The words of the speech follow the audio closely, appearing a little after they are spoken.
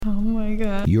Oh, my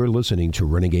God. You're listening to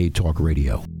Renegade Talk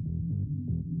Radio.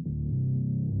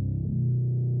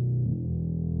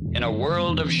 In a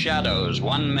world of shadows,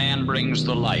 one man brings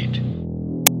the light.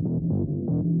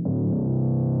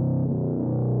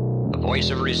 A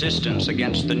voice of resistance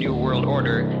against the New World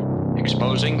Order,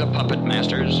 exposing the puppet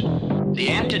masters, the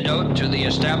antidote to the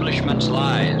establishment's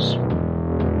lies.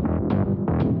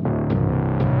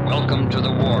 Welcome to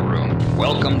the War Room.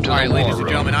 Welcome to the War Room. Ladies and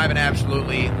gentlemen, I have an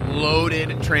absolutely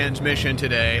loaded transmission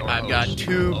today. I've got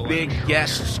two big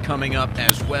guests coming up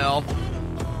as well.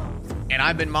 And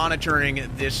I've been monitoring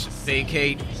this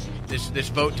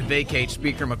vote to vacate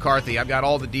Speaker McCarthy. I've got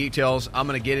all the details. I'm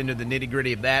going to get into the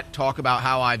nitty-gritty of that, talk about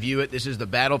how I view it. This is the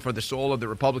battle for the soul of the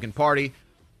Republican Party.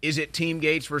 Is it Team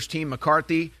Gates versus Team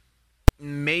McCarthy?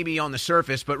 Maybe on the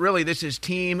surface, but really this is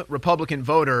Team Republican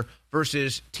voter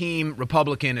versus Team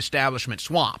Republican establishment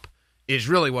swamp is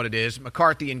really what it is.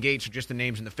 McCarthy and Gates are just the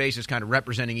names and the faces kind of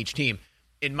representing each team,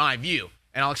 in my view.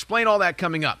 And I'll explain all that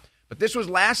coming up. But this was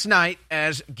last night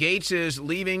as Gates is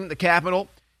leaving the Capitol.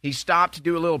 He stopped to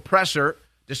do a little presser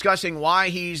discussing why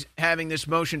he's having this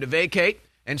motion to vacate.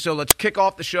 And so let's kick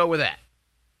off the show with that.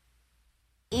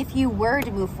 If you were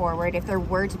to move forward, if there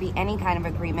were to be any kind of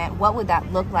agreement, what would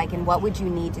that look like and what would you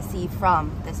need to see from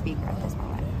the Speaker at this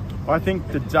moment? Well, I think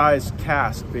the die is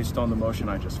cast based on the motion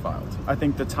I just filed. I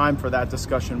think the time for that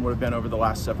discussion would have been over the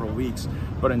last several weeks,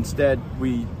 but instead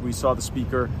we saw the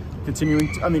Speaker continuing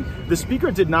the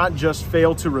Speaker did not just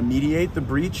fail to remediate the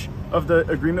breach of the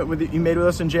agreement he made with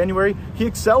us in January, he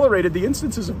accelerated the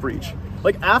instances of breach.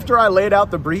 Like, after I laid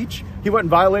out the breach, he went and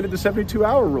violated the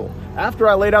 72-hour rule. After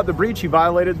I laid out the breach, he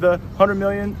violated the $100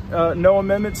 million no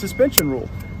amendment suspension rule.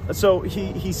 So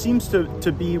he seems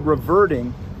to be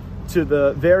reverting to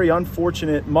the very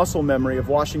unfortunate muscle memory of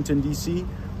Washington, D.C.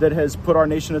 that has put our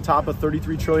nation atop a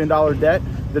 $33 trillion debt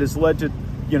that has led to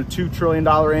 $2 trillion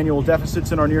annual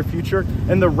deficits in our near future,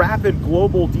 and the rapid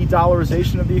global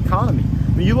de-dollarization of the economy.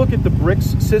 When you look at the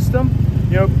BRICS system,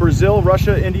 Brazil,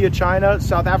 Russia, India, China,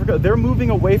 South Africa, they're moving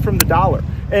away from the dollar.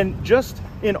 And just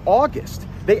in August,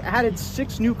 they added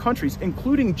 6 new countries,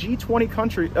 including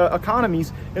G20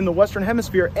 economies in the Western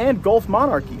Hemisphere and Gulf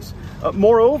monarchies.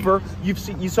 Moreover, you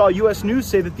saw U.S. News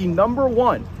say that the number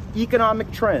one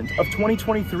economic trend of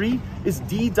 2023 is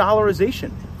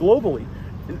de-dollarization globally.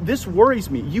 This worries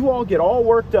me. You all get all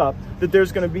worked up that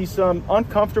there's going to be some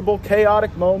uncomfortable,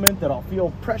 chaotic moment, that I'll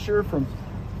feel pressure from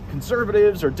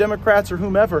conservatives or Democrats or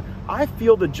whomever. I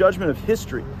feel the judgment of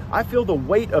history. I feel the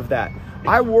weight of that.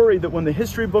 I worry that when the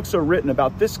history books are written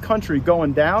about this country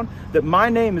going down, that my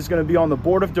name is going to be on the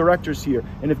board of directors here.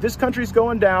 And if this country's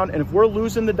going down, and if we're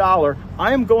losing the dollar,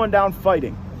 I am going down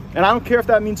fighting. And I don't care if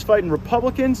that means fighting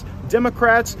Republicans,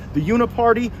 Democrats, the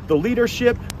Uniparty, the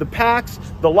leadership, the PACs,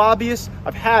 the lobbyists.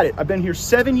 I've had it. I've been here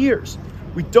 7 years.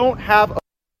 We don't have a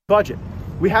budget.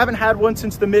 We haven't had one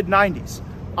since the mid-90s.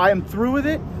 I am through with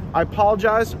it. I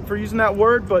apologize for using that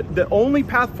word, but the only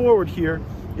path forward here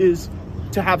is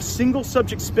to have single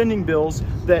subject spending bills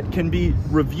that can be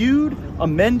reviewed,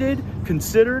 amended,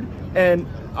 considered, and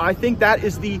I think that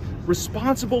is the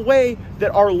responsible way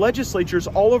that our legislatures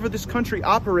all over this country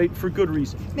operate for good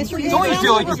reason. Mr. Gates,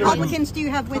 how many Republicans do you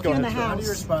have with you in the House? How do you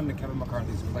respond to Kevin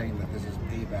McCarthy's claim that this is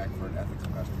payback for an ethics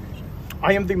investigation?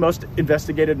 I am the most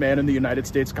investigated man in the United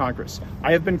States Congress.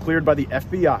 I have been cleared by the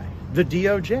FBI, the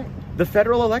DOJ, the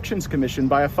Federal Elections Commission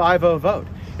by a 5-0 vote.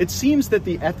 It seems that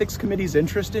the Ethics Committee's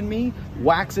interest in me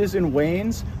waxes and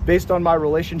wanes based on my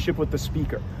relationship with the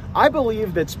Speaker. I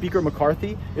believe that Speaker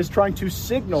McCarthy is trying to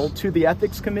signal to the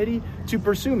Ethics Committee to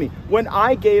pursue me. When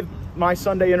I gave my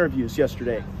Sunday interviews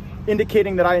yesterday,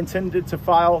 indicating that I intended to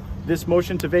file this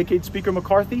motion to vacate Speaker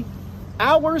McCarthy,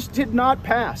 hours did not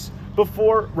pass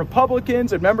before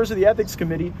Republicans and members of the Ethics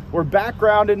Committee were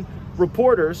backgrounding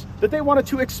reporters that they wanted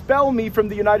to expel me from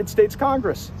the United States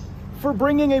Congress for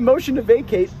bringing a motion to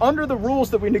vacate under the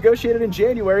rules that we negotiated in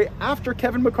January after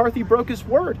Kevin McCarthy broke his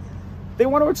word. They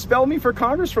want to expel me for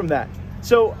Congress from that.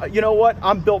 So, you know what?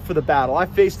 I'm built for the battle. I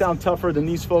face down tougher than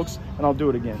these folks, and I'll do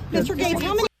it again. Mr. Gates,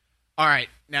 how many... All right.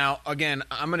 Now, again,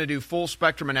 I'm going to do full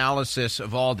spectrum analysis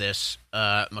of all this.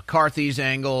 McCarthy's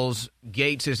angles,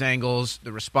 Gates's angles,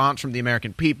 the response from the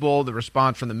American people, the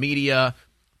response from the media,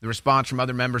 the response from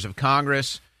other members of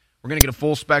Congress. We're going to get a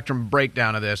full spectrum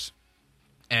breakdown of this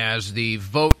as the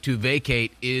vote to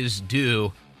vacate is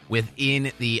due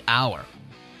within the hour.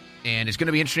 And it's going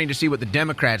to be interesting to see what the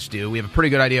Democrats do. We have a pretty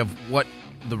good idea of what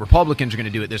the Republicans are going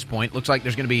to do at this point. Looks like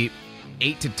there's going to be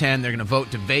 8 to 10. They're going to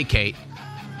vote to vacate.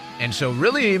 And so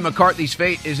really McCarthy's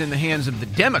fate is in the hands of the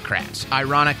Democrats,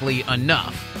 ironically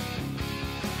enough.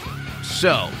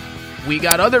 So we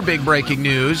got other big breaking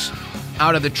news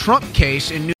out of the Trump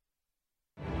case in New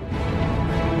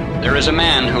There is a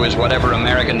man who is whatever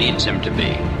America needs him to be.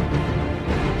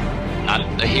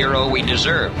 Not the hero we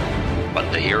deserve,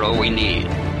 but the hero we need.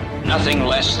 Nothing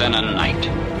less than a knight.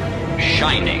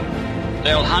 Shining.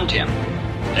 They'll hunt him.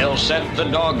 They'll set the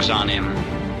dogs on him.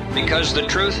 Because the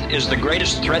truth is the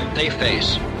greatest threat they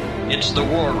face. It's the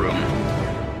War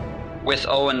Room. With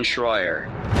Owen Schroyer.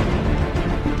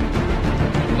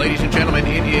 Ladies and gentlemen,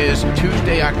 it is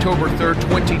Tuesday, October 3rd,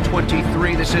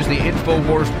 2023. This is the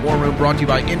InfoWars War Room, brought to you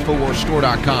by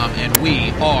InfoWarsStore.com, and we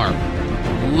are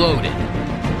loaded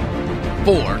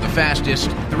for the fastest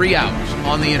 3 hours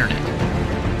on the internet.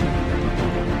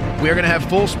 We are going to have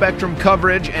full spectrum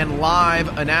coverage and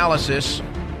live analysis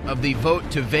of the vote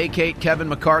to vacate Kevin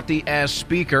McCarthy as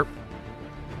Speaker.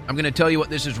 I'm going to tell you what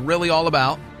this is really all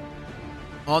about.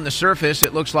 On the surface,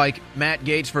 it looks like Matt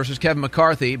Gaetz versus Kevin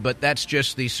McCarthy, but that's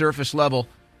just the surface level.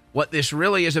 What this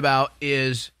really is about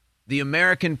is the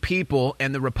American people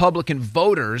and the Republican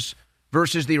voters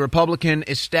versus the Republican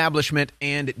establishment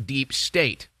and deep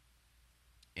state.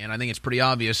 And I think it's pretty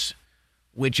obvious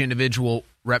which individual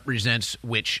represents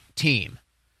which team.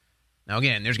 Now,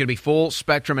 again, there's going to be full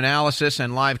spectrum analysis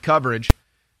and live coverage,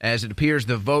 as it appears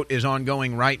the vote is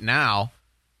ongoing right now.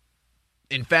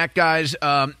 In fact, guys,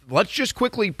 let's just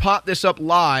quickly pop this up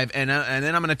live, and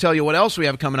then I'm going to tell you what else we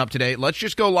have coming up today. Let's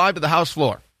just go live to the House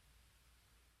floor.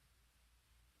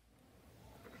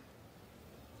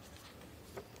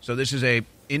 So this is a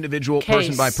individual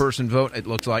person-by-person vote, it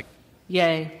looks like.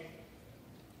 Yay.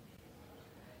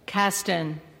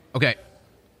 Caston. Okay.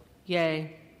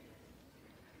 Yay.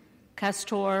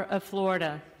 Castor of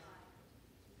Florida.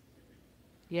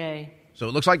 Yay. So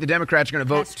it looks like the Democrats are going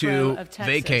to vote Castro to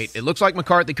vacate. It looks like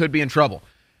McCarthy could be in trouble.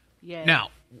 Yay. Now,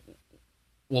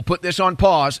 we'll put this on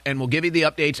pause, and we'll give you the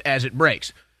updates as it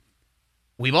breaks.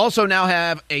 We've also now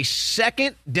have a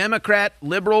second Democrat,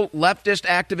 liberal, leftist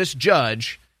activist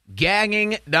judge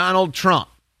gagging Donald Trump.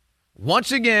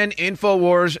 Once again,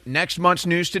 InfoWars, next month's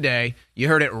news today. You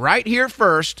heard it right here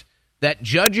first, that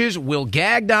judges will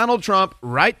gag Donald Trump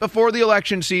right before the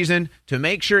election season to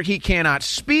make sure he cannot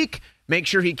speak, make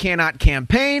sure he cannot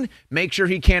campaign, make sure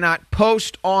he cannot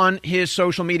post on his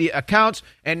social media accounts,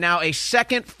 and now a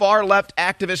second far-left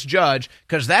activist judge,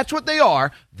 because that's what they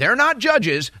are. They're not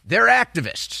judges, they're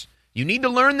activists. You need to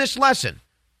learn this lesson.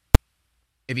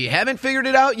 If you haven't figured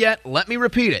it out yet, let me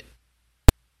repeat it.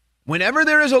 Whenever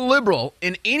there is a liberal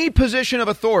in any position of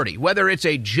authority, whether it's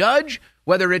a judge,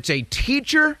 whether it's a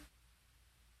teacher,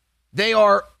 they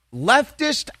are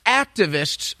leftist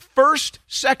activists first,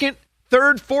 second,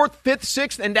 third, fourth, fifth,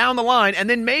 sixth, and down the line. And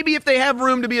then maybe if they have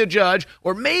room to be a judge,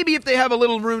 or maybe if they have a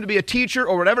little room to be a teacher,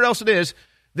 or whatever else it is,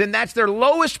 then that's their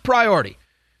lowest priority.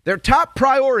 Their top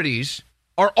priorities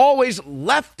are always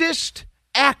leftist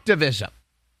activism.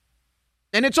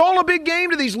 And it's all a big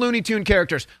game to these Looney Tune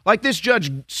characters, like this judge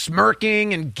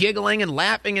smirking and giggling and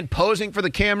laughing and posing for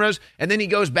the cameras, and then he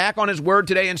goes back on his word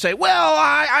today and say, well,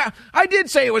 I did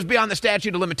say it was beyond the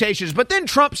statute of limitations, but then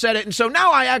Trump said it, and so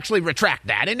now I actually retract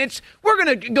that, and we're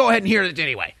going to go ahead and hear it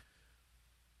anyway.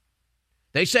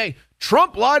 They say,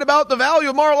 Trump lied about the value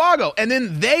of Mar-a-Lago, and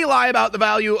then they lie about the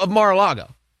value of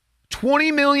Mar-a-Lago.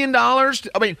 $20 million?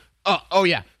 Oh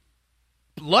yeah.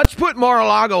 Let's put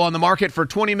Mar-a-Lago on the market for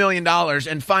 $20 million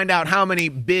and find out how many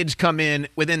bids come in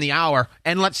within the hour,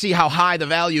 and let's see how high the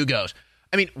value goes.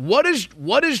 I mean, what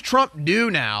does Trump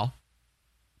do now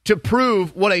to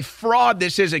prove what a fraud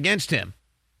this is against him?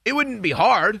 It wouldn't be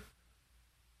hard.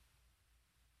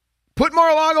 Put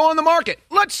Mar-a-Lago on the market.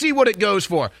 Let's see what it goes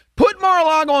for. Put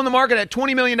Mar-a-Lago on the market at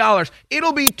 $20 million.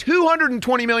 It'll be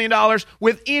 $220 million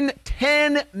within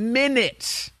 10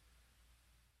 minutes.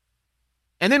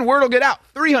 And then word will get out,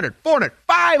 300, 400,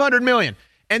 500 million.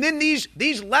 And then these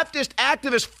leftist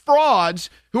activist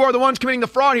frauds, who are the ones committing the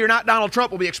fraud here, not Donald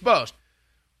Trump, will be exposed.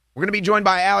 We're going to be joined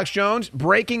by Alex Jones,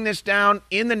 breaking this down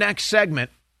in the next segment.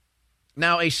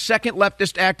 Now, a second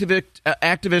leftist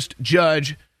activist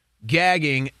judge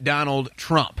gagging Donald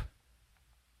Trump.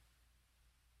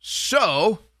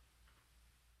 So,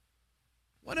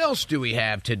 what else do we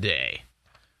have today?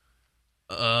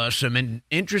 Some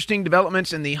interesting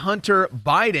developments in the Hunter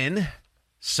Biden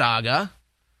saga.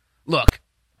 Look,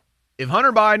 if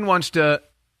Hunter Biden wants to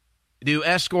do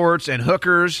escorts and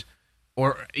hookers,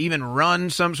 or even run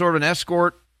some sort of an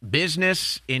escort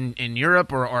business in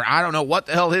Europe, or I don't know what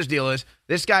the hell his deal is,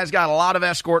 this guy's got a lot of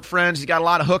escort friends. He's got a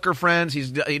lot of hooker friends.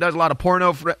 He does a lot of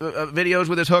porno videos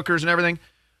with his hookers and everything.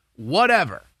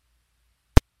 Whatever.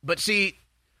 But see,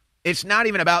 it's not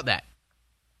even about that.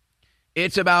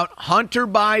 It's about Hunter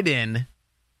Biden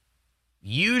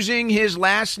using his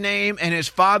last name and his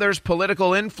father's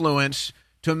political influence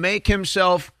to make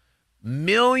himself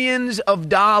millions of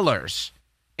dollars,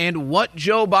 and what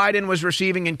Joe Biden was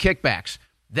receiving in kickbacks.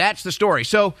 That's the story.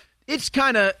 So it's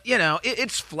kind of,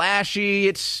 it's flashy.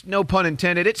 It's, no pun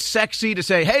intended, it's sexy to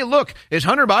say, hey, look, is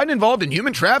Hunter Biden involved in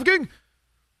human trafficking?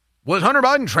 Was Hunter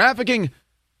Biden trafficking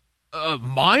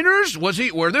minors?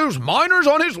 Were those minors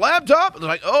on his laptop?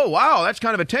 Like, oh, wow, that's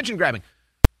kind of attention grabbing.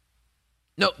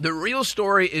 No, the real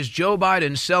story is Joe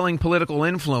Biden selling political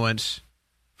influence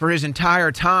for his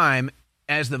entire time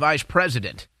as the vice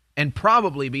president and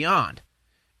probably beyond.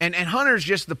 And Hunter's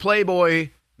just the playboy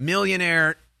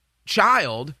millionaire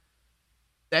child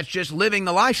that's just living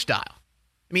the lifestyle.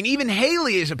 I mean, even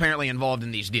Haley is apparently involved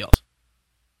in these deals.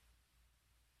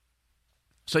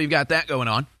 So you've got that going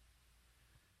on.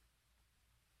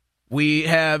 We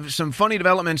have some funny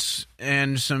developments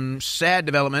and some sad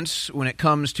developments when it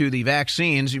comes to the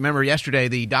vaccines. You remember yesterday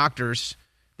the doctors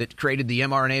that created the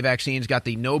mRNA vaccines got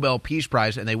the Nobel Peace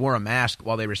Prize, and they wore a mask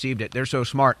while they received it. They're so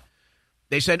smart.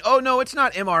 They said, oh, no, it's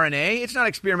not mRNA. It's not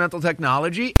experimental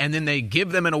technology. And then they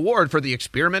give them an award for the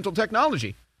experimental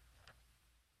technology.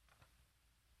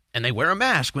 And they wear a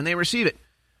mask when they receive it.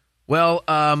 Well,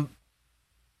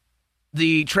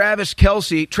 the Travis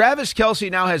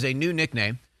Kelce now has a new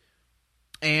nickname.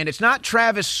 And it's not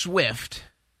Travis Swift.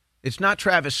 It's not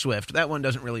Travis Swift. That one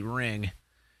doesn't really ring.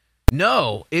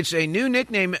 No, it's a new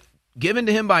nickname given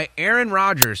to him by Aaron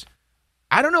Rodgers.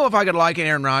 I don't know if I could like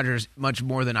Aaron Rodgers much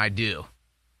more than I do.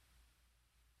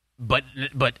 But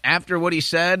after what he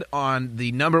said on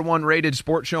the number one rated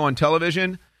sports show on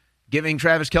television, giving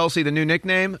Travis Kelce the new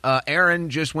nickname,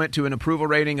 Aaron just went to an approval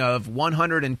rating of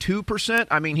 102%.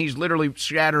 I mean, he's literally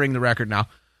shattering the record now.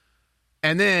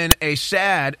 And then a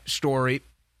sad story.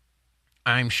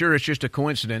 I'm sure it's just a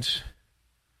coincidence,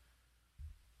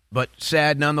 but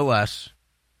sad nonetheless.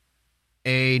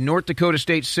 A North Dakota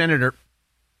state senator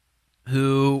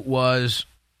who was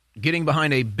getting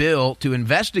behind a bill to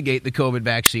investigate the COVID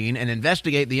vaccine and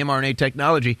investigate the mRNA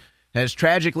technology has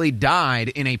tragically died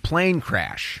in a plane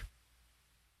crash.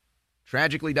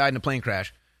 Tragically died in a plane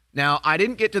crash. Now, I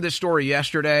didn't get to this story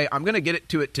yesterday. I'm going to get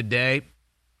to it today.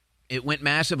 It went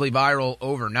massively viral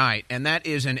overnight, and that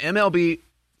is an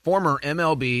former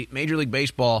MLB, Major League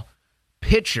Baseball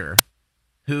pitcher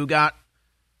who got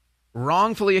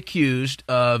wrongfully accused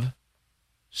of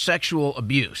sexual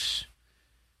abuse.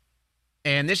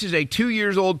 And this is a 2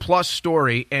 years old plus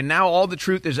story, and now all the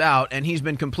truth is out, and he's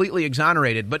been completely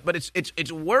exonerated. But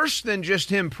it's worse than just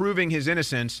him proving his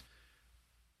innocence,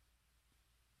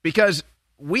 because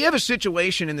we have a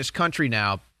situation in this country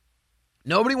now.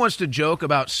 Nobody wants to joke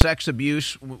about sex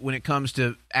abuse when it comes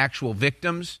to actual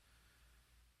victims.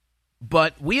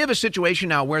 But we have a situation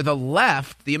now where the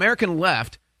left, the American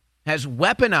left, has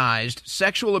weaponized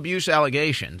sexual abuse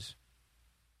allegations,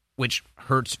 which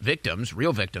hurts victims,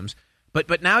 real victims.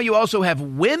 But now you also have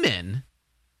women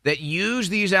that use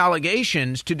these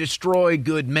allegations to destroy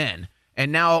good men.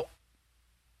 And now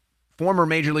former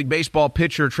Major League Baseball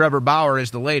pitcher Trevor Bauer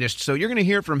is the latest. So you're going to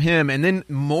hear from him, and then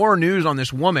more news on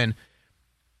this woman.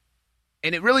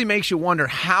 And it really makes you wonder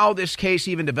how this case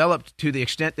even developed to the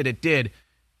extent that it did.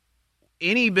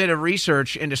 Any bit of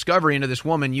research and discovery into this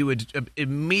woman, you would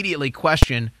immediately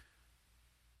question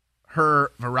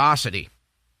her veracity.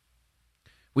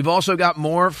 We've also got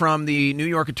more from the New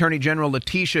York Attorney General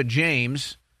Letitia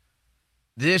James.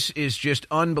 This is just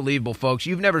unbelievable, folks.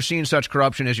 You've never seen such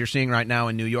corruption as you're seeing right now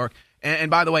in New York. And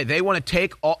by the way, they want to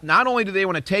take, not only do they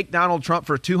want to take Donald Trump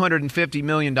for $250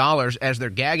 million as they're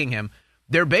gagging him,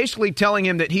 they're basically telling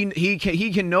him that he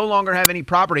can no longer have any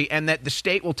property and that the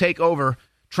state will take over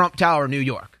Trump Tower, New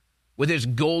York, with his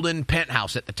golden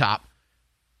penthouse at the top.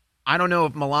 I don't know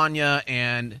if Melania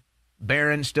and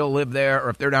Barron still live there or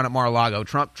if they're down at Mar-a-Lago.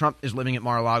 Trump is living at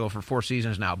Mar-a-Lago for 4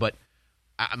 seasons now, but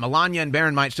Melania and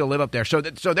Barron might still live up there. So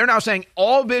they're now saying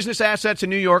all business assets in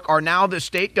New York are now the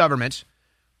state government's.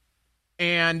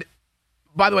 And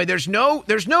by the way, there's no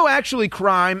actually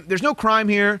crime. There's no crime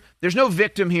here. There's no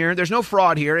victim here. There's no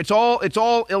fraud here. It's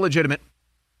all illegitimate.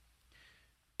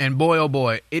 And boy, oh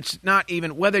boy, it's not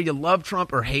even whether you love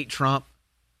Trump or hate Trump.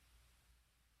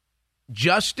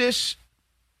 Justice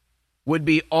would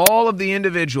be all of the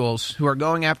individuals who are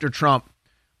going after Trump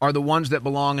are the ones that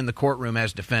belong in the courtroom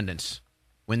as defendants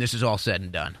when this is all said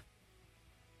and done.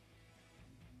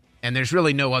 And there's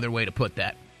really no other way to put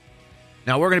that.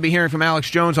 Now, we're going to be hearing from Alex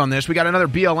Jones on this. We got another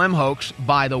BLM hoax,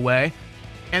 by the way.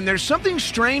 And there's something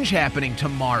strange happening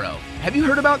tomorrow. Have you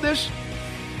heard about this?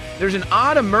 There's an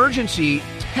odd emergency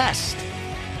test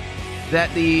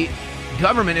that the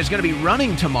government is going to be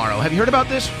running tomorrow. Have you heard about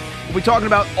this? We'll be talking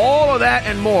about all of that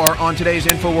and more on today's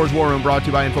InfoWars War Room, brought to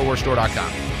you by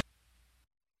InfoWarsStore.com.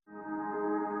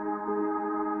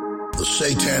 The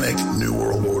satanic New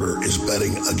World Order is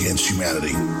betting against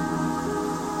humanity.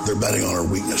 They're betting on our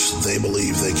weakness. They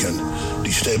believe they can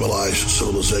destabilize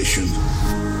civilization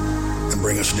and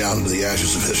bring us down into the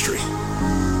ashes of history.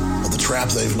 But the trap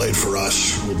they've laid for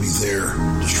us will be their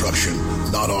destruction,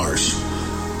 not ours.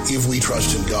 If we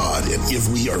trust in God, and if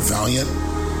we are valiant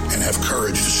and have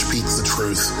courage to speak the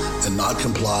truth and not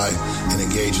comply and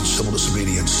engage in civil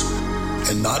disobedience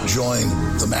and not join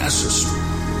the masses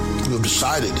who have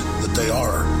decided that they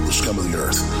are the scum of the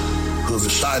earth, who have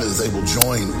decided that they will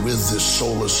join with this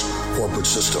soulless corporate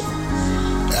system.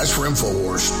 As for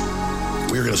InfoWars,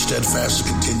 we are going to steadfastly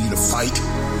continue to fight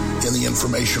in the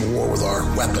information war with our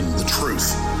weapon, the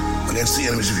truth, against the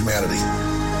enemies of humanity.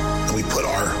 And we put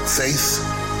our faith,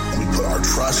 and we put our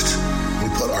trust, and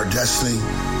we put our destiny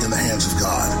in the hands of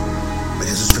God.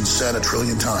 Because it's been said 1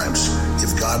 trillion times,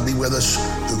 if God be with us,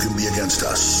 who can be against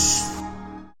us?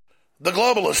 The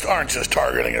globalists aren't just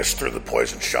targeting us through the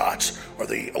poison shots or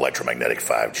the electromagnetic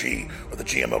 5G or the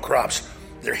GMO crops.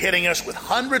 They're hitting us with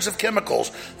hundreds of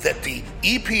chemicals that the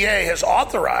EPA has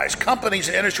authorized companies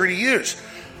and industry to use.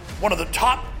 One of the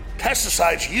top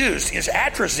pesticides used is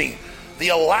atrazine. The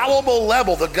allowable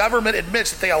level the government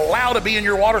admits that they allow to be in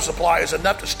your water supply is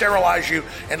enough to sterilize you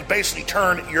and basically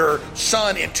turn your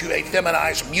son into a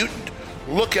feminized mutant.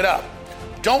 Look it up.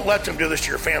 Don't let them do this to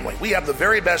your family. We have the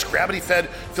very best gravity-fed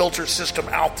filter system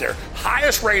out there.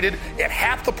 Highest rated at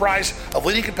half the price of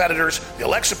leading competitors. The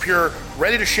Alexa Pure,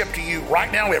 ready to ship to you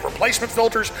right now. We have replacement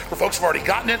filters for folks who've already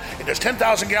gotten it. It does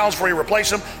 10,000 gallons before you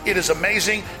replace them. It is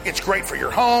amazing. It's great for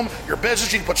your home, your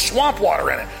business. You can put swamp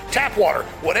water in it, tap water,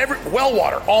 whatever, well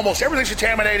water. Almost everything's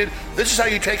contaminated. This is how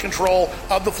you take control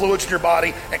of the fluids in your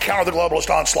body and counter the globalist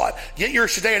onslaught. Get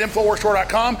yours today at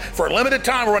InfoWarsStore.com. For a limited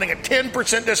time, we're running a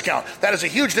 10% discount. That is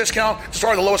a huge discount to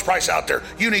start the lowest price out there.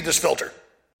 You need this filter.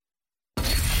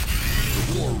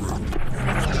 The War Room.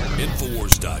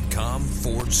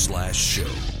 Infowars.com/show.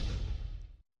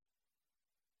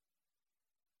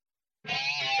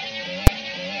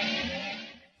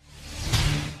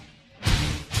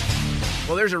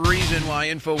 Well, there's a reason why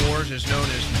InfoWars is known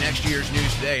as next year's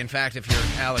news today. In fact, if you're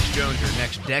Alex Jones, you're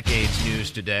next decade's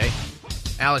news today.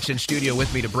 Alex in studio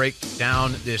with me to break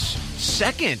down this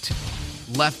second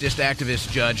leftist activist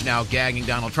judge now gagging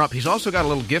Donald Trump. He's also got a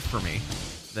little gift for me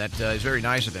that is very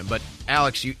nice of him. But,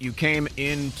 Alex, you came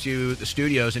into the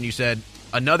studios and you said,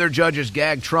 another judge has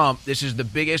gagged Trump. This is the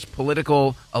biggest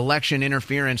political election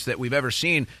interference that we've ever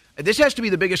seen. This has to be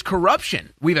the biggest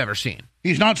corruption we've ever seen.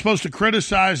 He's not supposed to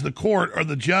criticize the court or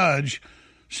the judge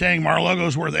saying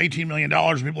Mar-a-Lago's worth $18 million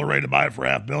and people are ready to buy it for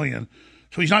 $500 million.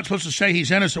 So he's not supposed to say he's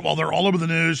innocent while they're all over the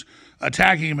news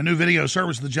attacking him. A new video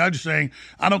service of the judge saying,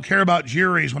 I don't care about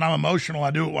juries. When I'm emotional,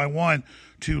 I do what I want,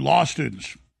 to law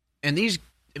students. And these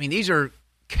are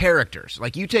characters.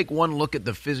 Like, you take one look at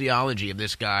the physiology of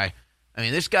this guy. I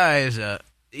mean, this guy is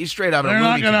he's straight out of a Looney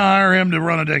Tunes. They're not going to hire him to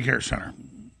run a daycare center.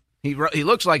 He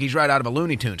looks like he's right out of a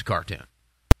Looney Tunes cartoon.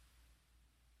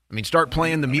 I mean, start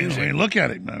playing the music. I mean, look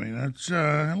at him. I mean, that's,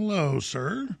 hello,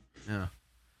 sir. Yeah.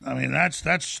 I mean,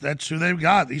 that's who they've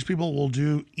got. These people will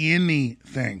do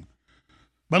anything.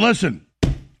 But listen, a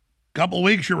couple of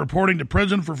weeks, you're reporting to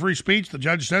prison for free speech. The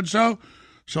judge said so.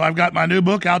 So I've got my new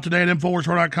book out today at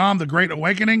InfoWarsStore.com, The Great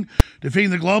Awakening, Defeating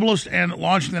the Globalists and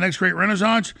Launching the Next Great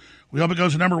Renaissance. We hope it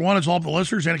goes to number one. It's all up the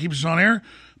listeners, and it keeps us on air.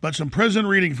 But some prison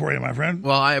reading for you, my friend.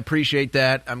 Well, I appreciate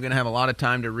that. I'm going to have a lot of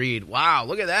time to read. Wow,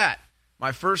 look at that.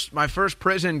 My first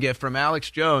prison gift from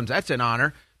Alex Jones. That's an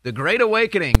honor. The Great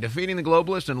Awakening, Defeating the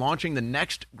Globalists and Launching the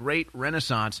Next Great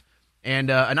Renaissance.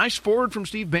 And a nice forward from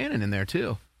Steve Bannon in there,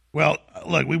 too. Well,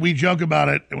 look, we joke about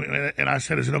it, and I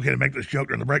said, is it okay to make this joke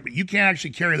during the break? But you can't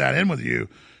actually carry that in with you.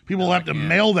 People will have to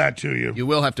mail that to you. You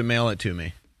will have to mail it to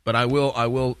me. But I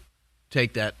will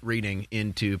take that reading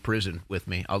into prison with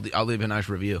me. I'll leave a nice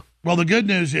review. Well, the good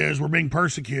news is we're being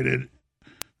persecuted,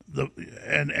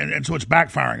 and so it's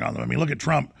backfiring on them. I mean, look at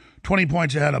Trump, 20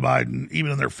 points ahead of Biden,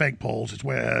 even in their fake polls. It's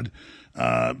way ahead.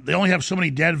 They only have so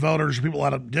many dead voters, people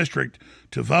out of district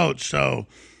to vote, so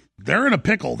they're in a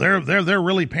pickle. They're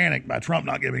really panicked by Trump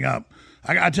not giving up.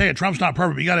 I tell you, Trump's not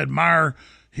perfect, but you got to admire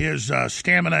his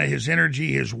stamina, his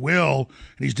energy, his will,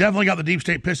 and he's definitely got the deep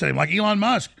state pissed at him, like Elon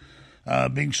Musk,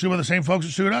 being sued by the same folks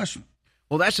that sued us.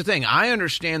 Well, that's the thing. I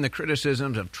understand the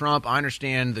criticisms of Trump. I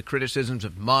understand the criticisms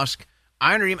of Musk.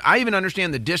 I even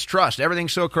understand the distrust.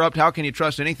 Everything's so corrupt. How can you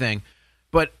trust anything?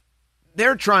 But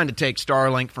they're trying to take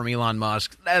Starlink from Elon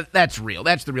Musk. That's real.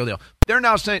 That's the real deal. They're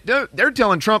now saying they're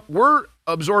telling Trump we're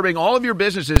absorbing all of your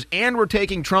businesses, and we're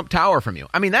taking Trump Tower from you.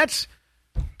 I mean, I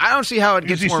don't see how it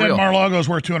gets more real. He said Mar-a-Lago's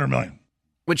worth $200 million.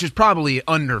 Which is probably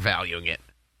undervaluing it.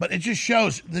 But it just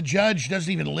shows the judge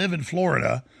doesn't even live in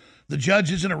Florida. The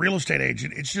judge isn't a real estate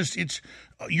agent.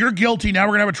 You're guilty. Now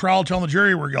we're going to have a trial telling the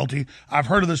jury we're guilty. I've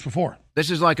heard of this before.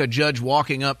 This is like a judge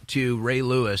walking up to Ray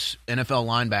Lewis, NFL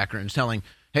linebacker, and telling,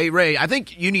 hey, Ray, I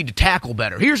think you need to tackle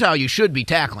better. Here's how you should be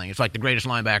tackling. It's like the greatest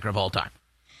linebacker of all time.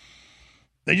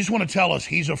 They just want to tell us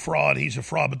he's a fraud.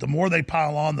 But the more they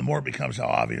pile on, the more it becomes how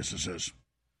obvious this is.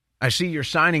 I see you're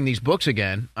signing these books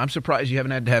again. I'm surprised you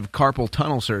haven't had to have carpal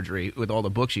tunnel surgery with all the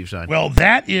books you've signed. Well,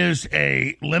 that is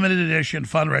a limited edition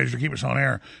fundraiser to keep us on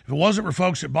air. If it wasn't for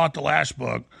folks that bought the last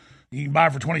book, you can buy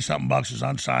it for $20-something bucks. It's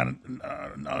unsigned,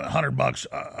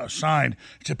 $100 signed.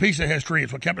 It's a piece of history.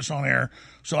 It's what kept us on air.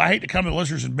 So I hate to come to the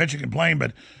listeners and bitch and complain,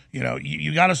 but you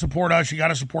got to support us. You got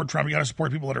to support Trump. You got to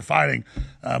support people that are fighting.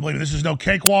 Believe me, this is no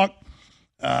cakewalk,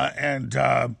 and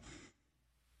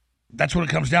that's what it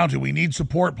comes down to. We need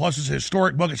support. Plus, it's a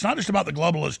historic book. It's not just about the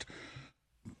globalist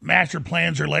master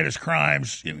plans or latest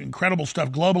crimes. Incredible stuff.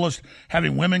 Globalists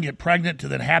having women get pregnant to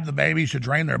then have the babies to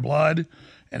drain their blood.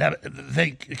 And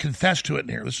they confess to it in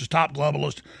here. This is Top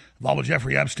Globalist, involved with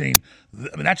Jeffrey Epstein.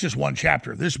 I mean, that's just one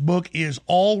chapter. This book is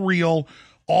all real,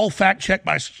 all fact-checked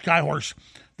by Skyhorse.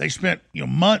 They spent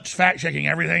months fact-checking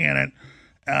everything in it,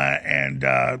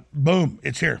 and boom,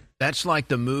 it's here. That's like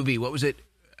the movie. What was it?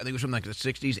 I think it was from like the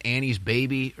 60s, Annie's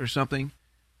Baby or something,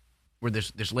 where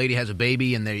this lady has a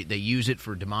baby and they use it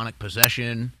for demonic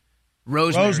possession.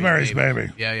 Rosemary's Baby.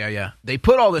 Yeah. They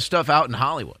put all this stuff out in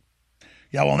Hollywood.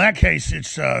 Yeah, well, in that case,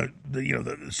 it's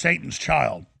the Satan's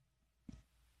child.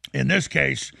 In this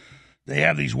case, they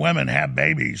have these women have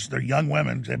babies. They're young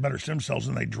women. They have better stem cells,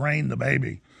 and they drain the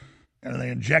baby, and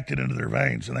they inject it into their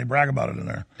veins, and they brag about it in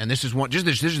there. And this is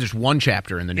just one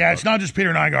chapter in the new book. It's not just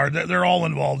Peter Nygaard. They're all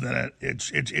involved in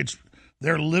it.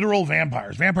 They're literal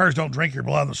vampires. Vampires don't drink your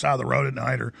blood on the side of the road at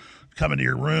night or come into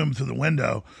your room through the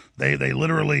window. They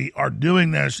literally are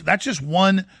doing this. That's just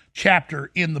one chapter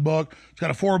in the book. It's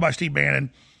got a foreword by Steve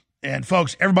Bannon. And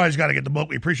folks, everybody's got to get the book.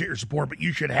 We appreciate your support, but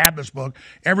you should have this book.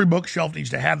 Every bookshelf needs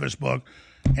to have this book,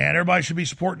 and everybody should be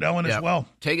supporting Owen as well.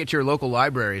 Take it to your local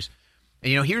libraries.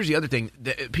 And here's the other thing: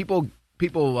 people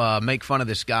make fun of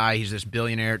this guy. He's this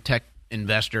billionaire tech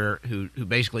investor who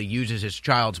basically uses his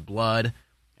child's blood,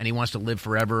 and he wants to live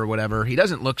forever or whatever. He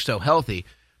doesn't look so healthy,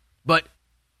 but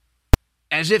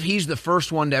as if he's the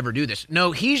first one to ever do this.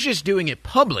 No, he's just doing it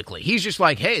publicly. He's just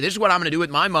like, hey, this is what I'm going to do with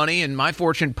my money and my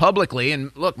fortune publicly.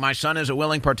 And look, my son is a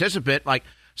willing participant.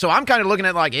 So I'm kind of looking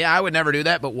at I would never do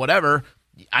that, but whatever.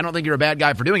 I don't think you're a bad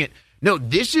guy for doing it. No,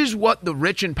 this is what the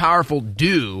rich and powerful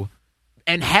do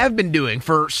and have been doing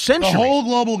for centuries. The whole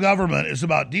global government is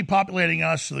about depopulating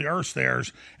us so the Earth's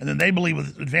theirs, and then they believe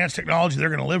with advanced technology they're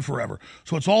going to live forever.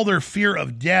 So it's all their fear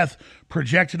of death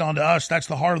projected onto us. That's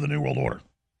the heart of the New World Order.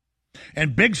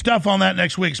 And big stuff on that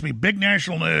next week. It's going to be big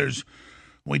national news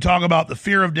when we talk about the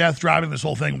fear of death driving this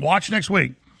whole thing. Watch next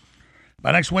week.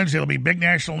 By next Wednesday, it'll be big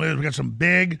national news. We got some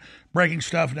big breaking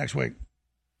stuff next week.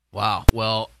 Wow.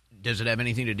 Well, does it have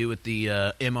anything to do with the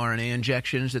mRNA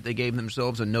injections that they gave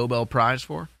themselves a Nobel Prize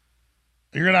for?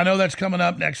 I know that's coming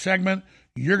up next segment.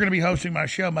 You're going to be hosting my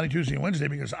show Monday, Tuesday, and Wednesday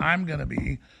because I'm going to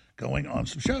be going on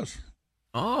some shows.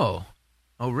 Oh,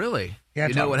 really? Yeah.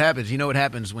 You know what happens? You know what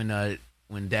happens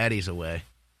when Daddy's away?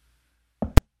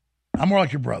 I'm more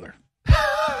like your brother.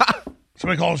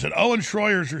 Somebody called and said, Owen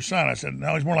Schroyer's your son. I said,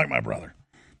 no, he's more like my brother,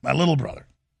 my little brother.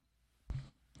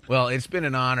 Well, it's been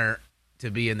an honor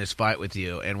to be in this fight with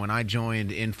you. And when I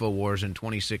joined InfoWars in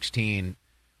 2016,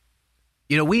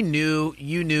 you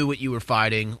knew what you were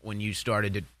fighting when you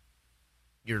started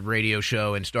your radio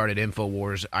show and started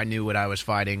InfoWars. I knew what I was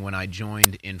fighting when I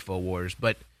joined InfoWars.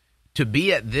 But to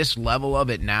be at this level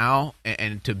of it now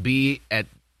and to be at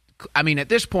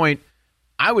this point,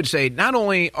 I would say not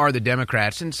only are the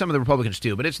Democrats and some of the Republicans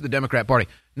too, but it's the Democrat Party.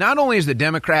 Not only is the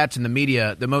Democrats and the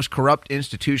media the most corrupt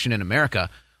institution in America,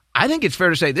 I think it's fair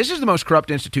to say this is the most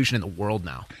corrupt institution in the world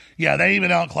now. Yeah, they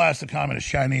even outclass the Communist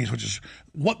Chinese, which is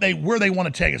where they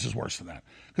want to take us is worse than that.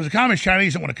 Because the Communist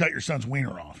Chinese don't want to cut your son's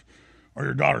wiener off or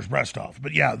your daughter's breast off.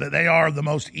 But yeah, they are the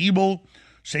most evil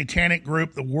satanic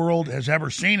group the world has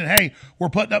ever seen. And hey, we're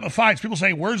putting up a fight. People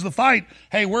say, where's the fight?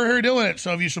 Hey, we're here doing it.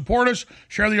 So if you support us,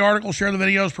 share the article, share the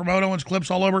videos, promote Owen's clips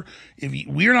all over.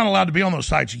 We're not allowed to be on those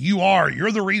sites.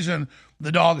 You're the reason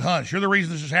the dog hunts. You're the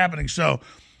reason this is happening. So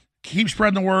keep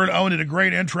spreading the word. Owen did a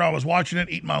great intro. I was watching it,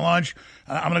 eating my lunch.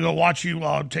 I'm going to go watch you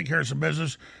take care of some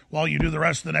business while you do the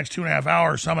rest of the next 2.5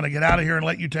 hours. So I'm going to get out of here and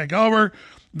let you take over.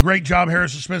 Great job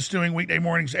Harrison Smith's doing weekday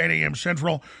mornings, 8 a.m.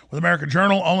 Central with American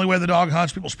Journal. Only way the dog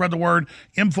hunts. People spread the word.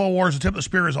 InfoWars, the tip of the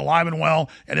spear, is alive and well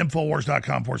at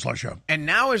InfoWars.com/show. And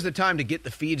now is the time to get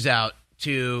the feeds out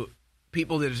to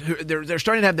people that they're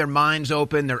starting to have their minds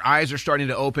open. Their eyes are starting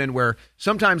to open where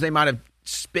sometimes they might have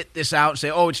spit this out and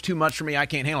say, oh, it's too much for me. I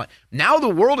can't handle it. Now the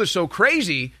world is so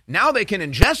crazy. Now they can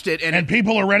ingest it. And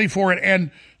people are ready for it.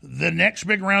 And the next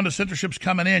big round of censorship's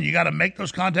coming in. You got to make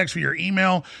those contacts for your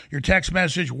email, your text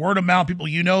message, word of mouth, people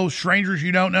you know, strangers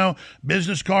you don't know,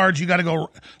 business cards. You got to go.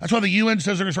 That's why the UN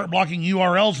says they're going to start blocking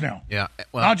URLs now. Yeah.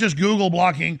 Well, not just Google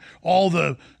blocking all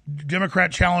the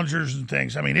Democrat challengers and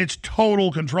things. I mean, it's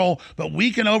total control. But we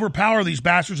can overpower these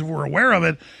bastards if we're aware of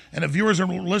it. And if viewers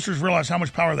and listeners realize how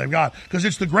much power they've got. Because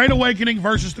it's the Great Awakening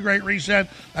versus the Great Reset.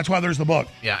 That's why there's the book.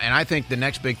 Yeah, and I think the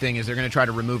next big thing is they're going to try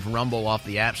to remove Rumble off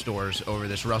the app stores over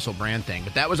this Russell Brand thing.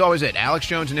 But that was always it. Alex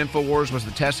Jones and InfoWars was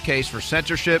the test case for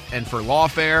censorship and for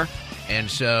lawfare. And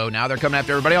so now they're coming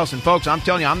after everybody else. And folks, I'm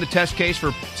telling you, I'm the test case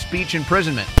for speech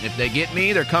imprisonment. If they get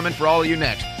me, they're coming for all of you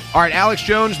next. All right, Alex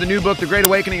Jones, the new book, The Great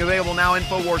Awakening, available now,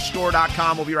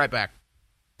 InfoWarsStore.com. We'll be right back.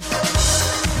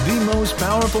 The most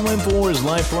powerful InfoWars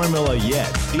life formula yet,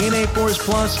 DNA Force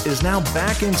Plus, is now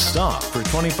back in stock for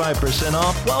 25%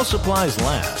 off while supplies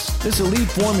last. This elite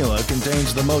formula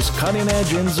contains the most cutting-edge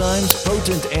enzymes,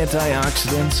 potent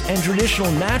antioxidants, and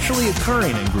traditional naturally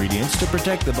occurring ingredients to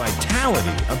protect the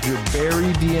vitality of your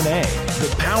buried DNA.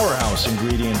 The powerhouse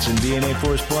ingredients in DNA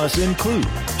Force Plus include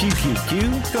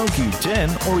QQQ,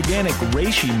 CoQ10, organic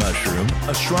reishi mushroom,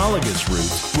 astragalus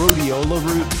roots, rhodiola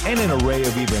roots, and an array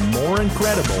of even more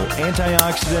incredible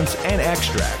antioxidants and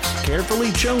extracts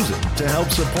carefully chosen to help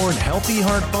support healthy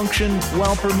heart function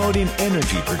while promoting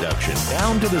energy production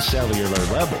down to the cellular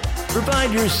level.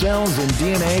 Provide your cells and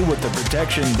DNA with the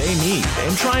protection they need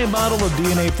and try a bottle of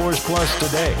DNA Force Plus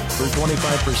today for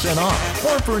 25% off,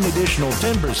 or for an additional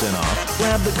 10% off,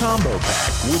 grab the combo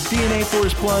pack with DNA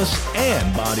Force Plus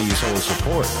and Body's Whole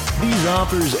Support. These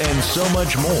offers and so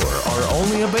much more are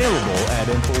only available at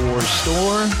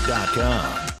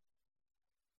InfoWarsStore.com.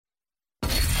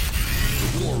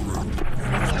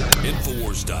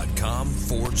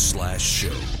 InfoWars.com/show.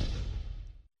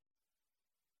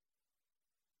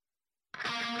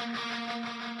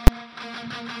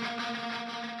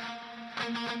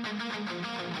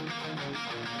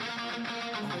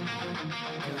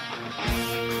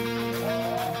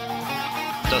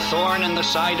 The thorn in the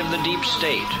side of the deep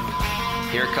state.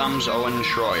 Here comes Owen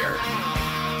Schroyer.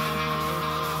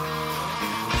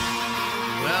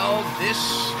 Well,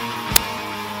 this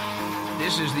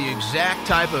is the exact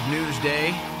type of news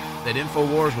day that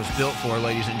InfoWars was built for,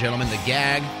 ladies and gentlemen. The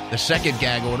second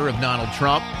gag order of Donald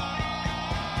Trump,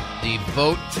 the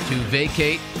vote to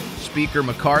vacate Speaker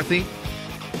McCarthy,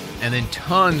 and then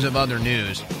tons of other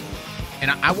news.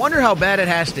 And I wonder how bad it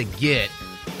has to get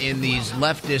in these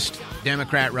leftist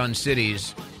Democrat-run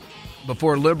cities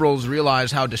before liberals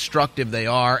realize how destructive they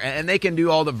are, and they can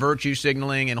do all the virtue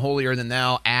signaling and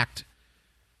holier-than-thou act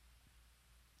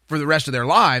for the rest of their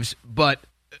lives, but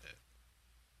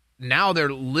now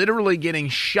they're literally getting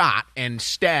shot and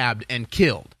stabbed and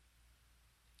killed.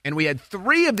 And we had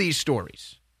 3 of these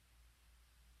stories.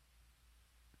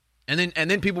 And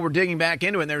then people were digging back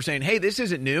into it, and they were saying, hey, this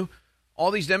isn't new.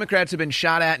 All these Democrats have been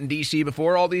shot at in D.C.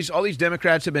 before. All these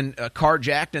Democrats have been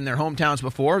carjacked in their hometowns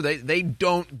before. They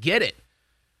don't get it.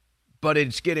 But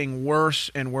it's getting worse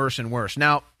and worse and worse.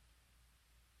 Now,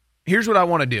 here's what I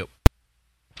want to do.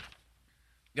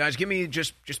 Guys, give me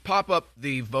just pop up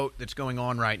the vote that's going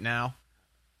on right now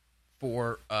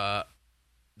for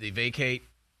the vacate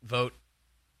vote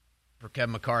for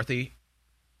Kevin McCarthy.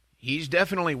 He's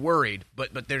definitely worried,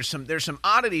 but there's some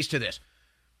oddities to this.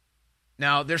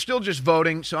 Now, they're still just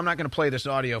voting, so I'm not going to play this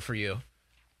audio for you.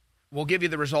 We'll give you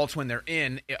the results when they're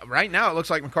in. Right now, it looks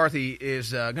like McCarthy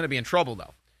is going to be in trouble,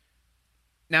 though.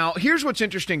 Now, here's what's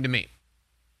interesting to me.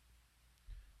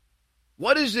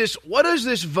 What does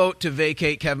this vote to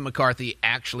vacate Kevin McCarthy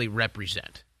actually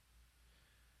represent?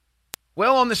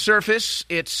 Well, on the surface,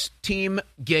 it's Team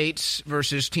Gates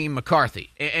versus Team McCarthy.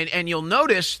 And you'll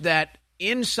notice that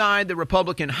inside the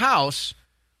Republican House,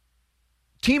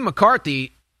 Team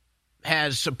McCarthy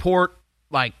has support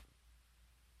like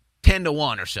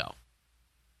 10-1 or so.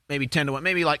 Maybe 10-1,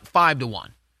 maybe like 5-1.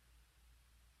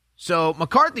 So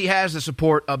McCarthy has the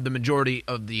support of the majority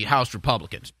of the House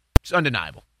Republicans. It's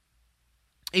undeniable.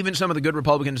 Even some of the good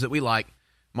Republicans that we like,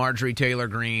 Marjorie Taylor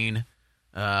Greene,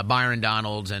 Byron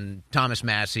Donalds, and Thomas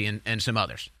Massey, and some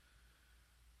others.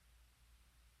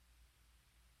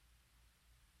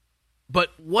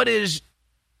 But what does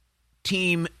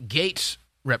Team Gates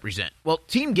represent? Well,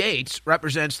 Team Gates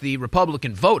represents the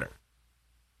Republican voter.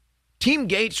 Team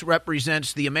Gaetz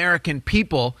represents the American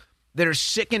people that are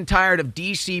sick and tired of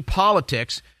D.C.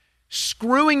 politics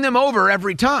screwing them over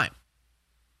every time.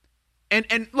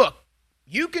 And look,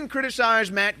 you can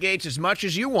criticize Matt Gaetz as much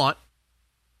as you want,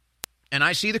 and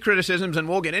I see the criticisms, and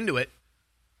we'll get into it.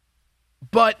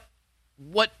 But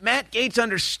what Matt Gaetz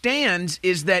understands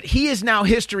is that he is now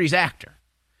history's actor.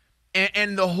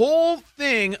 And the whole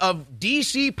thing of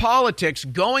D.C. politics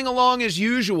going along as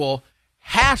usual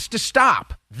has to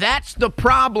stop. That's the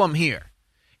problem here.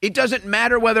 It doesn't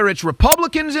matter whether it's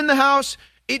Republicans in the House.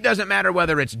 It doesn't matter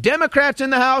whether it's Democrats in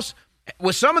the House.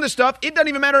 With some of the stuff, it doesn't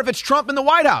even matter if it's Trump in the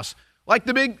White House, like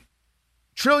the big $1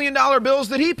 trillion bills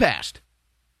that he passed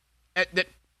that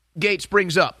Gaetz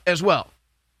brings up as well.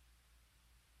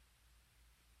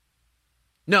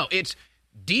 No, it's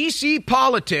D.C.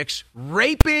 politics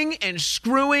raping and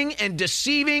screwing and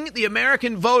deceiving the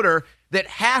American voter that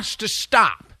has to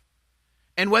stop.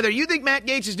 And whether you think Matt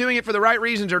Gaetz is doing it for the right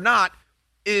reasons or not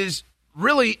is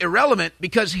really irrelevant,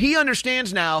 because he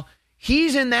understands now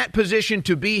he's in that position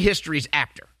to be history's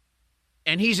actor,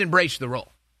 and he's embraced the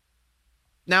role.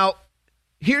 Now,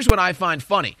 here's what I find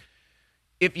funny.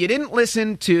 If you didn't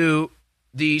listen to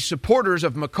the supporters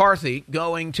of McCarthy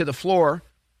going to the floor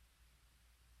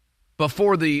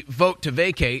before the vote to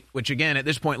vacate, which again at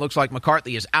this point looks like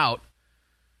McCarthy is out,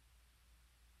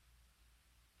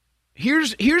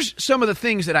 here's some of the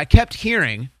things that I kept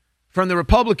hearing from the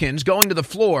Republicans going to the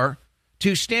floor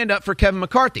to stand up for Kevin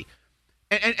McCarthy.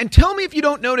 And tell me if you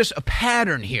don't notice a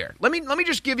pattern here. Let me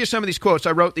just give you some of these quotes.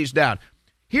 I wrote these down.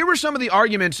 Here were some of the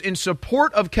arguments in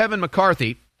support of Kevin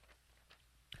McCarthy.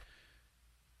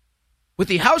 With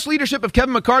the House leadership of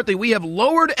Kevin McCarthy, we have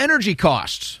lowered energy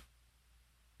costs.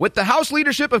 With the House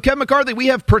leadership of Kevin McCarthy, we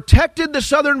have protected the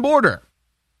southern border.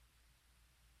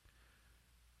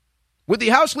 With the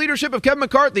House leadership of Kevin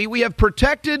McCarthy, we have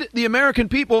protected the American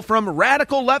people from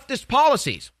radical leftist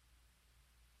policies.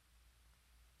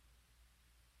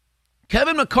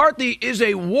 Kevin McCarthy is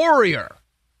a warrior.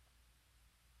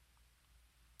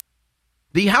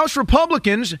 The House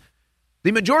Republicans,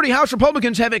 the majority House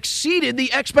Republicans, have exceeded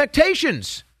the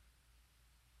expectations.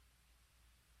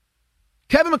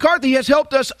 Kevin McCarthy has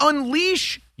helped us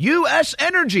unleash U.S.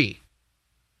 energy.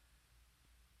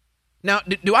 Now,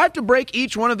 do I have to break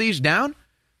each one of these down?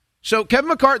 So Kevin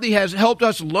McCarthy has helped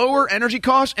us lower energy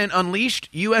costs and unleashed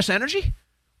U.S. energy?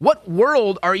 What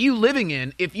world are you living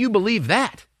in if you believe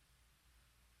that?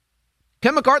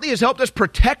 Kevin McCarthy has helped us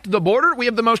protect the border. We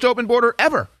have the most open border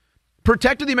ever.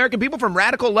 Protected the American people from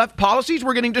radical left policies.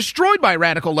 We're getting destroyed by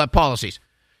radical left policies.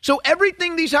 So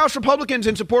everything these House Republicans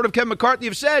in support of Kevin McCarthy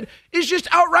have said is just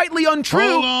outrightly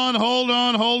untrue.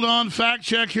 Hold on. Fact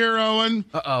check here, Owen.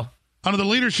 Uh-oh. Under the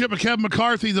leadership of Kevin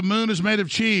McCarthy, the moon is made of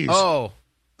cheese. Oh.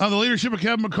 Under the leadership of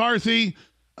Kevin McCarthy,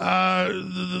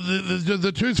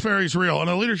 the tooth fairy's real.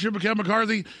 Under the leadership of Kevin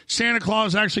McCarthy, Santa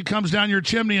Claus actually comes down your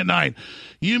chimney at night.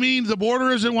 You mean the border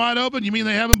isn't wide open? You mean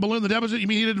they haven't ballooned the deficit? You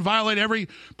mean he didn't violate every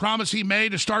promise he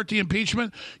made to start the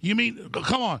impeachment? You mean,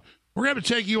 come on. We're going to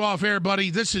take you off air, buddy.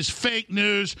 This is fake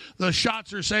news. The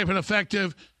shots are safe and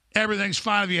effective. Everything's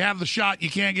fine. If you have the shot, you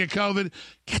can't get COVID.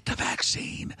 Get the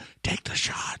vaccine. Take the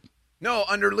shot. No,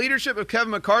 under leadership of Kevin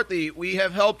McCarthy, we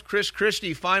have helped Chris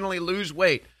Christie finally lose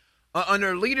weight.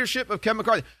 Under leadership of Kevin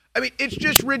McCarthy. I mean, it's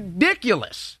just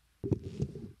ridiculous.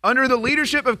 Under the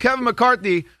leadership of Kevin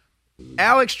McCarthy,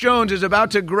 Alex Jones is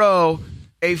about to grow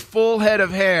a full head of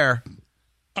hair.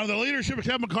 Under the leadership of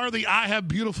Kevin McCarthy, I have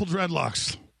beautiful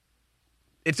dreadlocks.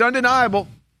 It's undeniable.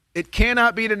 It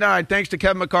cannot be denied thanks to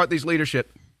Kevin McCarthy's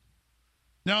leadership.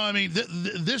 No, I mean,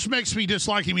 this makes me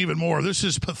dislike him even more. This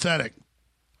is pathetic.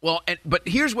 Well, but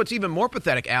here's what's even more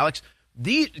pathetic, Alex.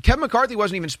 Kevin McCarthy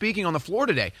wasn't even speaking on the floor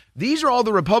today. These are all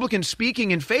the Republicans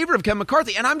speaking in favor of Kevin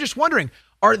McCarthy. And I'm just wondering,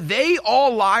 are they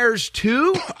all liars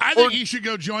too? I think he should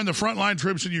go join the frontline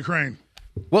troops in Ukraine.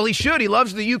 Well, he should. He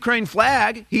loves the Ukraine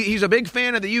flag. He's a big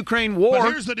fan of the Ukraine war.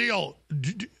 But here's the deal.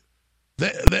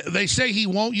 They say he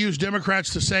won't use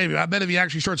Democrats to save him. I bet if he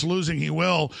actually starts losing, he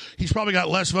will. He's probably got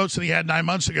less votes than he had 9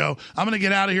 months ago. I'm going to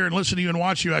get out of here and listen to you and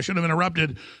watch you. I shouldn't have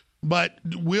interrupted. But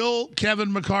will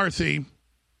Kevin McCarthy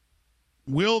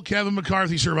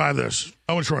survive this?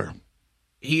 Owen Schroyer.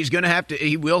 He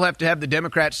will have to have the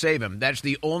Democrats save him. That's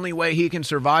the only way he can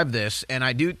survive this. And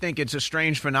I do think it's a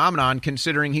strange phenomenon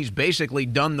considering he's basically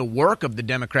done the work of the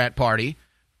Democrat Party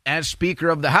as Speaker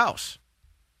of the House.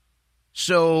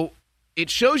 So it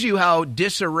shows you how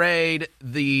disarrayed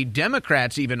the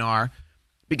Democrats even are,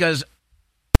 because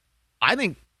I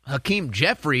think Hakeem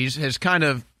Jeffries has kind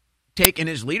of taken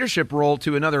his leadership role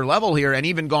to another level here and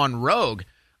even gone rogue.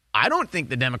 I don't think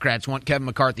the Democrats want Kevin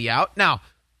McCarthy out. Now,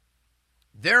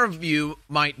 Their view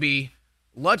might be,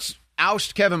 let's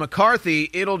oust Kevin McCarthy.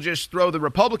 It'll just throw the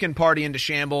Republican Party into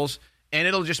shambles, and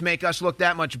it'll just make us look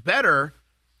that much better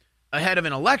ahead of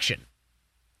an election.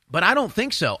 But I don't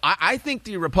think so. I think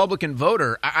the Republican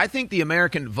voter, I think the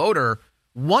American voter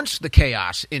wants the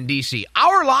chaos in D.C.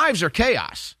 Our lives are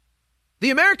chaos.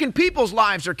 The American people's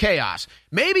lives are chaos.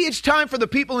 Maybe it's time for the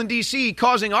people in D.C.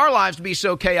 causing our lives to be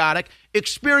so chaotic,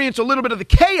 experience a little bit of the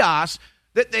chaos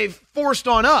that they've forced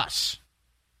on us.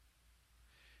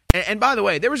 And by the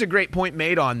way, there was a great point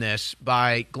made on this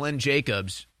by Glenn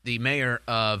Jacobs, the mayor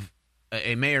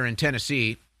in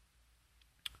Tennessee,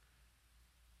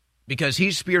 because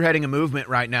he's spearheading a movement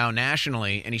right now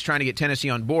nationally, and he's trying to get Tennessee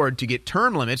on board to get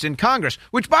term limits in Congress,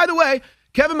 which, by the way,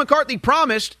 Kevin McCarthy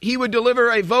promised he would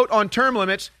deliver a vote on term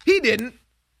limits. He didn't.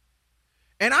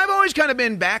 And I've always kind of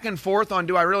been back and forth on,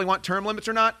 do I really want term limits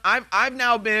or not? I've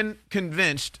now been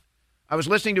convinced. I was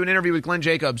listening to an interview with Glenn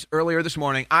Jacobs earlier this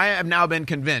morning. I have now been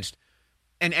convinced.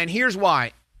 And here's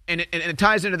why. And it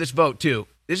ties into this vote, too.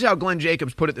 This is how Glenn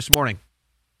Jacobs put it this morning.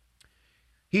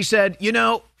 He said,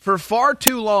 for far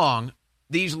too long,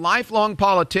 these lifelong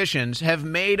politicians have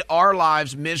made our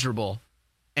lives miserable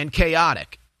and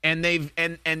chaotic. And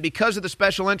and because of the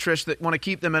special interests that want to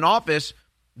keep them in office,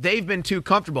 they've been too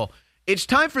comfortable. It's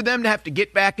time for them to have to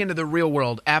get back into the real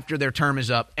world after their term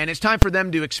is up. And it's time for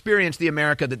them to experience the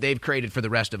America that they've created for the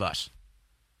rest of us.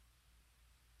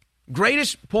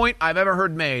 Greatest point I've ever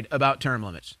heard made about term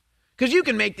limits. Because you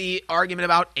can make the argument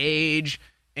about age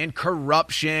and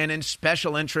corruption and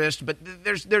special interest, but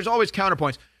there's always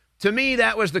counterpoints. To me,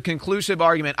 that was the conclusive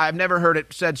argument. I've never heard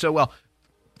it said so well.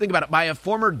 Think about it, by a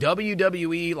former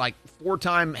WWE,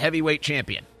 4-time heavyweight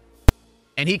champion.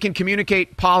 And he can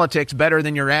communicate politics better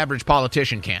than your average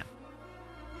politician can.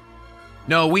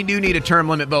 No, we do need a term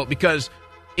limit vote because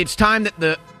it's time that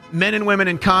the men and women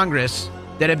in Congress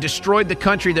that have destroyed the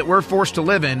country that we're forced to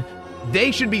live in,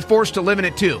 they should be forced to live in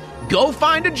it too. Go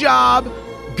find a job.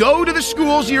 Go to the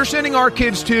schools you're sending our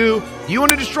kids to. You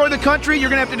want to destroy the country? You're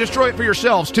going to have to destroy it for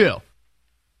yourselves too.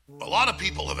 A lot of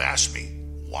people have asked me,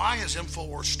 why is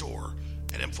InfoWars Store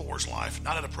and InfoWars Life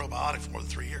not at a probiotic for more than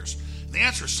 3 years? And the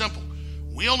answer is simple.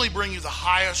 We only bring you the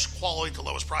highest quality to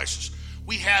lowest prices.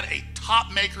 We had a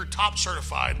top maker, top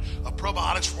certified of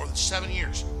probiotics for more than 7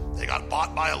 years. They got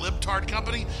bought by a libtard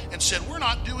company and said, we're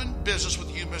not doing business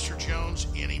with you, Mr. Jones,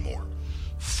 anymore.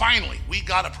 Finally, we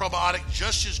got a probiotic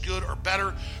just as good or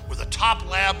better with a top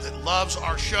lab that loves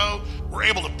our show. We're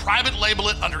able to private label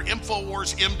it under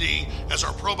InfoWars MD as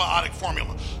our probiotic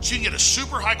formula. So you can get a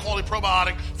super high quality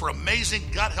probiotic for amazing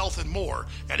gut health and more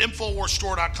at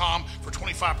InfoWarsStore.com for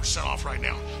 25% off right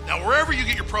now. Now, wherever you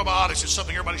get your probiotics is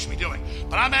something everybody should be doing.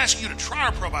 But I'm asking you to try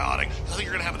our probiotic. I think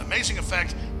you're going to have an amazing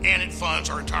effect and it funds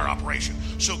our entire operation.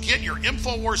 So get your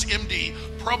InfoWars MD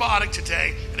probiotic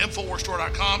today at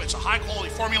InfoWarsStore.com. It's a high quality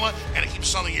formula and it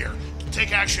keeps us on the air.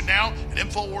 Take action now at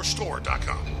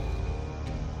InfoWarsStore.com.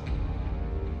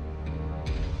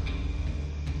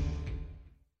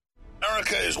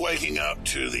 America is waking up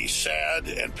to the sad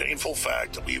and painful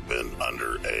fact that we've been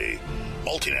under a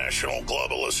multinational,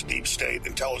 globalist, deep state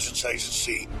intelligence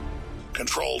agency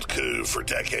controlled coup for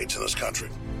decades in this country.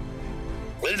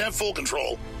 We didn't have full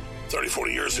control 30,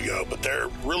 40 years ago, but they're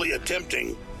really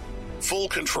attempting full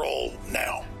control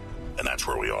now, and that's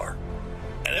where we are.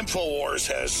 And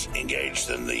InfoWars has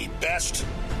engaged in the best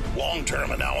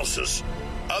long-term analysis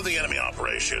of the enemy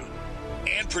operation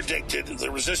and predicted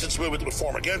the resistance movement that would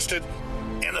form against it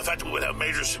and the fact that we would have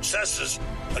major successes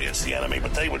against the enemy,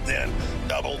 but they would then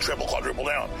double, triple, quadruple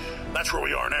down. That's where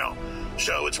we are now.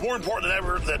 So it's more important than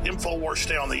ever that InfoWars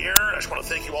stay on the air. I just want to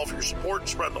thank you all for your support and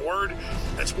spreading the word.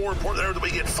 It's more important than ever that we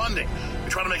get funding.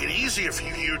 We try to make it easier for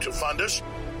you to fund us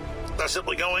by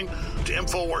simply going to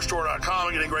InfoWarsStore.com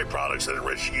and getting great products that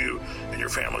enrich you and your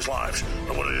family's lives.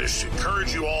 I want to just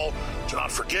encourage you all to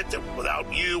not forget that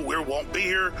without you, we won't be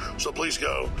here. So please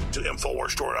go to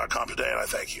InfoWarsStore.com today, and I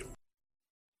thank you.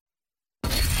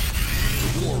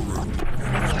 The War Room.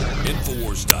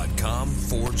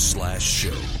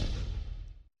 InfoWars.com/show.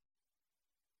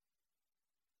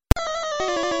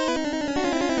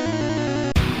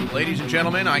 Ladies and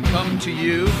gentlemen, I come to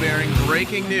you bearing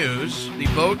breaking news. The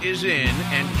vote is in,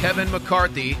 and Kevin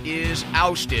McCarthy is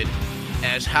ousted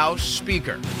as House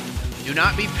Speaker. Do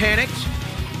not be panicked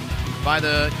by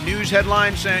the news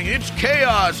headline saying, it's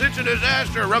chaos, it's a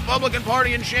disaster, Republican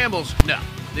Party in shambles. No,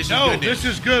 this is good news.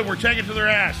 This is good. We're taking it to their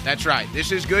ass. That's right.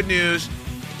 This is good news,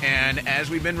 and as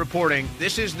we've been reporting,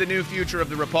 this is the new future of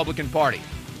the Republican Party.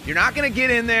 You're not going to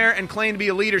get in there and claim to be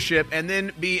a leadership and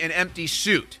then be an empty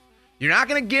suit. You're not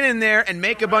going to get in there and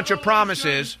make a bunch of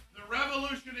promises. The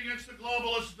revolution against the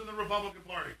globalists in the Republican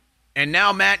Party. And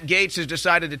now Matt Gaetz has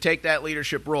decided to take that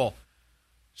leadership role.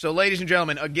 So, ladies and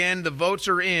gentlemen, again, the votes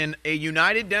are in. A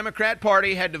united Democrat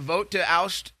Party had to vote to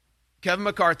oust Kevin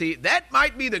McCarthy. That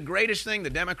might be the greatest thing the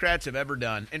Democrats have ever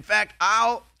done. In fact,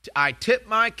 I tip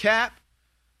my cap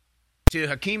to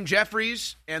Hakeem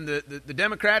Jeffries and the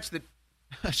Democrats that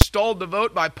stalled the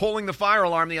vote by pulling the fire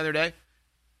alarm the other day.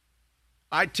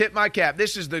 I tip my cap.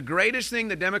 This is the greatest thing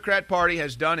the Democrat Party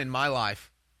has done in my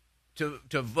life, to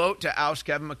vote to oust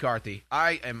Kevin McCarthy.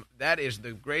 That is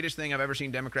the greatest thing I've ever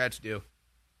seen Democrats do.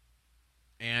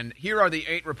 And here are the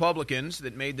 8 Republicans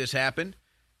that made this happen.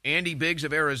 Andy Biggs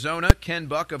of Arizona, Ken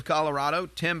Buck of Colorado,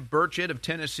 Tim Burchett of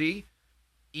Tennessee,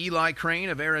 Eli Crane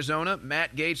of Arizona,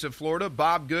 Matt Gaetz of Florida,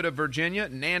 Bob Good of Virginia,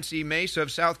 Nancy Mace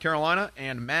of South Carolina,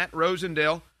 and Matt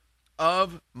Rosendale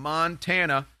of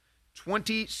Montana.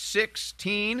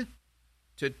 2016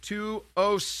 to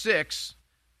 206.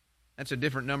 That's a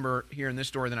different number here in this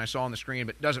story than I saw on the screen,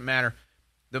 but it doesn't matter.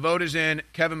 The vote is in.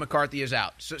 Kevin McCarthy is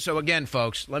out. So again,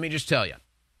 folks, let me just tell you.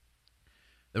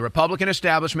 The Republican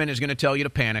establishment is going to tell you to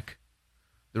panic.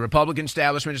 The Republican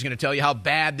establishment is going to tell you how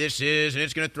bad this is, and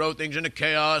it's going to throw things into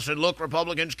chaos. And look,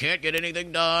 Republicans can't get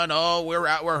anything done. Oh,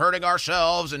 we're hurting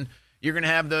ourselves. And you're going to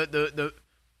have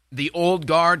the old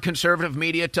guard conservative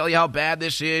media tell you how bad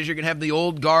this is. You're going to have the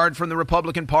old guard from the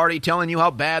Republican Party telling you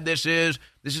how bad this is.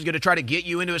 This is going to try to get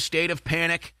you into a state of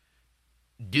panic.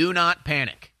 Do not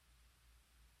panic.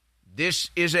 This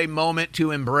is a moment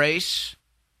to embrace.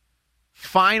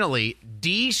 Finally,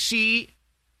 D.C.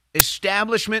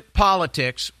 establishment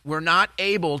politics were not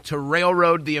able to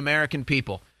railroad the American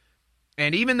people.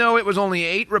 And even though it was only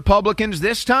 8 Republicans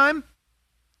this time,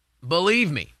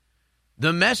 believe me,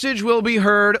 the message will be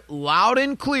heard loud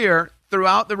and clear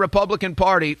throughout the Republican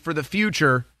Party for the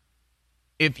future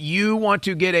if you want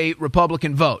to get a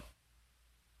Republican vote.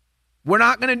 We're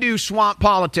not going to do swamp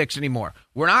politics anymore.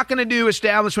 We're not going to do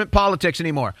establishment politics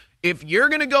anymore. If you're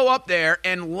going to go up there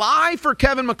and lie for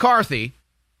Kevin McCarthy,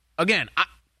 again,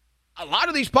 a lot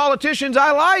of these politicians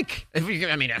I like.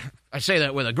 I say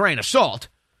that with a grain of salt.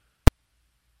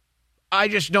 I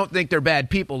just don't think they're bad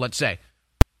people, let's say.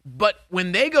 But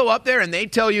when they go up there and they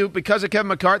tell you because of Kevin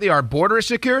McCarthy our border is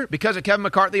secure, because of Kevin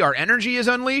McCarthy our energy is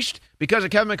unleashed, because of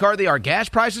Kevin McCarthy our gas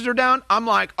prices are down, I'm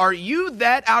like, are you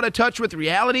that out of touch with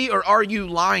reality or are you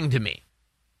lying to me?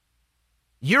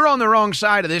 You're on the wrong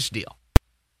side of this deal.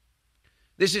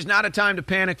 This is not a time to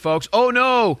panic, folks. Oh,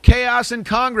 no, chaos in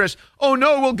Congress. Oh,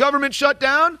 no, will government shut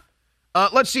down?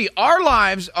 Let's see. Our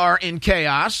lives are in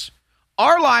chaos.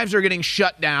 Our lives are getting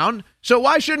shut down. So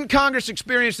why shouldn't Congress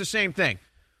experience the same thing?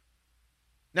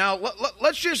 Now,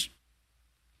 let's just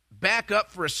back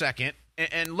up for a second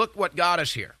and look what got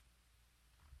us here.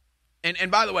 And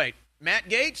by the way, Matt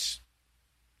Gaetz,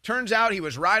 turns out he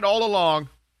was right all along.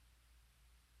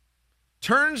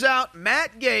 Turns out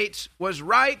Matt Gaetz was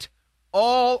right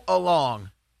all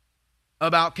along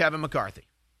about Kevin McCarthy.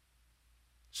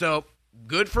 So,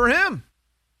 good for him.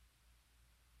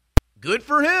 Good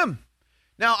for him.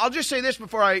 Now, I'll just say this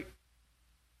before I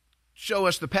show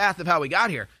us the path of how we got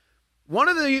here. One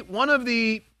of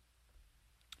the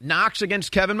knocks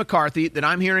against Kevin McCarthy that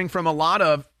I'm hearing from a lot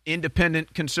of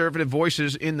independent conservative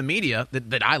voices in the media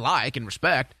that I like and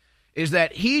respect is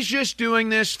that he's just doing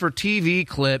this for TV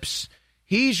clips.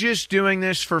 He's just doing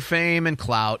this for fame and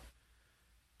clout.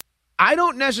 I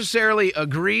don't necessarily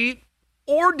agree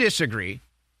or disagree,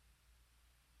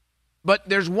 but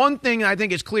there's one thing I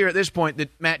think is clear at this point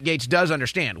that Matt Gaetz does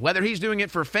understand. Whether he's doing it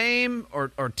for fame or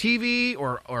TV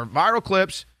or viral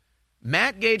clips,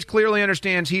 Matt Gaetz clearly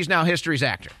understands he's now history's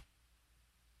actor,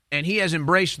 and he has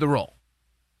embraced the role.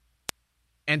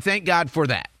 And thank God for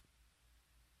that.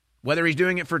 Whether he's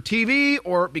doing it for TV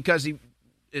or because he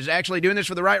is actually doing this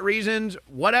for the right reasons,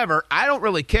 whatever, I don't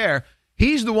really care.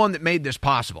 He's the one that made this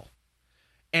possible.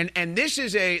 And this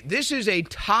is a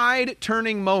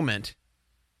tide-turning moment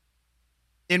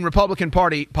in Republican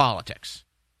Party politics.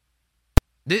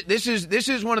 This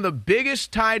is one of the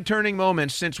biggest tide-turning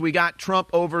moments since we got Trump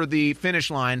over the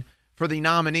finish line for the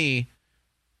nominee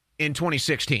in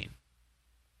 2016.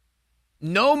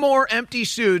 No more empty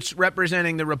suits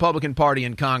representing the Republican Party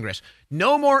in Congress.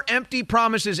 No more empty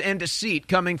promises and deceit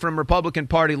coming from Republican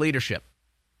Party leadership.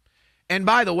 And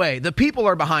by the way, the people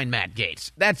are behind Matt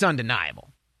Gaetz. That's undeniable.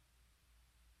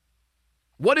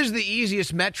 What is the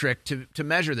easiest metric to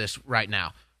measure this right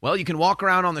now? Well, you can walk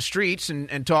around on the streets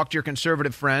and talk to your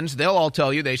conservative friends. They'll all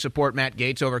tell you they support Matt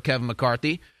Gaetz over Kevin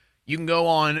McCarthy. You can go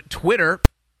on Twitter.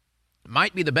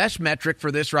 Might be the best metric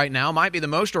for this right now. Might be the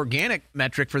most organic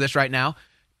metric for this right now.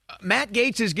 Matt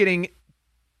Gaetz is getting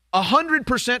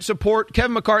 100% support,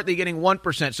 Kevin McCarthy getting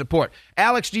 1% support.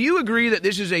 Alex, do you agree that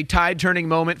this is a tide-turning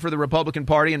moment for the Republican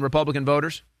Party and Republican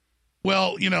voters?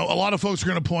 Well, a lot of folks are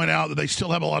going to point out that they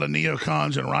still have a lot of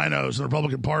neocons and rhinos in the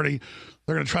Republican Party.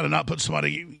 They're going to try to not put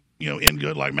somebody, in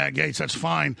good like Matt Gaetz. That's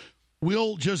fine.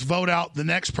 We'll just vote out the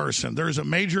next person. There is a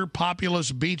major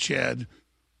populist beachhead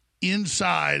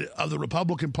inside of the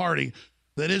Republican Party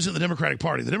that isn't the Democratic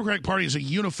Party. The Democratic Party is a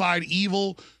unified,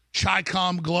 evil,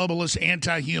 Chi-Com, globalist,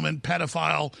 anti-human,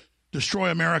 pedophile, destroy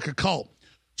America cult.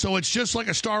 So it's just like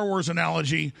a Star Wars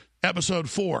analogy, episode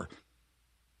 4.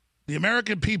 The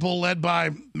American people, led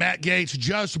by Matt Gaetz,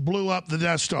 just blew up the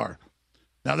Death Star.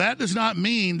 Now, that does not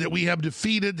mean that we have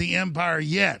defeated the empire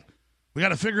yet. We got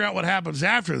to figure out what happens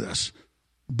after this.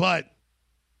 But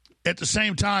at the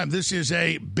same time, this is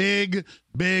a big,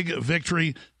 big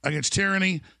victory against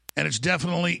tyranny, and it's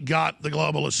definitely got the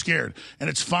globalists scared. And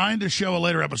it's fine to show a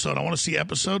later episode. I want to see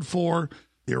episode 4,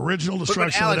 the original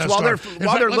destruction of the Death Star.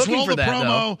 While they're let's looking roll for the that,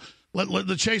 promo. Let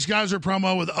the Chase Geyser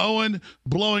promo with Owen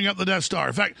blowing up the Death Star.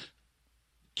 In fact,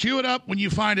 cue it up when you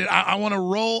find it. I want to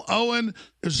roll Owen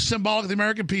as symbolic of the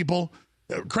American people.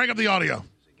 Crank up the audio.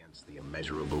 Against the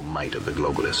immeasurable might of the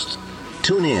globalists.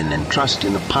 Tune in and trust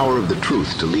in the power of the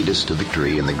truth to lead us to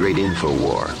victory in the great info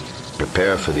war.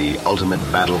 Prepare for the ultimate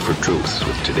battle for truth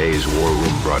with today's War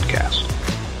Room broadcast.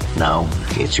 Now,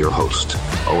 it's your host,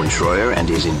 Owen Schroyer and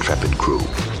his intrepid crew.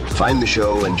 Find the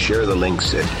show and share the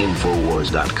links at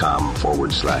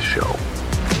Infowars.com/show.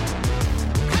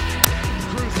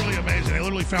 Amazing. They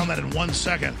literally found that in 1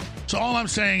 second. So all I'm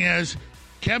saying is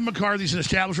Kevin McCarthy's an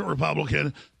establishment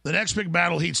Republican. The next big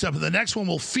battle heats up, and the next one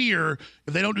will fear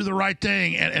if they don't do the right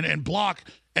thing and block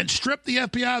and strip the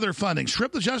FBI of their funding,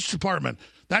 strip the Justice Department.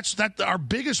 That's our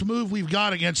biggest move we've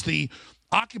got against the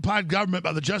occupied government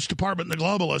by the Justice Department and the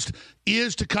globalists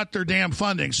is to cut their damn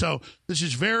funding. So this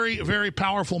is very, very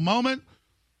powerful moment.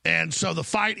 And so the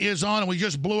fight is on, and we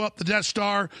just blew up the Death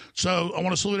Star. So I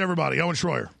want to salute everybody. Owen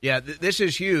Schroyer. Yeah, this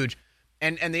is huge.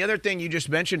 And the other thing you just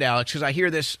mentioned, Alex, because I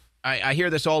hear this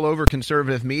all over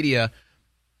conservative media.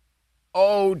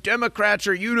 Oh, Democrats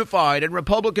are unified and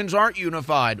Republicans aren't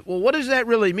unified. Well, what does that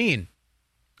really mean?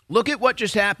 Look at what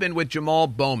just happened with Jamal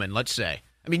Bowman, let's say.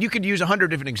 I mean, you could use 100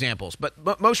 different examples,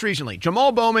 but most recently,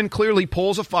 Jamal Bowman clearly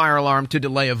pulls a fire alarm to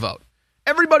delay a vote.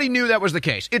 Everybody knew that was the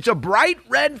case. It's a bright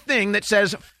red thing that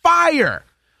says fire.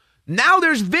 Now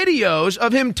there's videos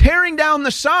of him tearing down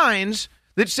the signs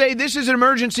that say this is an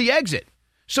emergency exit.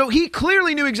 So he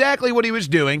clearly knew exactly what he was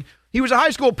doing. He was a high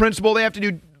school principal. They have to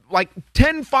do like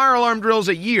 10 fire alarm drills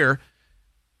a year.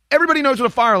 Everybody knows what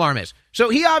a fire alarm is. So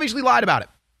he obviously lied about it.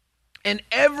 And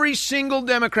every single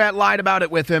Democrat lied about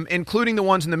it with him, including the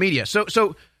ones in the media.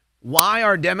 So why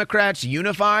are Democrats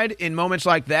unified in moments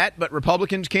like that, but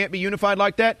Republicans can't be unified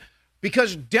like that?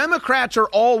 Because Democrats are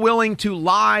all willing to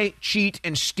lie, cheat,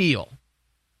 and steal.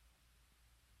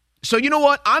 So you know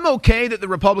what? I'm okay that the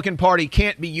Republican Party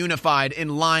can't be unified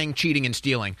in lying, cheating, and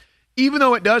stealing. Even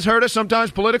though it does hurt us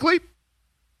sometimes politically,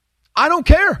 I don't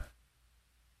care.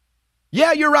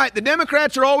 Yeah, you're right. The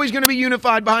Democrats are always going to be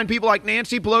unified behind people like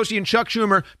Nancy Pelosi and Chuck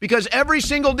Schumer because every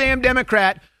single damn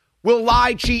Democrat will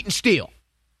lie, cheat, and steal.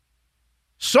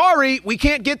 Sorry, we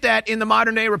can't get that in the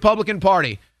modern day Republican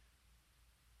Party.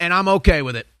 And I'm okay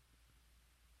with it.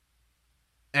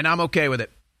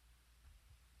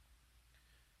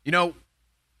 You know,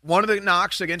 one of the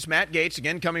knocks against Matt Gaetz,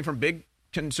 again, coming from big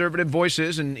conservative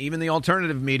voices and even the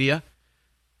alternative media,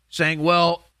 saying,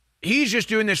 well, he's just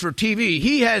doing this for TV.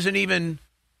 He hasn't even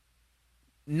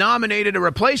nominated a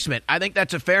replacement. I think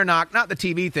that's a fair knock. Not the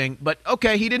TV thing, but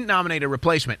okay, he didn't nominate a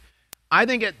replacement. I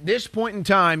think at this point in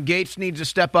time, Gaetz needs to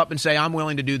step up and say, I'm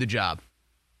willing to do the job.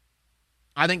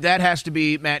 I think that has to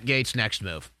be Matt Gaetz' next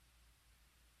move.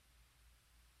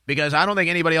 Because I don't think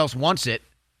anybody else wants it.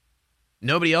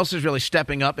 Nobody else is really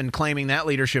stepping up and claiming that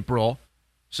leadership role.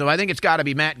 So I think it's got to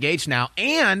be Matt Gaetz now.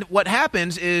 And what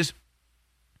happens is,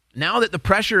 now that the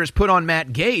pressure is put on Matt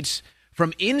Gaetz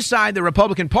from inside the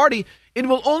Republican Party, it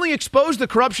will only expose the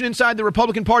corruption inside the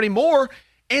Republican Party more,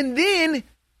 and then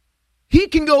he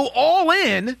can go all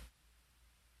in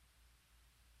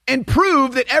and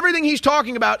prove that everything he's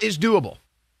talking about is doable.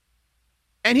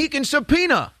 And he can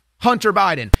subpoena Hunter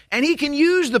Biden, and he can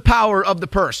use the power of the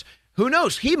purse. Who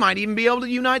knows? He might even be able to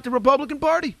unite the Republican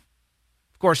Party.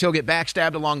 Of course, he'll get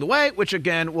backstabbed along the way, which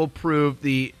again will prove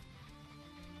the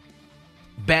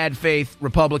bad faith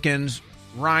Republicans,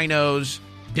 rhinos,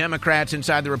 Democrats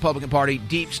inside the Republican Party,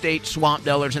 deep state swamp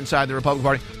dwellers inside the Republican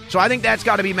Party. So I think that's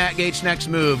got to be Matt Gaetz' next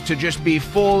move, to just be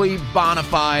fully bona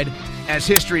fide as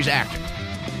history's actor.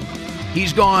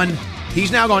 He's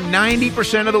now gone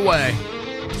 90% of the way,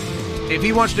 If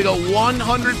he wants to go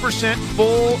 100%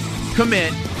 full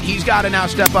commit, he's got to now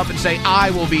step up and say,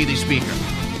 I will be the speaker.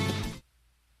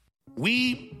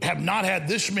 We have not had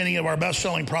this many of our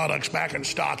best-selling products back in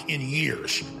stock in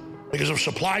years because of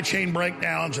supply chain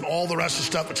breakdowns and all the rest of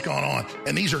the stuff that's going on.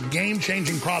 And these are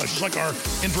game-changing products. Just like our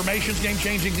information's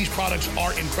game-changing, these products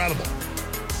are incredible.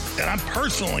 And I'm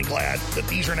personally glad that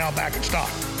these are now back in stock.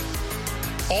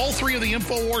 All three of the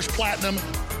InfoWars Platinum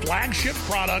flagship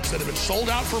products that have been sold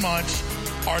out for months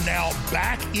are now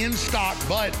back in stock,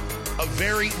 but a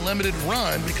very limited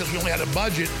run because we only had a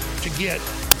budget to get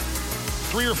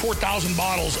 3,000 or 4,000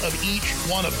 bottles of each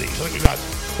one of these. I think we've got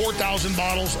 4,000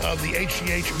 bottles of the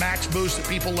HGH Max Boost that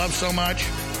people love so much.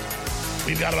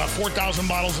 We've got about 4,000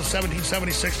 bottles of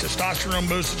 1776 Testosterone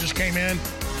Boost that just came in.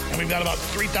 And we've got about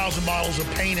 3,000 bottles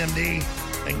of Pain MD,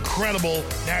 incredible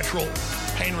natural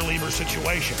pain reliever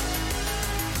situation.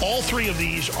 All three of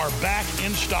these are back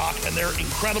in stock, and they're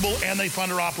incredible, and they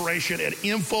fund our operation at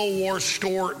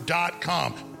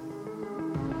InfoWarsStore.com.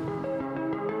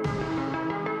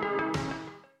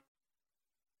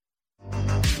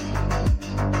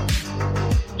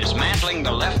 Dismantling the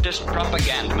leftist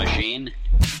propaganda machine,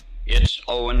 it's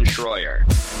Owen Schroyer.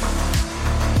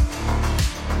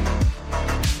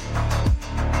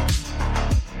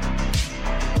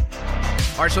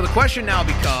 All right, so the question now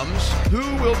becomes,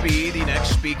 who will be the next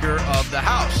Speaker of the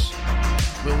House?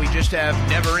 Will we just have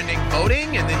never-ending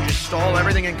voting and then just stall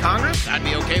everything in Congress? I'd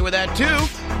be okay with that, too.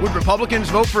 Would Republicans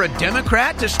vote for a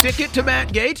Democrat to stick it to Matt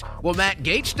Gaetz? Will Matt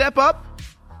Gaetz step up?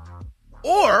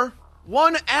 Or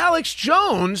one Alex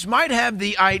Jones might have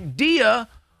the idea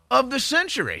of the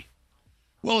century.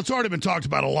 Well, it's already been talked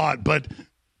about a lot, but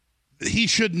he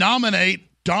should nominate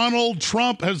Donald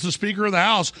Trump as the Speaker of the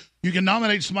House. You can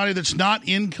nominate somebody that's not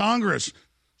in Congress.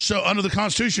 So under the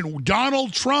Constitution,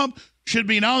 Donald Trump should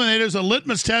be nominated as a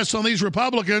litmus test on these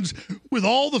Republicans with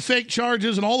all the fake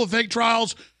charges and all the fake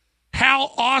trials.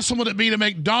 How awesome would it be to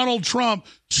make Donald Trump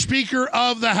Speaker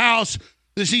of the House?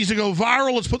 This needs to go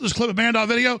viral. Let's put this clip of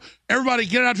Man.video. Everybody,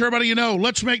 get it out to everybody you know.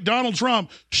 Let's make Donald Trump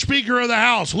Speaker of the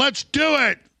House. Let's do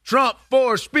it. Trump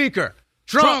for Speaker.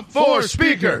 Trump for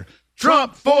Speaker.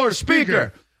 Trump for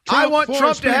Speaker. I want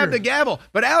Trump to have the gavel.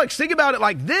 But, Alex, think about it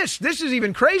like this. This is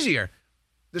even crazier.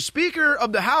 The Speaker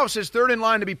of the House is third in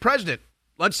line to be president.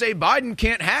 Let's say Biden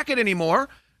can't hack it anymore.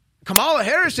 Kamala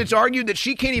Harris, it's argued that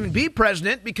she can't even be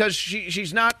president because she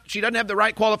doesn't have the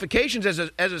right qualifications as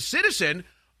a citizen.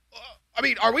 I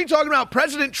mean, are we talking about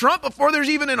President Trump before there's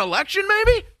even an election,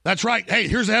 maybe? That's right. Hey,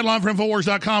 here's the headline for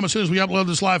Infowars.com as soon as we upload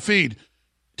this live feed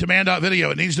to Man.video.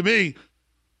 It needs to be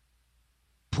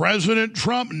President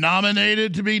Trump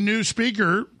nominated to be new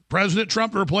Speaker. President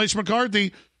Trump to replace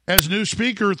McCarthy as new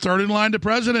Speaker, third in line to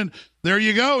president. There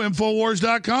you go,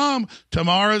 Infowars.com.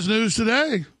 Tomorrow's news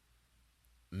today.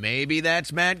 Maybe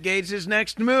that's Matt Gaetz'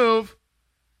 next move.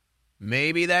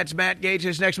 Maybe that's Matt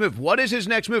Gaetz' next move. What is his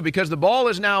next move? Because the ball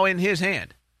is now in his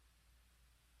hand.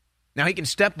 Now he can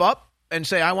step up and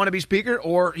say, I want to be Speaker,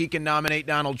 or he can nominate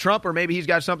Donald Trump, or maybe he's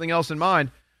got something else in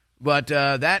mind. But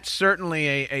that's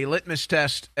certainly a litmus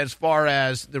test as far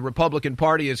as the Republican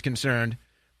Party is concerned.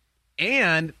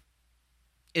 And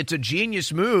it's a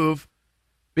genius move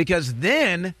because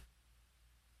then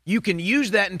you can use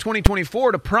that in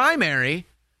 2024 to primary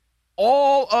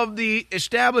all of the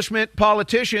establishment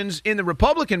politicians in the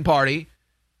Republican Party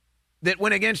that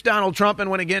went against Donald Trump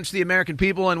and went against the American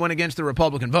people and went against the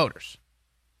Republican voters.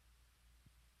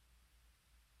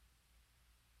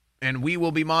 And we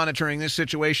will be monitoring this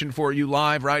situation for you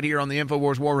live right here on the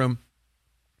InfoWars War Room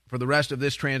for the rest of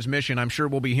this transmission. I'm sure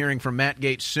we'll be hearing from Matt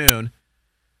Gaetz soon.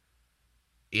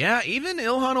 Yeah, even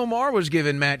Ilhan Omar was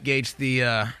giving Matt Gaetz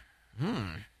the,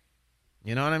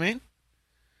 you know what I mean?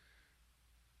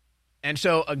 And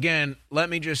so, again, let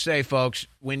me just say, folks,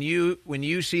 when you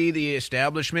see the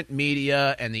establishment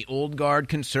media and the old guard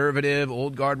conservative,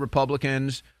 old guard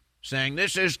Republicans saying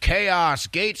this is chaos,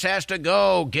 Gaetz has to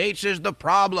go, Gaetz is the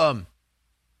problem,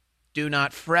 do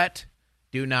not fret,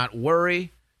 do not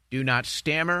worry, do not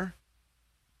stammer.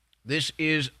 This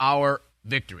is our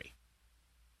victory.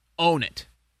 Own it.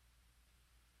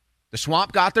 The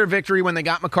Swamp got their victory when they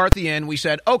got McCarthy in. We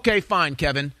said, okay, fine,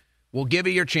 Kevin, we'll give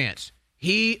you your chance.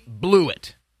 He blew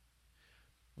it.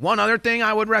 One other thing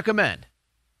I would recommend.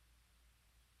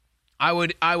 I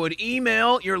would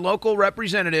email your local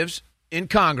representatives in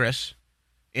Congress,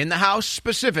 in the House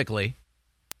specifically,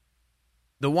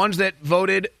 the ones that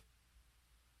voted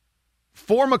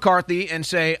for McCarthy, and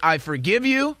say, I forgive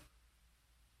you,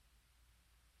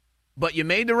 but you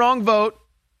made the wrong vote.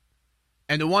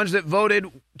 And the ones that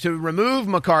voted to remove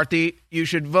McCarthy, you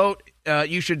should vote.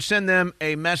 You should send them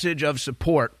a message of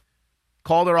support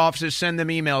Call their offices, send them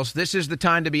emails. This is the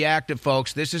time to be active,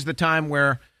 folks. This is the time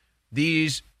where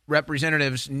these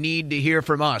representatives need to hear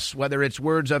from us, whether it's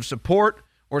words of support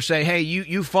or say, hey,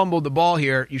 you fumbled the ball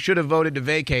here. You should have voted to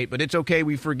vacate, but it's okay.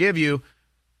 We forgive you.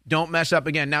 Don't mess up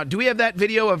again. Now, do we have that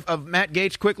video of Matt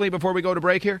Gaetz quickly before we go to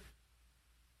break here?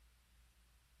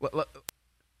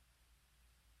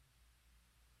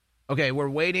 Okay, we're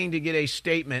waiting to get a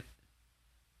statement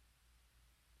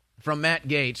from Matt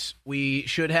Gaetz. We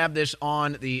should have this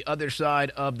on the other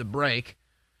side of the break.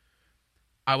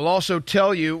 I will also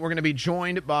tell you we're going to be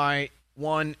joined by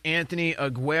one Anthony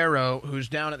Aguero, who's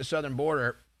down at the southern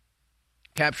border,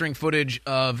 capturing footage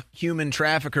of human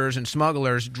traffickers and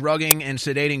smugglers drugging and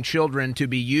sedating children to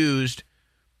be used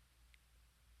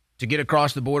to get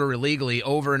across the border illegally,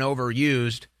 over and over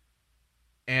used.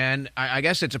 And I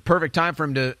guess it's a perfect time for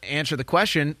him to answer the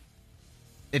question.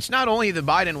 It's not only the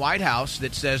Biden White House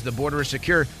that says the border is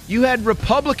secure. You had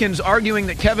Republicans arguing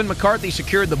that Kevin McCarthy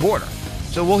secured the border.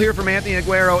 So we'll hear from Anthony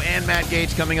Aguero and Matt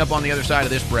Gaetz coming up on the other side of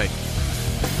this break.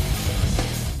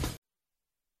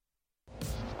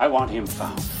 I want him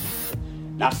found.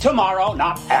 Not tomorrow,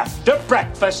 not after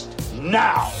breakfast,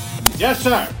 now. Yes,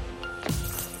 sir.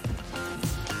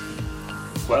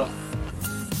 Well,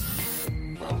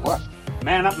 what?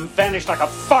 Man up and vanished like a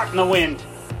fart in the wind.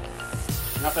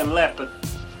 Nothing left but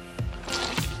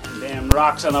damn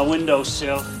rocks on the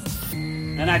windowsill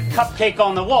and that cupcake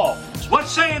on the wall. What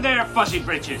say you there, Fuzzy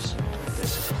Britches?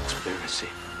 This is a conspiracy.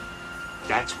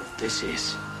 That's what this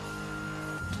is.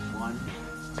 One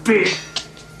big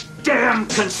damn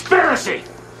conspiracy!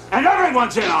 And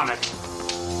everyone's in on it!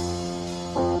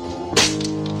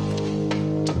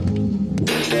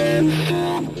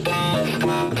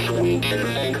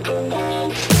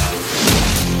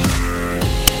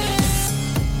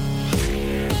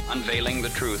 Unveiling the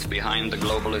truth behind the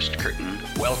globalist curtain.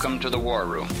 Welcome to the War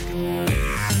Room.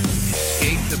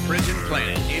 Escape the Prison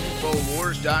Planet.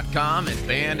 Infowars.com and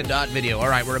band.video. All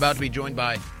right, we're about to be joined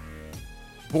by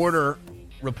border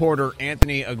reporter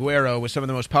Anthony Aguero with some of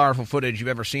the most powerful footage you've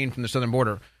ever seen from the southern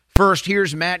border. First,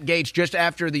 here's Matt Gaetz just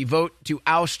after the vote to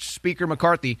oust Speaker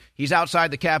McCarthy. He's outside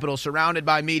the Capitol, surrounded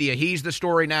by media. He's the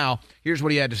story now. Here's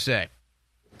what he had to say.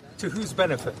 To whose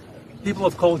benefit? People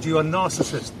have called you a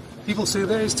narcissist. People say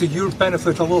that is to your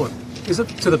benefit alone. Is it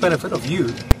to the benefit of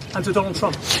you and to Donald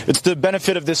Trump? It's the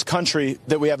benefit of this country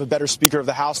that we have a better Speaker of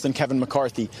the House than Kevin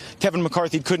McCarthy. Kevin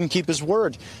McCarthy couldn't keep his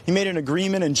word. He made an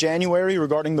agreement in January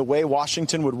regarding the way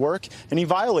Washington would work, and he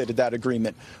violated that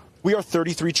agreement. We are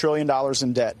 $33 trillion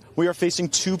in debt. We are facing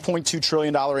 $2.2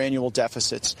 trillion annual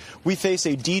deficits. We face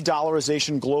a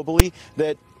de-dollarization globally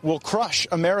that will crush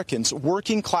Americans,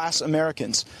 working-class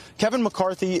Americans. Kevin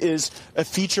McCarthy is a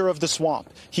feature of the swamp.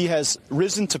 He has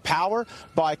risen to power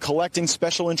by collecting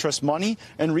special interest money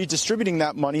and redistributing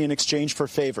that money in exchange for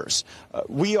favors.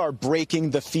 We are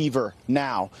breaking the fever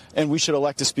now, and we should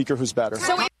elect a speaker who's better.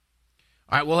 All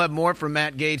right, we'll have more from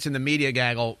Matt Gaetz in the media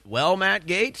gaggle. Well, Matt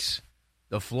Gaetz,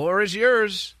 the floor is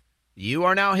yours. You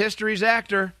are now history's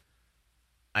actor.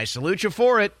 I salute you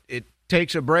for it. It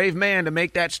takes a brave man to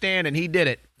make that stand, and he did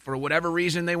it. For whatever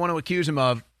reason they want to accuse him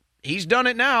of, he's done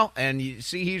it now, and you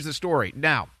see he's the story.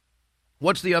 Now,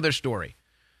 what's the other story?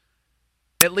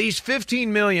 At least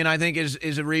 15 million, I think,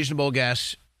 is a reasonable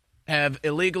guess, have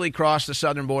illegally crossed the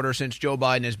southern border since Joe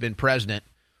Biden has been president.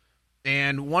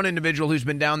 And one individual who's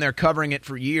been down there covering it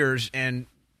for years and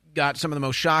got some of the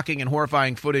most shocking and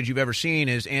horrifying footage you've ever seen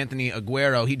is Anthony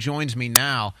Aguero. He joins me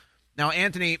now. Now,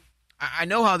 Anthony, I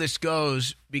know how this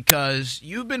goes because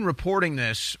you've been reporting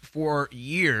this for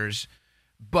years,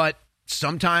 but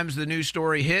sometimes the news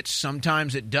story hits,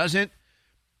 sometimes it doesn't.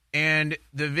 And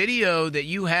the video that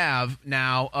you have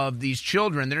now of these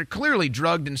children that are clearly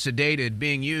drugged and sedated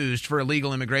being used for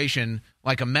illegal immigration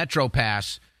like a Metro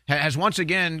Pass has once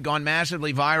again gone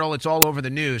massively viral. It's all over the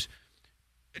news.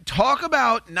 Talk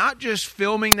about not just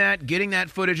filming that, getting that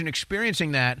footage and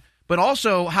experiencing that, but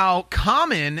also how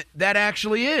common that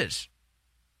actually is.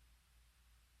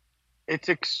 It's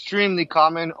extremely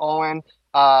common, Owen.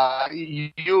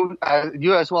 You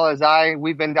as well as I,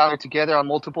 we've been down there together on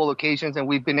multiple occasions, and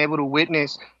we've been able to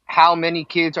witness how many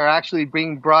kids are actually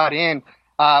being brought in.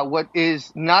 What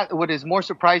is more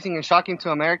surprising and shocking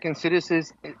to American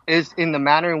citizens is in the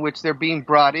manner in which they're being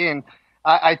brought in.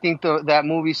 I think that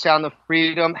movie Sound of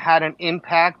Freedom had an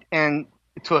impact and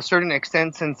to a certain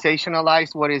extent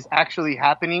sensationalized what is actually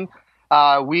happening.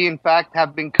 We, in fact,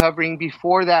 have been covering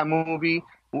before that movie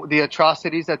the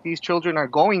atrocities that these children are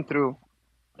going through.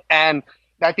 And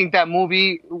I think that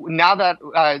movie, now that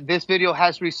this video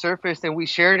has resurfaced and we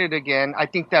shared it again, I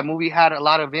think that movie had a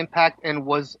lot of impact and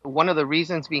was one of the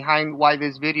reasons behind why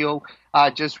this video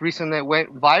just recently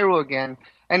went viral again.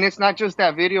 And it's not just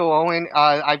that video, Owen.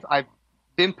 I've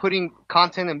been putting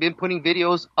content and been putting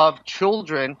videos of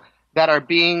children that are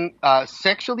being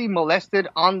sexually molested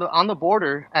on the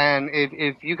border. And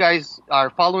if you guys are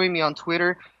following me on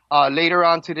Twitter, later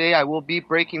on today, I will be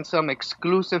breaking some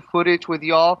exclusive footage with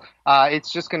y'all. It's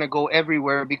just going to go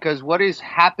everywhere because what is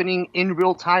happening in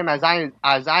real time as I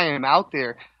am out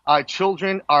there,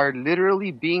 children are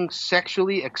literally being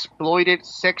sexually exploited,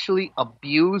 sexually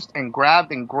abused and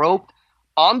grabbed and groped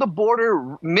on the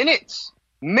border minutes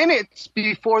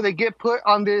before they get put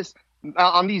on these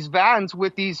vans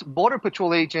with these Border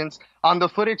Patrol agents. On the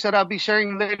footage that I'll be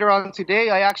sharing later on today,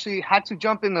 I actually had to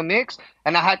jump in the mix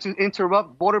and I had to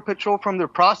interrupt Border Patrol from their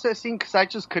processing because I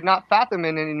just could not fathom it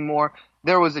anymore.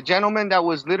 There was a gentleman that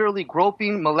was literally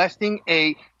groping, molesting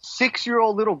a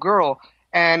 6-year-old little girl.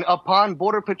 And upon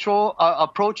Border Patrol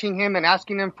approaching him and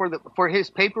asking him for his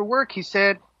paperwork, he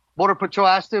said, Border Patrol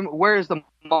asked him, "Where is the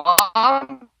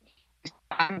mom?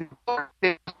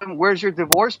 Where's your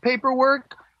divorce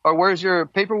paperwork? Or where's your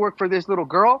paperwork for this little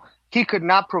girl?" He could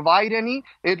not provide any.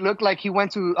 It looked like he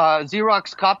went to a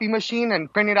Xerox copy machine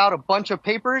and printed out a bunch of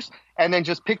papers and then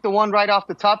just picked the one right off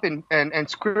the top and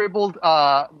scribbled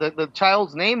the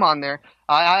child's name on there.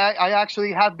 I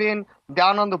actually have been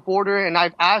down on the border and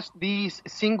I've asked these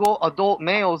single adult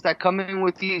males that come in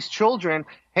with these children,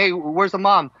 "Hey, where's the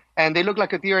mom?" And they look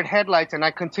like a deer in headlights, and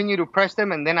I continue to press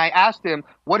them. And then I ask them,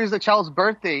 "What is the child's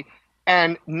birthday?"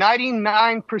 And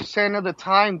 99% of the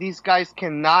time, these guys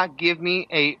cannot give me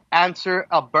a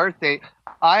birthday.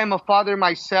 I am a father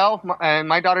myself, and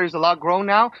my daughter is a lot grown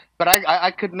now, but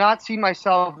I could not see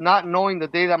myself not knowing the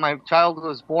day that my child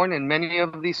was born, and many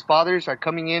of these fathers are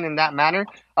coming in that manner.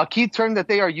 A key term that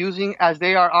they are using as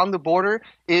they are on the border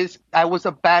is, "I was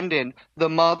abandoned." The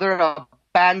mother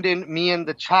abandoned me and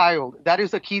the child. That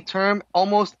is a key term,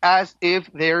 almost as if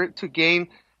they're to gain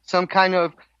some kind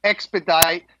of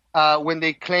expedite when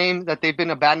they claim that they've been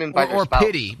abandoned by their spouse. Or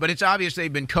pity, but it's obvious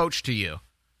they've been coached to you.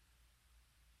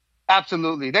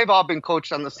 Absolutely. They've all been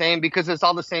coached on the same because it's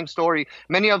all the same story.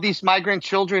 Many of these migrant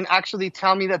children actually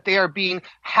tell me that they are being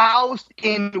housed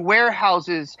in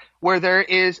warehouses where there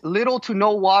is little to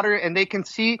no water, and they can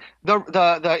see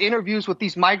the interviews with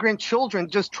these migrant children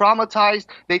just traumatized.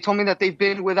 They told me that they've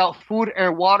been without food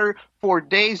and water for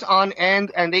days on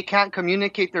end, and they can't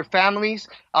communicate their families.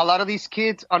 A lot of these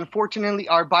kids, unfortunately,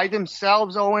 are by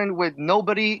themselves, Owen, with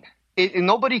nobody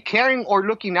caring or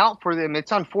looking out for them.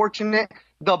 It's unfortunate.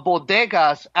 The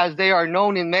bodegas, as they are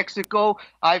known in Mexico,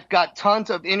 I've got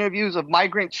tons of interviews of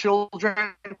migrant children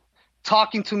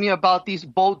talking to me about these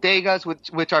bodegas,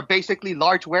 which are basically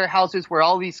large warehouses where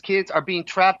all these kids are being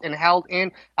trapped and held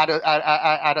in at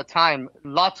a time.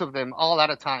 Lots of them, all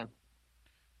at a time.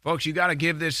 Folks, you got to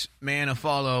give this man a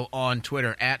follow on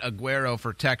Twitter, @Aguero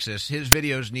for Texas. His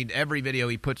videos every video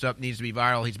he puts up needs to be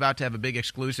viral. He's about to have a big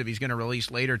exclusive he's going to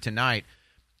release later tonight.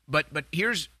 But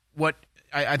here's what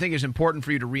I think is important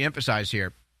for you to reemphasize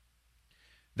here.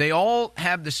 They all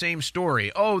have the same story.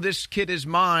 "Oh, this kid is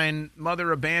mine.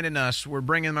 Mother abandoned us. We're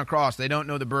bringing them across." They don't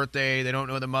know the birthday. They don't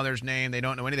know the mother's name. They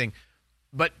don't know anything.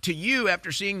 But to you,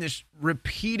 after seeing this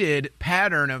repeated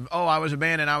pattern of, "Oh, I was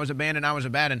abandoned, I was abandoned, I was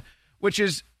abandoned," which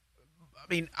is, I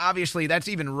mean, obviously that's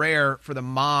even rare for the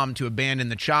mom to abandon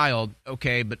the child.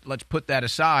 Okay, but let's put that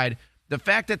aside. The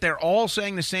fact that they're all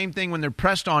saying the same thing when they're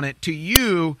pressed on it, to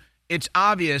you, it's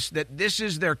obvious that this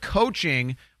is their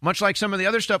coaching, much like some of the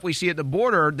other stuff we see at the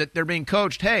border, that they're being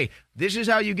coached. Hey, this is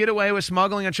how you get away with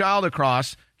smuggling a child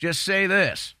across. Just say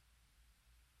this.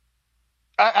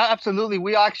 Absolutely.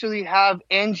 We actually have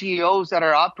NGOs that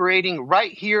are operating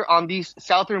right here on these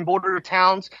southern border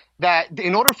towns that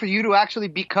in order for you to actually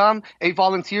become a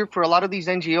volunteer for a lot of these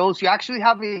NGOs, you actually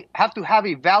have to have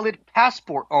a valid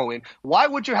passport, Owen. Why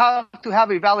would you have to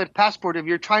have a valid passport if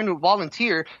you're trying to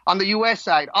volunteer on the U.S.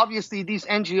 side? Obviously, these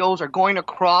NGOs are going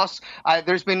across.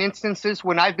 There's been instances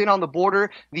when I've been on the border,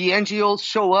 the NGOs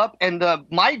show up and the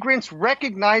migrants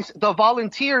recognize the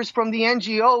volunteers from the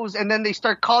NGOs, and then they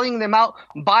start calling them out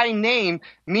by name,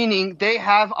 meaning they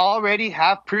already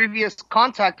have previous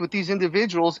contact with these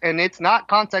individuals, and it's not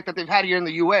contact that they've had here in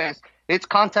the U.S. It's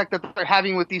contact that they're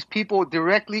having with these people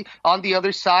directly on the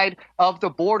other side of the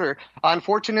border.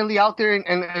 Unfortunately, out there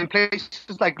in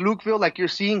places like Lukeville, like you're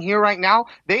seeing here right now,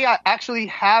 they actually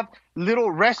have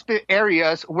little respite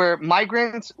areas where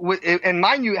migrants, and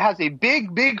mind you, it has a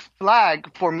big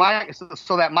flag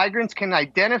so that migrants can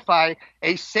identify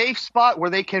a safe spot where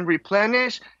they can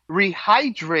replenish,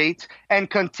 rehydrate, and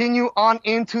continue on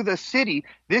into the city.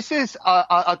 This is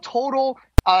a total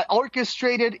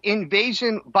orchestrated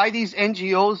invasion by these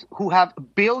NGOs who have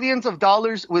billions of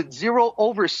dollars with zero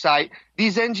oversight.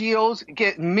 These NGOs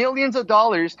get millions of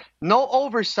dollars, no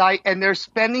oversight, and they're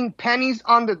spending pennies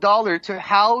on the dollar to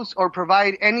house or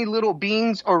provide any little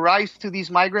beans or rice to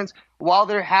these migrants while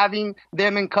they're having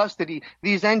them in custody.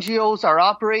 These NGOs are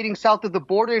operating south of the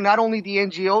border. Not only the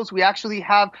NGOs, we actually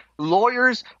have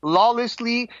lawyers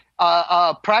lawlessly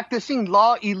practicing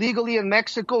law illegally in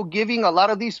Mexico, giving a lot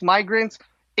of these migrants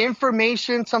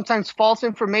information, sometimes false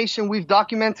information. We've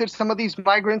documented some of these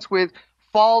migrants with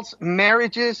false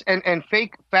marriages and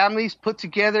fake families put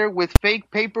together with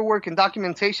fake paperwork and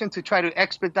documentation to try to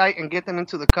expedite and get them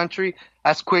into the country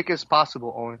as quick as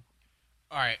possible, Owen.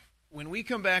 All right. When we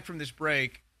come back from this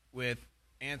break with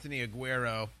Anthony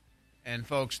Aguero, and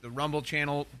folks, the Rumble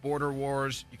channel, Border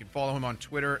Wars, you can follow him on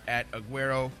Twitter at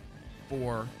Aguero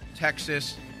for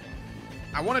Texas.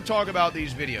 I want to talk about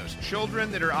these videos.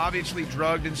 Children that are obviously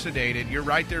drugged and sedated. You're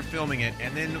right there filming it.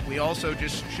 And then we also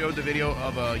just showed the video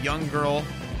of a young girl,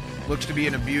 looks to be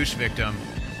an abuse victim.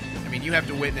 I mean, you have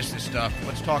to witness this stuff.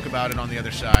 Let's talk about it on the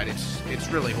other side. It's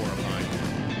really horrifying.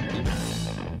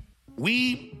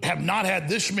 We have not had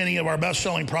this many of our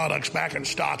best-selling products back in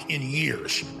stock in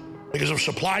years because of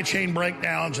supply chain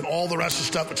breakdowns and all the rest of the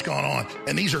stuff that's gone on.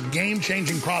 And these are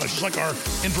game-changing products. Just like our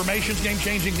information's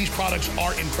game-changing, these products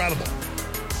are incredible.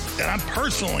 And I'm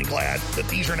personally glad that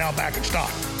these are now back in stock.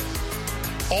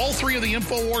 All three of the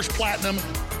InfoWars Platinum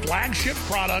flagship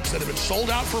products that have been sold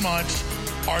out for months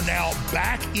are now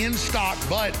back in stock,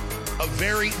 but a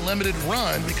very limited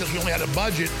run because we only had a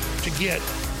budget to get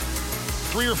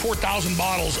 3,000 or 4,000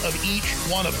 bottles of each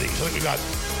one of these. I think we've got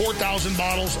 4,000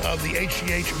 bottles of the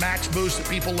HGH Max Boost that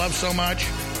people love so much.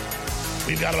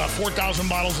 We've got about 4,000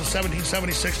 bottles of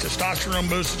 1776 Testosterone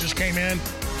Boost that just came in.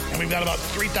 And we've got about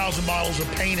 3,000 bottles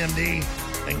of Pain MD,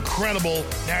 incredible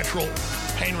natural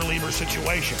pain reliever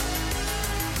situation.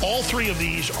 All three of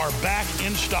these are back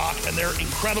in stock, and they're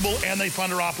incredible, and they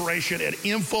fund our operation at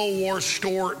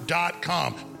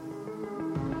InfoWarsStore.com.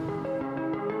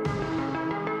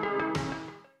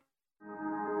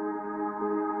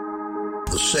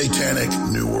 The satanic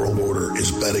New World Order is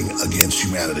betting against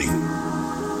humanity.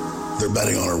 They're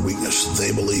betting on our weakness.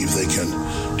 They believe they can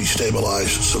destabilize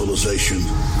civilization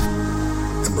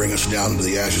and bring us down into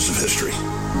the ashes of history.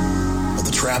 But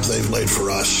the trap they've laid for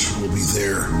us will be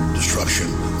their destruction,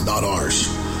 not ours.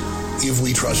 If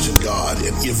we trust in God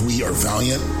and if we are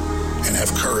valiant and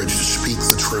have courage to speak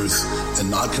the truth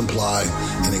and not comply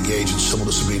and engage in civil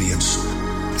disobedience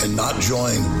and not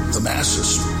join the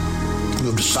masses who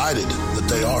have decided that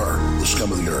they are the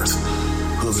scum of the earth,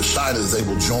 who have decided that they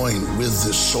will join with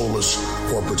this soulless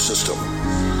corporate system.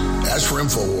 As for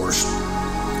InfoWars,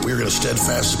 we are going to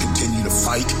steadfastly continue to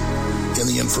fight in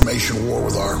the information war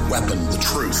with our weapon, the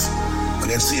truth,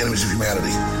 against the enemies of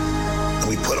humanity. And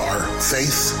we put our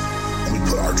faith, and we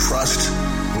put our trust,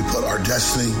 and we put our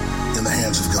destiny in the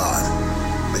hands of God.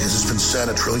 Because it's been said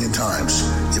 1 trillion times,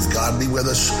 if God be with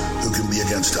us, who can be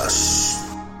against us?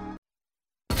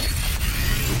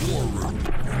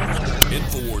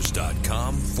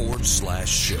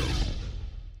 Infowars.com/show.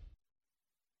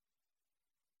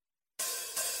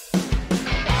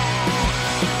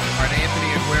 All right,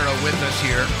 Anthony Aguero with us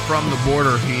here from the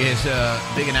border. He has a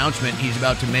big announcement he's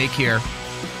about to make here.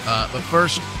 But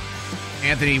first,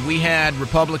 Anthony, we had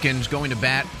Republicans going to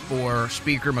bat for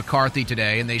Speaker McCarthy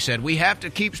today, and they said, we have to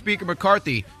keep Speaker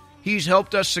McCarthy. He's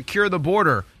helped us secure the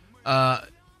border.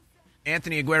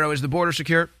 Anthony Aguero, is the border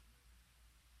secure?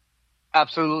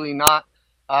 Absolutely not.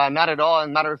 Not at all. As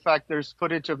a matter of fact, there's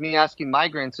footage of me asking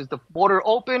migrants, is the border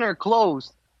open or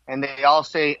closed? And they all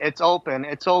say, it's open,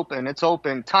 it's open, it's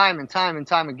open, time and time and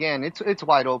time again. It's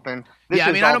wide open. Yeah,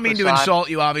 I mean, I don't mean to insult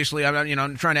you, obviously.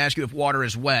 I'm trying to ask you if water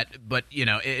is wet, but,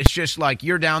 it's just like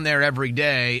you're down there every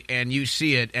day and you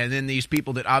see it, and then these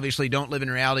people that obviously don't live in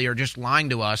reality are just lying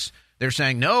to us. They're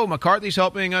saying, no, McCarthy's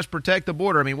helping us protect the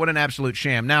border. I mean, what an absolute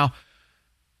sham. Now,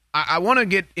 I want to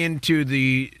get into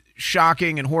the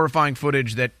shocking and horrifying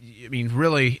footage that,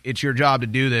 really, it's your job to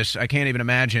do this. I can't even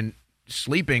imagine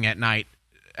sleeping at night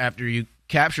after you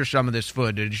capture some of this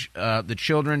footage. The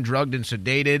children drugged and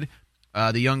sedated,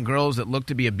 the young girls that look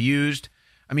to be abused.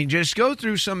 I mean, just go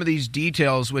through some of these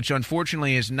details, which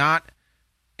unfortunately is not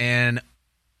an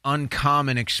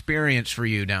uncommon experience for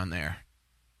you down there.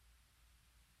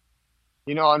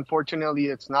 Unfortunately,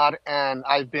 it's not. And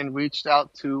I've been reached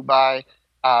out to by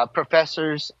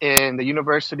professors in the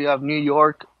University of New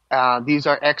York. These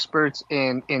are experts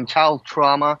in child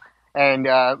trauma, and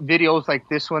videos like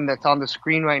this one that's on the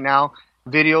screen right now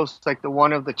videos like the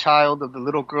one of the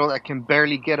little girl that can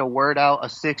barely get a word out, a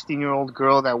 16-year-old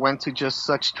girl that went to just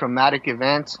such traumatic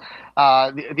events.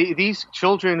 These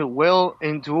children will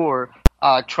endure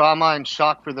trauma and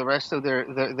shock for the rest of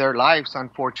their lives,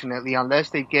 unfortunately,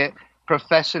 unless they get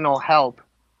professional help.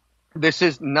 This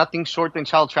is nothing short than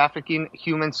child trafficking,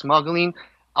 human smuggling.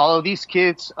 All of these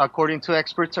kids, according to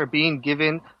experts, are being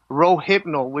given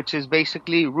Rohypnol, which is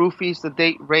basically roofies, the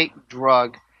date rape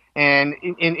drug. And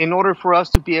in order for us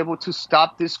to be able to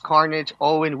stop this carnage,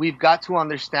 Owen, we've got to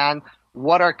understand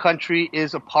what our country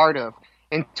is a part of.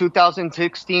 In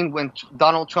 2016, when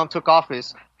Donald Trump took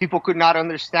office, people could not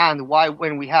understand why,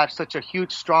 when we had such a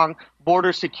huge, strong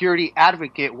border security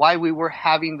advocate, why we were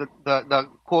having the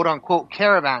quote-unquote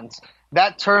caravans.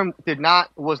 That term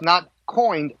was not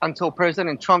coined until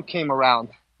President Trump came around.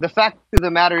 The fact of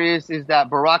the matter is that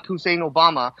Barack Hussein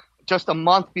Obama, just a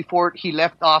month before he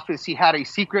left office, he had a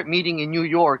secret meeting in New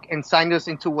York and signed us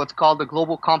into what's called the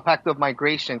Global Compact of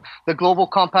Migration. The Global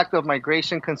Compact of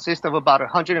Migration consists of about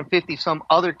 150 some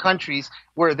other countries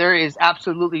where there is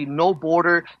absolutely no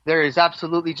border. There is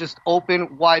absolutely just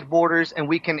open, wide borders, and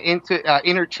we can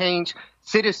interchange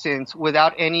citizens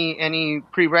without any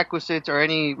prerequisites or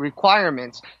any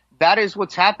requirements. That is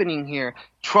what's happening here.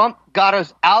 Trump got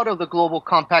us out of the Global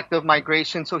Compact of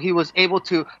Migration, so he was able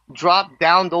to drop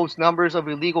down those numbers of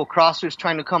illegal crossers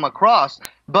trying to come across.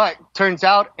 But turns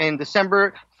out in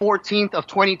December 14th of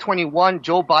 2021,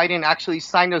 Joe Biden actually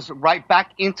signed us right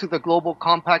back into the Global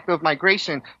Compact of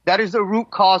Migration. That is the root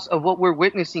cause of what we're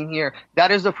witnessing here. That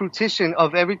is the fruition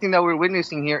of everything that we're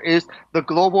witnessing here is the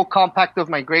Global Compact of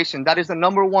Migration. That is the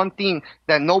number one thing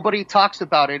that nobody talks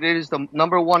about. It is the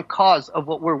number one cause of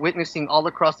what we're witnessing all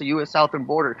across the U.S. southern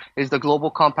border is the Global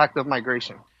Compact of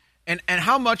Migration. And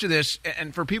how much of this,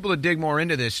 and for people to dig more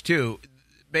into this too,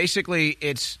 basically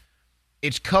it's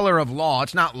color of law.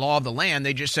 It's not law of the land.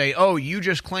 They just say, oh, you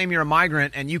just claim you're a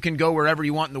migrant and you can go wherever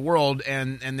you want in the world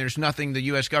and there's nothing the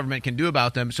U.S. government can do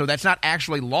about them. So that's not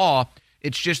actually law.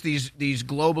 It's just these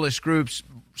globalist groups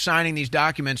signing these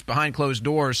documents behind closed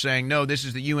doors saying, no, this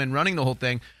is the UN running the whole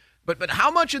thing. But how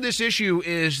much of this issue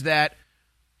is that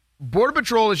Border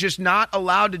Patrol is just not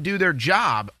allowed to do their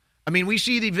job? I mean, we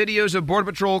see the videos of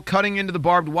Border Patrol cutting into the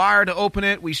barbed wire to open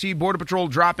it. We see Border Patrol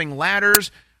dropping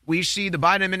ladders. We see the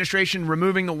Biden administration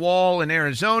removing the wall in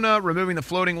Arizona, removing the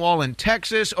floating wall in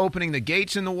Texas, opening the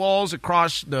gates in the walls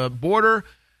across the border.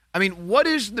 I mean, what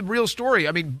is the real story?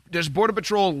 I mean, does Border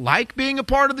Patrol like being a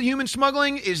part of the human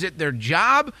smuggling? Is it their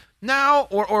job now,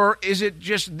 or is it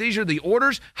just these are the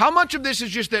orders? How much of this is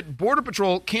just that Border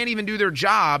Patrol can't even do their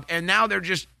job, and now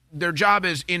their job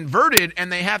is inverted,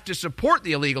 and they have to support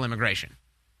the illegal immigration?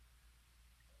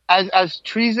 As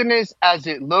treasonous as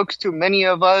it looks to many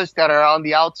of us that are on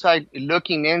the outside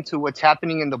looking into what's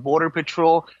happening in the Border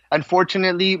Patrol,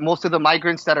 unfortunately, most of the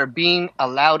migrants that are being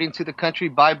allowed into the country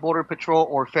by Border Patrol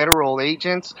or federal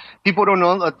agents, people don't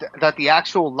know that the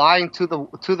actual line to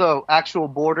the actual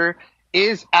border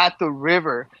is at the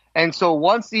river. And so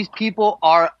once these people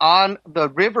are on the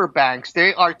riverbanks,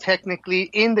 they are technically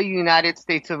in the United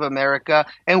States of America,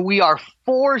 and we are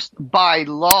forced by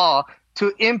law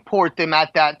to import them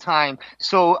at that time.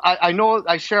 So I know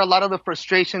I share a lot of the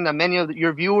frustration that many of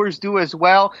your viewers do as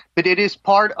well, but it is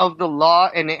part of the law,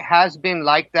 and it has been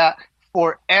like that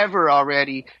forever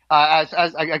already.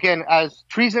 As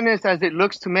treasonous as it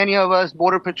looks to many of us,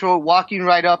 Border Patrol walking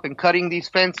right up and cutting these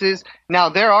fences. Now,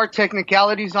 there are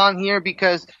technicalities on here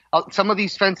because some of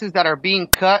these fences that are being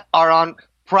cut are on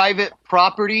private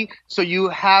property. So you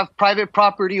have private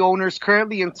property owners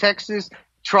currently in Texas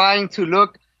trying to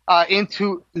look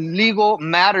into legal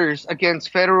matters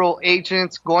against federal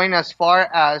agents, going as far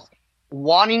as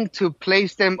wanting to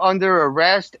place them under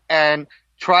arrest and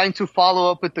trying to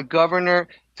follow up with the governor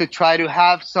to try to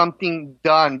have something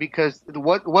done, because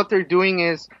what they're doing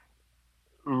is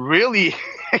really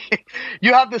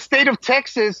you have the state of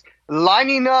Texas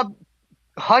lining up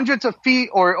hundreds of feet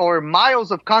or miles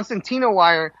of concertina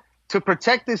wire to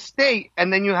protect the state,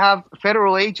 and then you have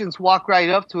federal agents walk right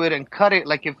up to it and cut it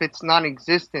like if it's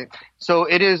non-existent. So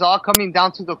it is all coming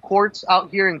down to the courts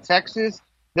out here in Texas.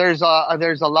 There's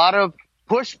a lot of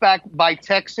pushback by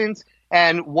Texans,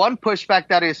 and one pushback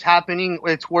that is happening,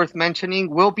 it's worth mentioning,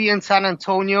 will be in San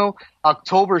Antonio,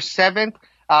 October 7th.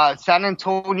 San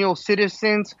Antonio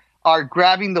citizens are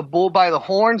grabbing the bull by the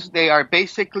horns. They are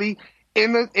basically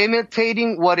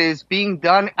imitating what is being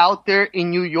done out there in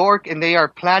New York, and they are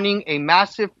planning a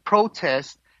massive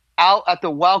protest out at the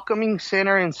Welcoming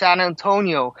Center in San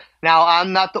Antonio. Now,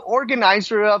 I'm not the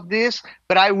organizer of this,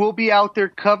 but I will be out there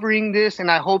covering this,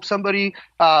 and I hope somebody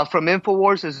from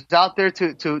InfoWars is out there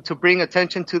to bring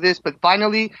attention to this. But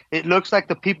finally, it looks like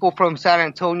the people from San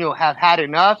Antonio have had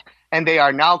enough, and they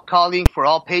are now calling for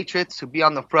all patriots to be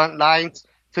on the front lines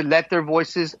to let their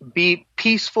voices be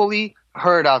peacefully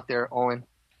heard out there, Owen.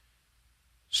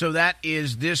 So that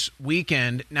is this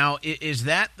weekend. Now, is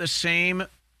that the same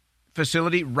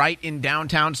facility right in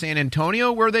downtown San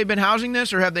Antonio where they've been housing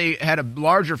this, or have they had a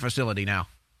larger facility now?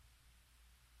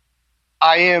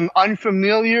 I am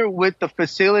unfamiliar with the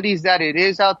facilities that it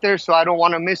is out there, so I don't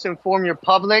want to misinform your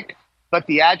public, but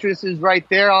the address is right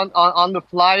there on the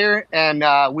flyer,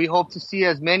 and we hope to see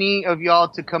as many of y'all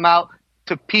to come out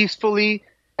to peacefully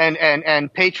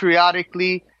and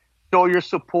patriotically show your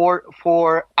support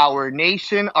for our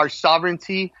nation, our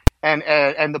sovereignty,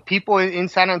 and the people in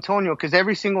San Antonio, because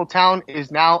every single town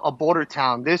is now a border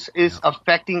town. This is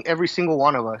affecting every single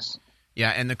one of us.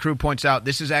 Yeah, and the crew points out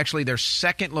this is actually their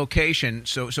second location.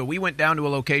 So we went down to a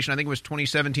location, I think it was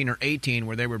 2017 or 18,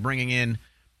 where they were bringing in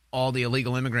all the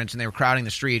illegal immigrants and they were crowding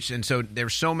the streets. And so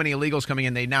there's so many illegals coming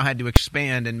in, they now had to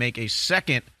expand and make a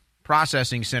second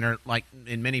processing center, like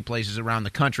in many places around the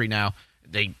country now.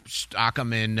 They stock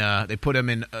them in, they put them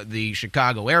in the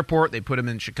Chicago airport. They put them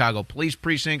in Chicago police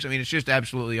precincts. I mean, it's just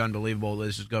absolutely unbelievable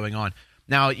this is going on.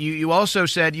 Now, you also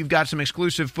said you've got some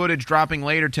exclusive footage dropping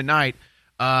later tonight.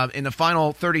 In the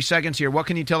final 30 seconds here, what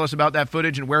can you tell us about that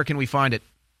footage and where can we find it?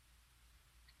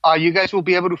 You guys will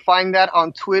be able to find that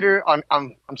on Twitter,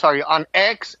 on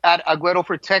X at Agüero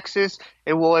for Texas.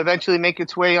 It will eventually make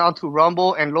its way onto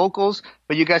Rumble and Locals,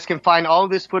 but you guys can find all of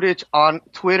this footage on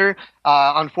Twitter.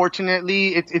 Unfortunately,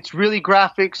 it's really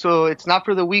graphic, so it's not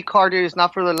for the weak-hearted, it's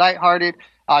not for the light-hearted.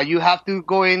 You have to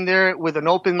go in there with an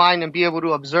open mind and be able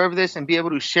to observe this and be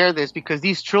able to share this, because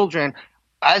these children,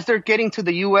 as they're getting to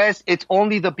the U.S., it's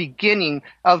only the beginning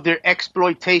of their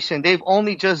exploitation. They've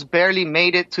only just barely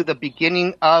made it to the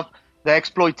beginning of the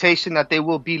exploitation that they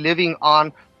will be living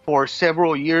on for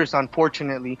several years,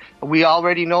 unfortunately. We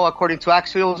already know, according to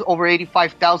Axios, over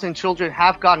 85,000 children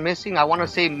have gone missing. I want to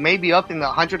say maybe up in the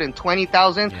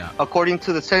 120,000, according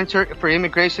to the Center for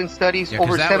Immigration Studies.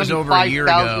 Over that was over a year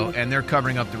ago, and they're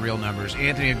covering up the real numbers.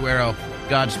 Anthony Agüero,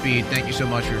 Godspeed. Thank you so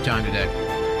much for your time today.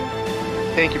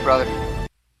 Thank you, brother.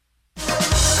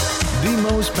 The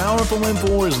most powerful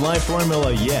InfoWars life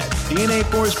formula yet, DNA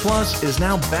Force Plus, is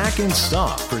now back in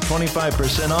stock for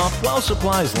 25% off while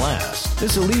supplies last.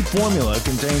 This elite formula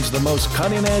contains the most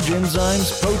cutting-edge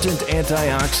enzymes, potent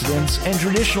antioxidants, and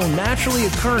traditional naturally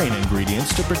occurring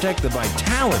ingredients to protect the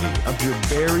vitality of your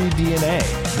buried DNA.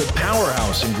 The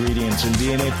powerhouse ingredients in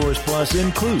DNA Force Plus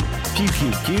include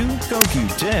QQQ,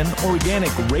 CoQ10,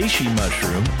 organic reishi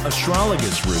mushroom,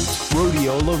 astragalus root,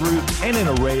 rhodiola root, and an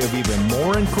array of even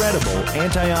more incredible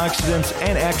antioxidants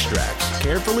and extracts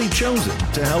carefully chosen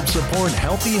to help support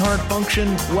healthy heart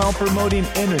function while promoting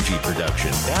energy production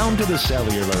down to the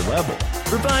cellular level.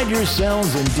 Provide your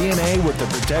cells and DNA with the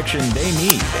protection they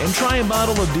need and try a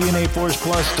bottle of DNA Force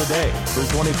Plus today for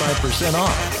 25%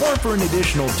 off, or for an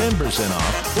additional 10%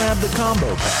 off, grab the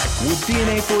combo pack with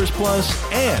DNA Force Plus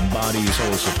and Body's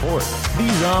Whole Support.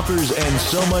 These offers and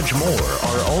so much more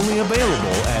are only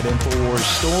available at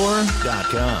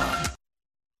InfoWarsStore.com.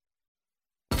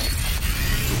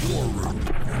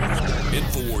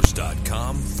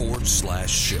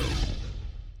 Infowars.com/show.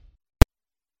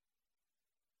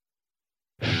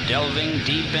 Delving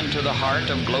deep into the heart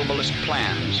of globalist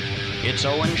plans, it's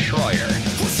Owen Schroyer.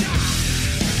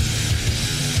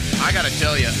 I gotta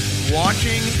tell you,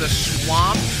 watching the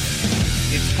swamp,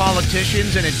 its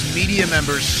politicians and its media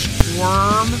members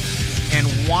squirm and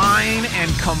whine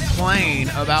and complain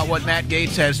about what Matt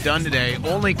Gaetz has done today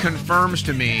only confirms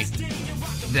to me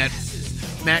that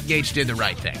Matt Gaetz did the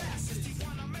right thing.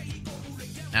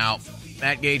 Now,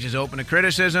 Matt Gaetz is open to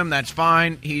criticism. That's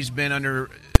fine. He's been under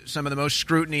some of the most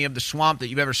scrutiny of the swamp that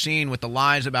you've ever seen with the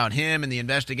lies about him and the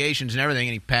investigations and everything,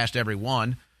 and he passed every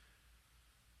one.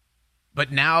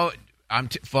 But now,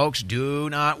 folks, do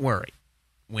not worry.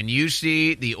 When you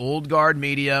see the old guard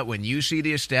media, when you see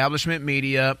the establishment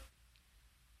media,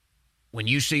 when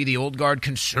you see the old guard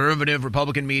conservative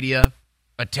Republican media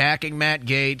attacking Matt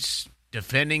Gaetz,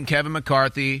 defending Kevin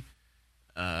McCarthy,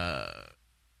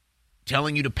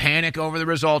 telling you to panic over the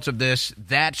results of this,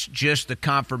 that's just the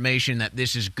confirmation that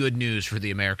this is good news for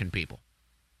the American people.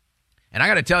 And I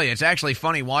got to tell you, it's actually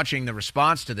funny watching the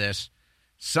response to this.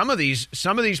 Some of these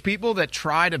people that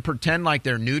try to pretend like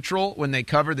they're neutral when they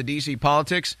cover the D.C.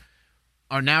 politics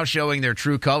are now showing their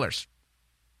true colors.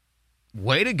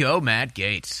 Way to go, Matt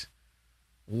Gaetz.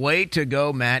 Way to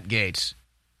go, Matt Gaetz.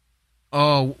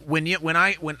 Oh, let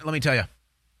me tell you,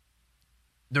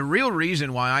 the real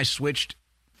reason why I switched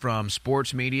from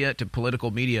sports media to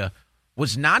political media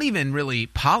was not even really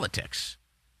politics.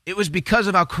 It was because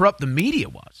of how corrupt the media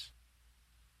was.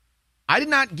 I did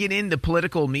not get into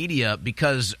political media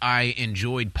because I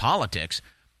enjoyed politics.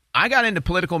 I got into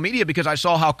political media because I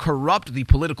saw how corrupt the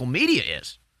political media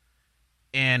is.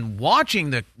 And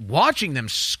watching them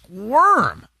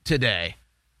squirm today,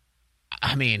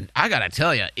 I mean, I got to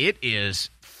tell you, it is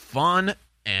fun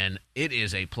and it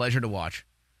is a pleasure to watch.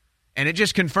 And it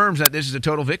just confirms that this is a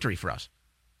total victory for us.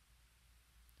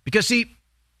 Because, see,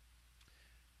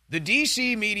 the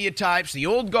DC media types, the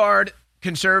old guard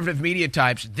conservative media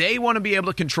types, they want to be able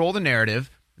to control the narrative.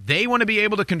 They want to be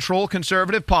able to control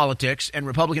conservative politics and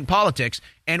Republican politics.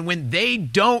 And when they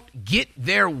don't get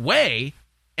their way,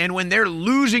 and when they're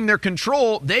losing their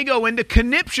control, they go into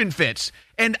conniption fits.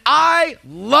 And I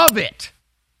love it.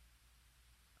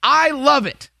 I love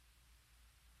it.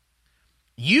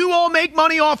 You all make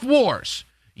money off wars.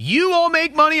 You all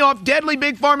make money off deadly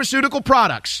big pharmaceutical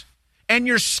products. And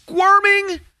you're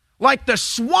squirming like the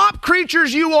swamp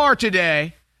creatures you are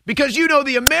today because you know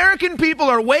the American people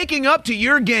are waking up to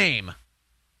your game.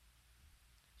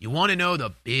 You want to know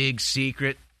the big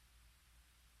secret?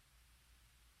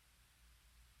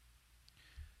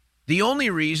 The only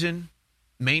reason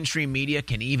mainstream media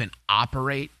can even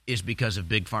operate is because of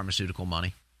big pharmaceutical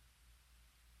money.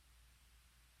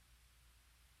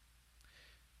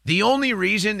 The only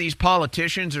reason these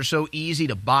politicians are so easy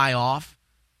to buy off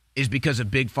is because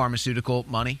of big pharmaceutical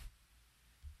money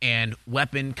and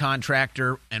weapon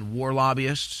contractor and war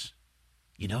lobbyists.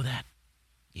 You know that?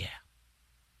 Yeah.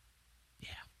 Yeah.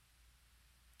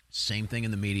 Same thing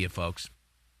in the media, folks.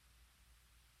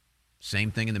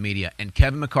 Same thing in the media. And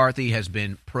Kevin McCarthy has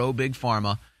been pro-big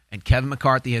pharma, and Kevin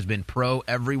McCarthy has been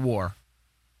pro-every war,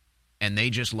 and they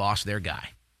just lost their guy.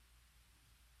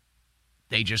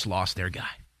 They just lost their guy.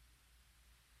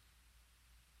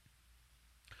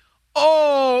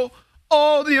 Oh,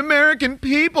 the American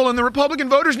people and the Republican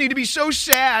voters need to be so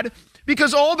sad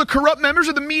because all the corrupt members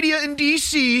of the media in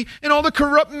D.C. and all the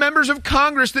corrupt members of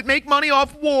Congress that make money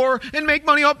off war and make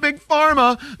money off big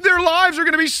pharma, their lives are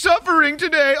going to be suffering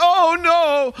today. Oh,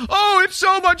 no. Oh, it's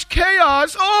so much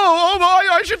chaos. Oh my,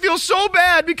 I should feel so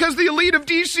bad because the elite of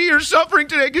D.C. are suffering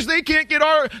today because they can't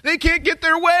get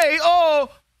their way. Oh.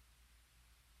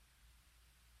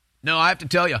 No, I have to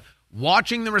tell you,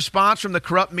 watching the response from the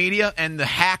corrupt media and the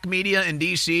hack media in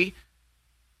D.C.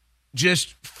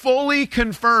 just fully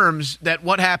confirms that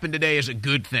what happened today is a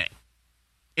good thing.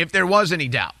 If there was any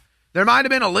doubt. There might have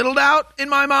been a little doubt in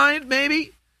my mind,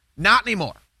 maybe. Not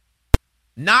anymore.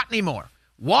 Not anymore.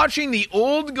 Watching the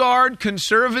old guard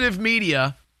conservative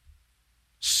media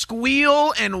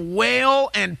squeal and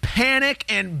wail and panic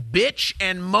and bitch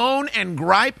and moan and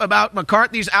gripe about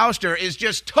McCarthy's ouster is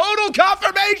just total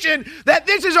confirmation that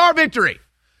this is our victory.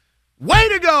 Way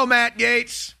to go, Matt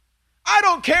Gaetz. I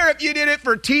don't care if you did it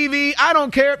for TV. I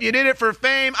don't care if you did it for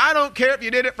fame. I don't care if you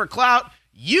did it for clout.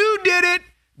 You did it.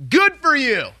 Good for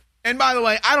you. And by the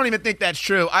way, I don't even think that's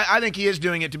true. I think he is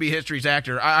doing it to be history's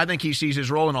actor. I think he sees his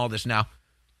role in all this now.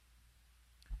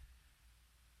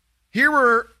 Here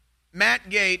were Matt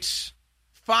Gaetz'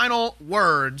 final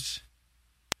words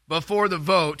before the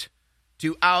vote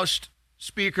to oust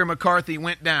Speaker McCarthy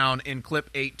went down in clip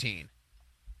 18.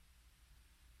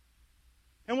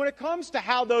 And when it comes to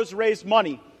how those raise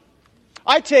money,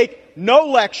 I take no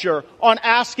lecture on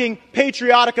asking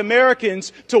patriotic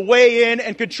Americans to weigh in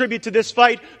and contribute to this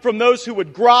fight from those who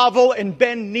would grovel and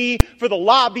bend knee for the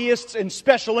lobbyists and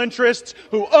special interests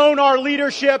who own our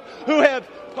leadership, who have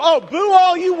boo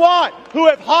all you want, who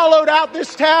have hollowed out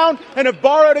this town and have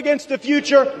borrowed against the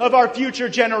future of our future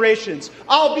generations.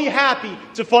 I'll be happy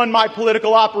to fund my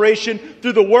political operation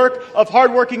through the work of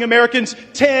hardworking Americans,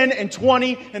 $10 and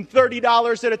 $20 and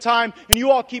 $30 at a time, and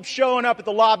you all keep showing up at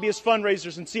the lobbyist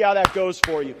fundraisers and see how that goes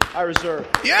for you. I reserve.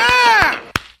 Yeah!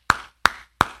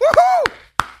 Woohoo!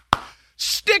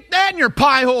 Stick that in your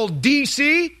pie hole,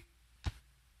 DC.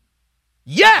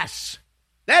 Yes!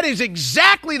 That is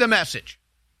exactly the message.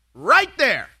 Right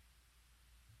there.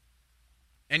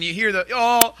 And you hear the, Matt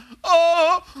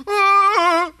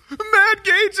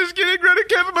Gaetz is getting rid of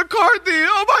Kevin McCarthy.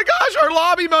 Oh my gosh, our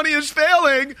lobby money is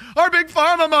failing. Our big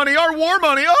pharma money, our war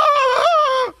money.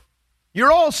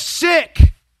 You're all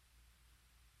sick.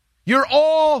 You're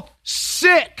all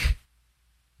sick.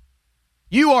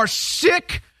 You are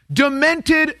sick,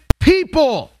 demented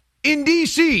people in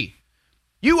D.C.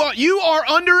 You are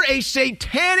under a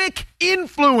satanic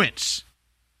influence.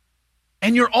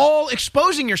 And you're all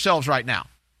exposing yourselves right now.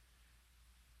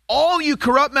 All you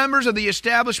corrupt members of the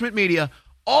establishment media,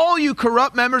 All you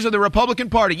corrupt members of the Republican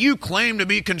Party, you claim to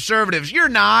be conservatives. You're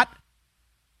not.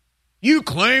 You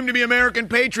claim to be American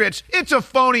patriots. It's a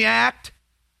phony act.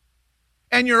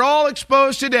 And you're all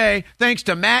exposed today thanks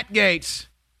to Matt Gaetz.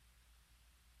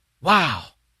 Wow.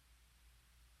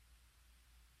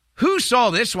 Who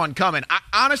saw this one coming?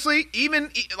 Honestly,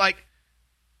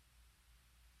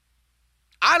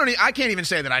 I can't even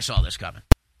say that I saw this coming.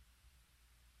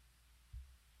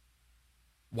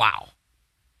 Wow.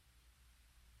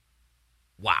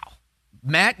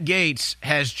 Matt Gaetz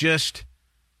has just,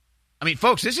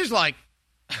 folks, this is like,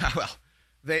 well,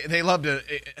 they love to,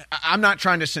 I'm not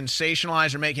trying to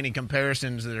sensationalize or make any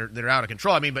comparisons that are out of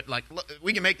control. But like,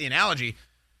 we can make the analogy.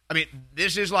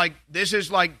 This is like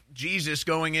Jesus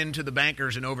going into the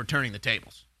bankers and overturning the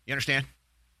tables. You understand?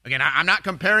 Again, I'm not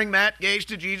comparing Matt Gaetz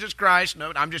to Jesus Christ.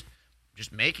 No, I'm just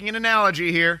making an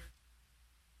analogy here.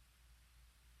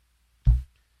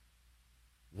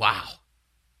 Wow.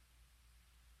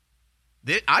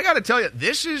 I got to tell you,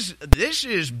 this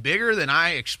is bigger than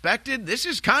I expected. This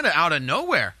is kind of out of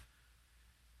nowhere.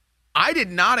 I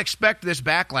did not expect this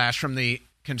backlash from the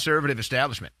conservative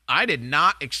establishment. I did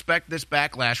not expect this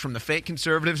backlash from the fake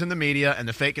conservatives in the media and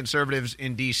the fake conservatives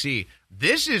in D.C.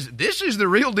 This is the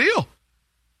real deal.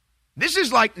 This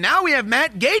is like, now we have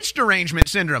Matt Gaetz derangement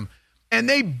syndrome, and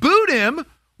they booed him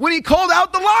when he called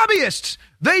out the lobbyists.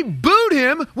 They booed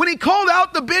him when he called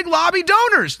out the big lobby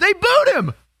donors. They booed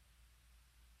him.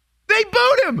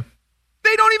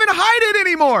 They don't even hide it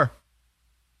anymore.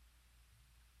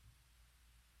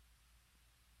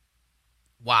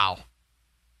 Wow.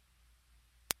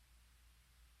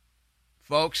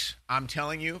 Folks, I am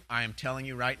telling you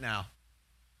right now,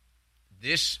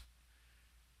 this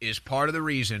is part of the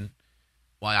reason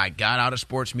why I got out of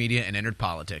sports media and entered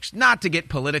politics. Not to get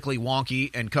politically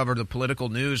wonky and cover the political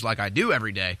news like I do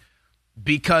every day,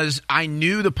 because I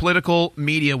knew the political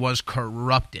media was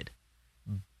corrupted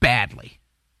badly.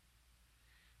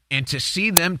 And to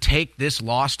see them take this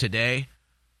loss today,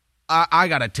 I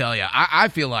got to tell you, I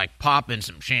feel like popping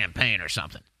some champagne or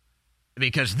something,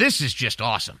 because this is just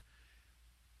awesome.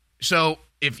 So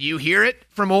if you hear it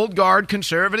from old guard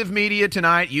conservative media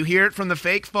tonight, you hear it from the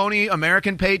fake, phony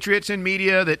American patriots in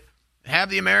media that have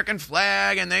the American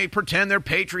flag and they pretend they're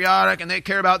patriotic and they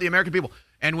care about the American people.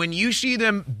 And when you see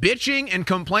them bitching and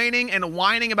complaining and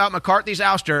whining about McCarthy's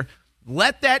ouster,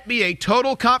 let that be a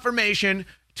total confirmation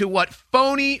to what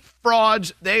phony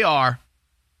frauds they are.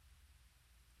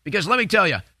 Because let me tell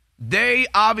you, they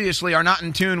obviously are not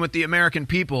in tune with the American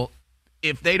people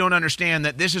if they don't understand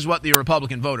that this is what the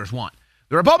Republican voters want.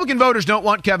 The Republican voters don't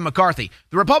want Kevin McCarthy.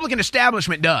 The Republican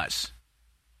establishment does.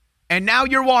 And now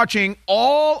you're watching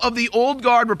all of the old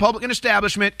guard Republican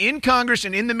establishment in Congress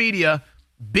and in the media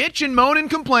bitch and moan and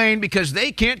complain because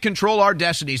they can't control our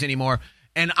destinies anymore.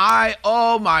 And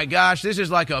oh my gosh, this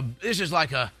is like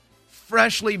a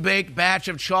freshly baked batch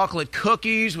of chocolate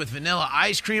cookies with vanilla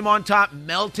ice cream on top,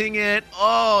 melting it.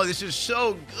 Oh, this is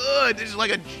so good. This is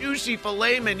like a juicy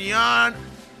filet mignon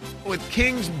with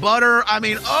King's butter.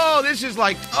 This is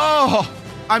like,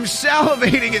 I'm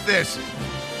salivating at this.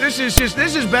 This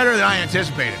is better than I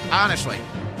anticipated. Honestly,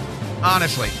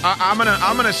 I'm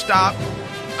gonna stop.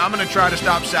 I'm gonna try to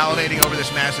stop salivating over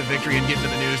this massive victory and get to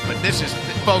the news. But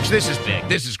folks, this is big.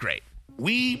 This is great.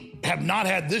 We have not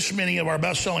had this many of our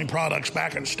best-selling products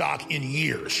back in stock in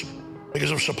years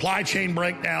because of supply chain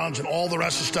breakdowns and all the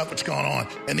rest of the stuff that's gone on.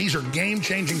 And these are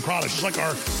game-changing products. Just like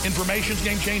our information's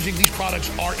game-changing, these products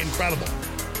are incredible.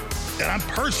 And I'm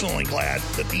personally glad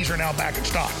that these are now back in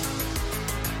stock.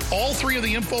 All three of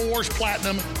the InfoWars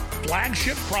Platinum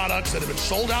flagship products that have been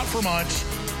sold out for months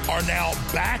are now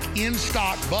back in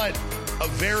stock, but a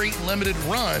very limited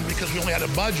run because we only had a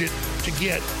budget to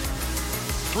get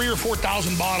 3,000 or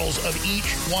 4,000 bottles of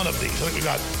each one of these. I think we've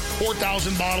got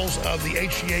 4,000 bottles of the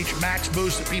HGH Max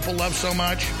Boost that people love so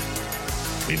much.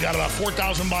 We've got about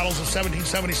 4,000 bottles of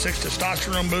 1776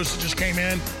 Testosterone Boost that just came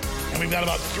in. And we've got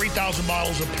about 3,000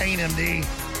 bottles of Pain MD,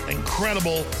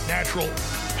 incredible natural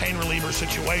pain reliever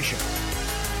situation.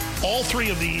 All three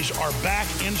of these are back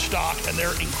in stock, and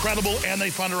they're incredible, and they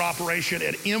fund our operation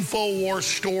at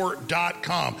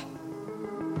InfoWarsStore.com.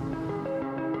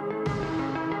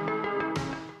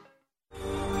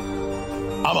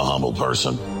 I'm a humble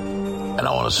person, and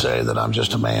I want to say that I'm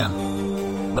just a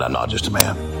man, but I'm not just a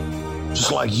man.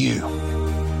 Just like you,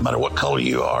 no matter what color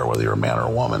you are, whether you're a man or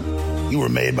a woman, you were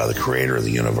made by the creator of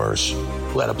the universe,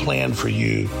 who had a plan for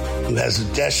you, who has a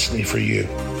destiny for you.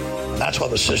 And that's why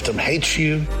the system hates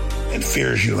you and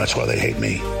fears you, and that's why they hate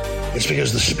me. It's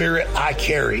because the spirit I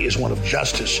carry is one of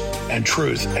justice and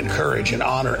truth and courage and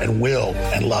honor and will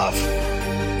and love.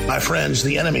 My friends,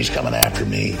 the enemy's coming after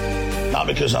me, not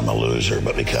because I'm a loser,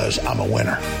 but because I'm a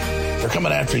winner. They're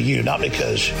coming after you, not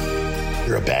because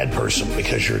you're a bad person,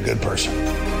 because you're a good person,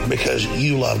 because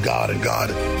you love God and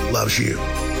God loves you.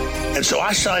 And so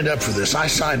I signed up for this. I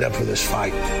signed up for this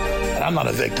fight. And I'm not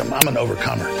a victim. I'm an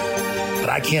overcomer. But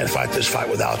I can't fight this fight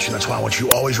without you. That's why I want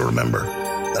you always to remember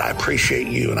that I appreciate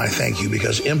you and I thank you,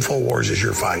 because InfoWars is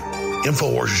your fight.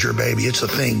 InfoWars is your baby. It's the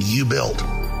thing you built.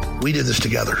 We did this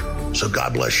together. So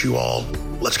God bless you all.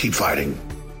 Let's keep fighting.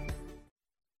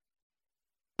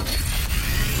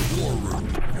 The War Room.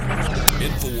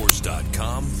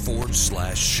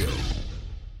 Infowars.com/show.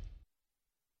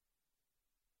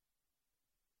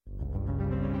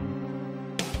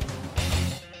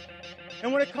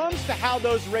 And when it comes to how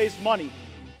those raise money,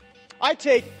 I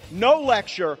take no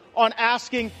lecture on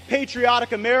asking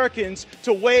patriotic Americans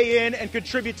to weigh in and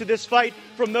contribute to this fight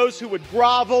from those who would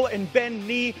grovel and bend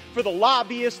knee for the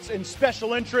lobbyists and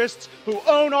special interests who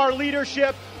own our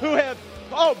leadership, who have,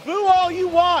 boo all you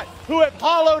want, who have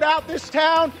hollowed out this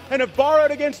town and have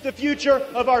borrowed against the future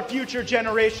of our future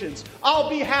generations. I'll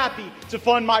be happy to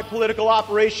fund my political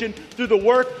operation through the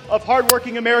work of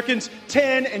hardworking Americans,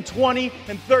 $10 and $20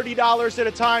 and $30 at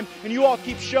a time, and you all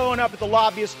keep showing up at the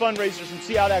lobbyist fundraisers and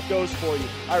see how that goes for you.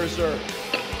 I reserve.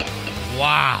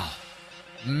 Wow.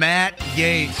 Matt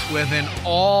Gaetz with an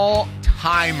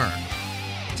all-timer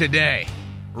today,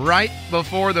 right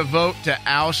before the vote to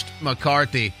oust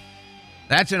McCarthy.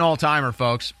 That's an all-timer,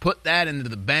 folks. Put that into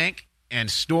the bank and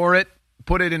store it.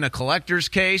 Put it in a collector's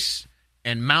case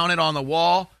and mount it on the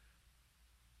wall.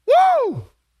 Woo!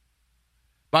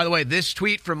 By the way, this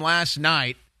tweet from last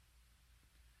night,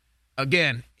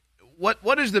 again,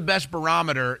 what is the best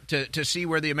barometer to see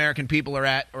where the American people are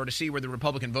at, or to see where the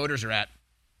Republican voters are at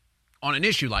on an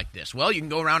issue like this? Well, you can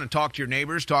go around and talk to your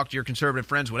neighbors, talk to your conservative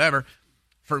friends, whatever.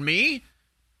 For me,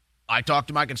 I talk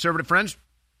to my conservative friends.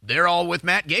 They're all with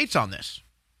Matt Gaetz on this.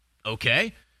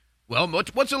 Okay. Well,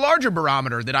 what's a larger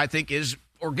barometer that I think is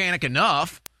organic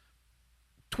enough?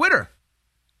 Twitter.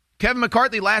 Kevin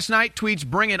McCarthy last night tweets,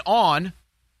 "Bring it on."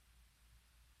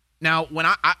 Now, when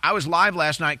I was live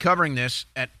last night covering this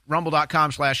at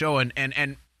rumble.com/Owen,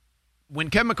 and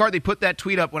when Kevin McCarthy put that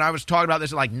tweet up when I was talking about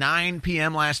this at like 9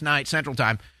 p.m. last night Central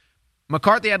Time,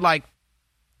 McCarthy had like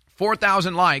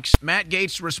 4,000 likes. Matt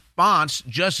Gaetz' response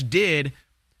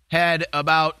had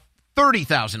about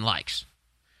 30,000 likes.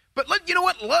 But you know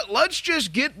what? Let's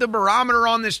just get the barometer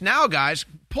on this now, guys.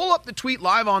 Pull up the tweet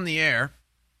live on the air,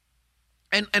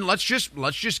 and let's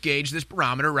just gauge this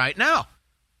barometer right now.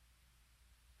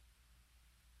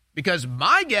 Because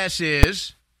my guess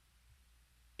is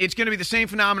it's going to be the same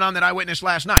phenomenon that I witnessed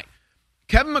last night.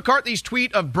 Kevin McCarthy's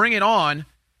tweet of "Bring it on"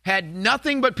 had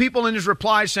nothing but people in his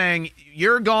reply saying,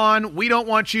 "You're gone. We don't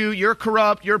want you. You're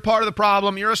corrupt. You're part of the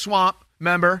problem. You're a swamp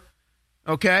member."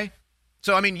 Okay?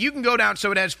 So, I mean, you can go down.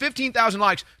 So it has 15,000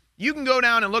 likes. You can go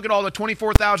down and look at all the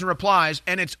 24,000 replies,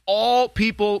 and it's all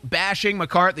people bashing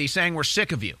McCarthy, saying we're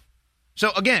sick of you.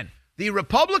 So, again, the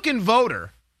Republican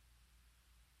voter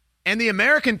and the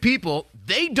American people,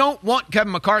 they don't want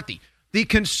Kevin McCarthy. The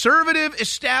conservative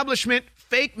establishment,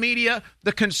 fake media,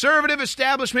 the conservative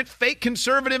establishment, fake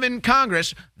conservative in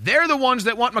Congress, they're the ones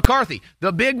that want McCarthy.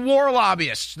 The big war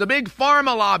lobbyists, the big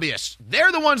pharma lobbyists,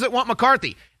 they're the ones that want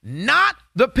McCarthy, not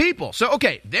the people. So,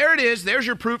 okay, there it is. There's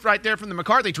your proof right there from the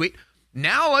McCarthy tweet.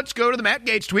 Now let's go to the Matt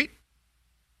Gaetz tweet.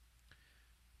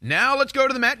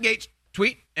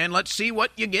 And let's see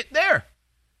what you get there.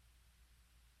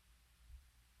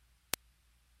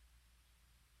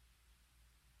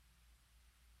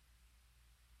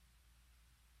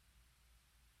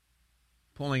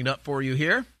 Pulling it up for you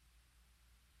here.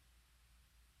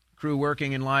 Crew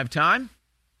working in live time.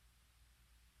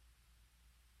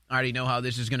 I already know how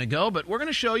this is going to go, but we're going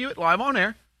to show you it live on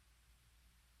air.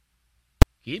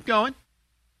 Keep going.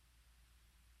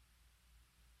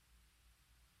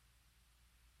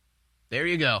 There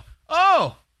you go.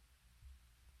 Oh!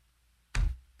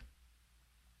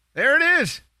 There it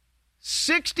is.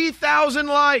 60,000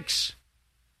 likes.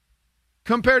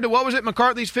 Compared to, what was it,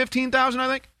 McCarthy's 15,000, I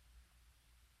think?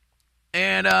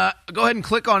 And go ahead and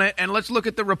click on it, and let's look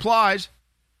at the replies.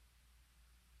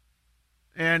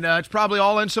 And it's probably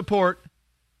all in support.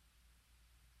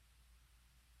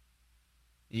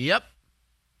 Yep.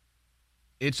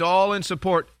 It's all in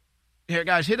support. Here,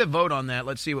 guys, hit a vote on that.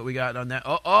 Let's see what we got on that.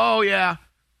 Oh yeah.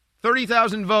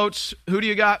 30,000 votes. Who do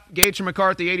you got? Gaetz or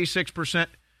McCarthy? 86%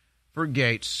 for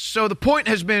Gaetz. So the point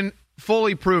has been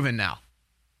fully proven now.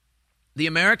 The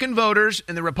American voters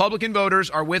and the Republican voters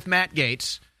are with Matt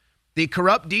Gaetz. The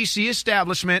corrupt D.C.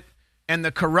 establishment and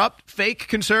the corrupt fake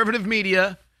conservative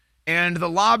media and the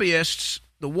lobbyists,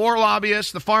 the war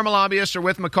lobbyists, the pharma lobbyists are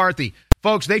with McCarthy.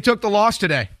 Folks, they took the loss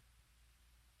today.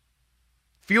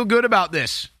 Feel good about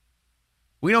this.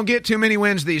 We don't get too many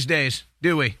wins these days,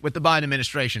 do we, with the Biden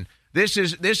administration? This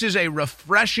is a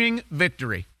refreshing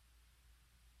victory.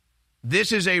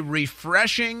 This is a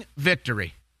refreshing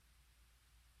victory.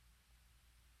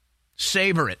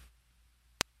 Savor it.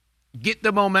 Get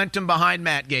the momentum behind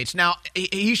Matt Gaetz. Now,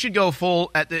 he should go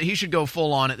full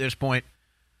on at this point,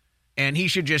 and he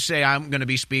should just say, I'm going to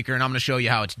be speaker, and I'm going to show you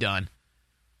how it's done.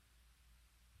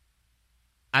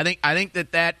 I think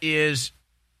that is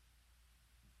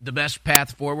the best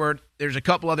path forward. There's a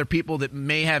couple other people that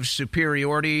may have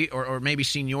superiority or maybe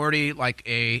seniority, like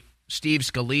a Steve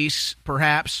Scalise,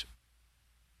 perhaps.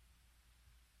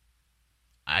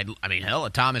 I mean, hell, a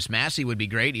Thomas Massie would be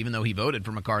great, even though he voted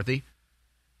for McCarthy.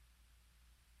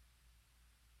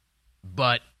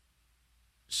 But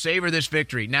savor this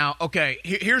victory. Now, okay,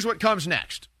 here's what comes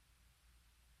next.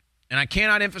 And I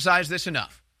cannot emphasize this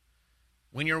enough.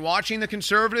 When you're watching the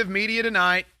conservative media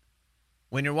tonight,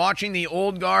 when you're watching the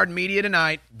old guard media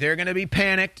tonight, they're going to be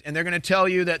panicked, and they're going to tell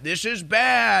you that this is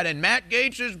bad, and Matt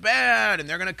Gaetz is bad, and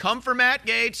they're going to come for Matt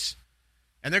Gaetz,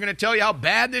 and they're going to tell you how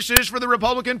bad this is for the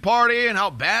Republican Party and how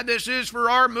bad this is for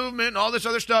our movement and all this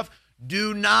other stuff.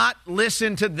 Do not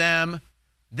listen to them.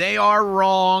 They are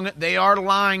wrong. They are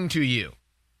lying to you.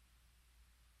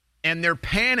 And their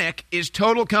panic is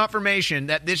total confirmation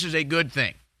that this is a good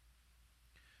thing.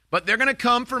 But they're going to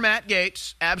come for Matt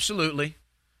Gaetz, absolutely.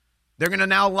 They're going to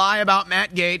now lie about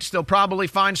Matt Gaetz. They'll probably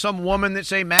find some woman that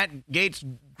say Matt Gaetz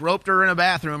groped her in a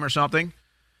bathroom or something.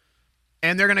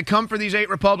 And they're going to come for these 8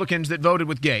 Republicans that voted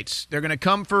with Gaetz. They're going to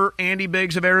come for Andy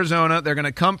Biggs of Arizona. They're going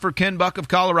to come for Ken Buck of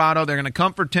Colorado. They're going to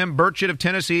come for Tim Burchett of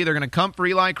Tennessee. They're going to come for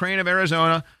Eli Crane of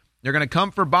Arizona. They're going to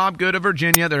come for Bob Good of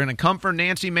Virginia. They're going to come for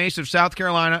Nancy Mace of South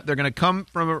Carolina. They're going to come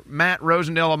from Matt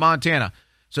Rosendale of Montana.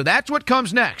 So that's what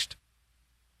comes next.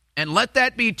 And let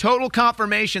that be total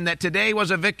confirmation that today was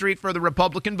a victory for the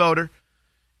Republican voter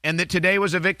and that today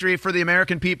was a victory for the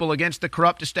American people against the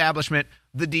corrupt establishment,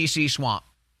 the D.C. swamp.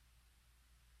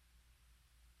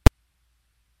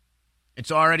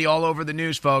 It's already all over the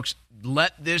news, folks.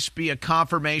 Let this be a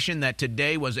confirmation that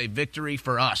today was a victory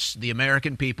for us, the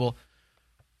American people,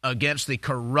 against the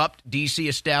corrupt D.C.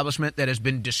 establishment that has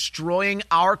been destroying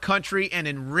our country and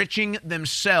enriching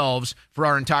themselves for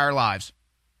our entire lives.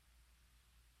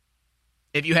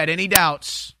 If you had any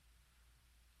doubts,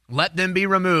 let them be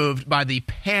removed by the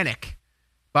panic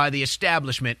by the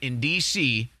establishment in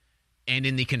D.C. and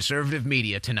in the conservative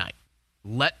media tonight.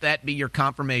 Let that be your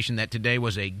confirmation that today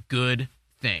was a good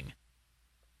thing.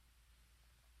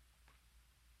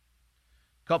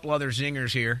 A couple other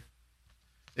zingers here.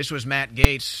 This was Matt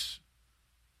Gaetz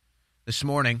this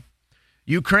morning.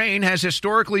 Ukraine has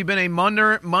historically been a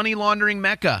money laundering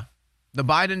mecca. The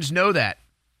Bidens know that.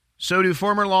 So do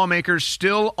former lawmakers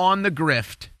still on the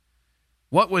grift.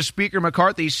 What was Speaker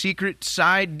McCarthy's secret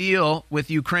side deal with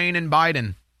Ukraine and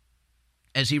Biden?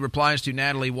 As he replies to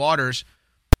Natalie Waters,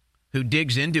 who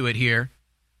digs into it here,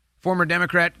 former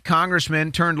Democrat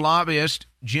congressman turned lobbyist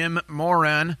Jim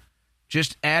Moran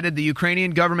just added the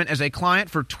Ukrainian government as a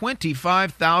client for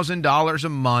 $25,000 a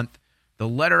month. The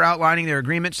letter outlining their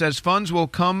agreement says funds will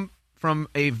come from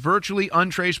a virtually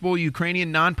untraceable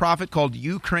Ukrainian nonprofit called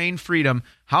Ukraine Freedom.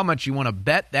 How much you want to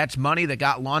bet that's money that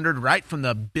got laundered right from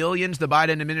the billions the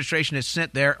Biden administration has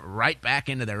sent there right back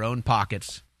into their own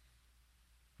pockets?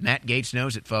 Matt Gaetz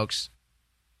knows it, folks.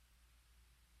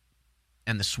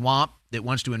 And the swamp that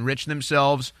wants to enrich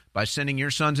themselves by sending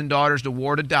your sons and daughters to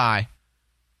war to die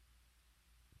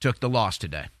took the loss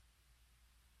today.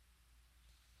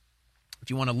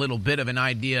 If you want a little bit of an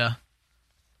idea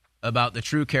about the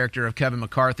true character of Kevin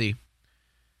McCarthy,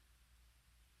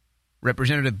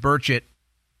 Representative Burchett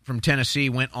from Tennessee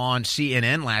went on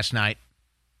CNN last night,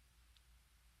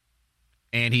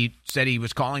 and he said he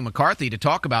was calling McCarthy to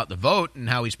talk about the vote and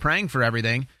how he's praying for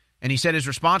everything, and he said his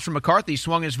response from McCarthy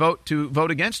swung his vote to vote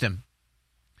against him.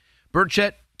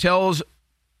 Burchett tells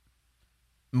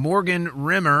Morgan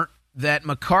Rimmer that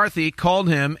McCarthy called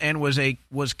him and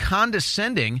was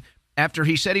condescending after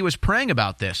he said he was praying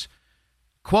about this.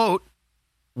 Quote,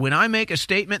 when I make a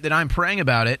statement that I'm praying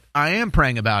about it, I am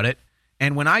praying about it.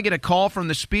 And when I get a call from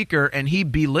the speaker and he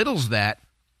belittles that,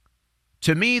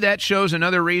 to me, that shows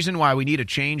another reason why we need a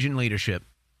change in leadership.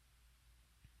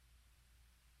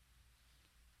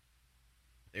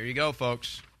 There you go,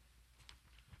 folks.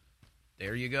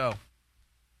 There you go.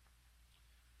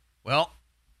 Well,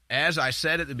 as I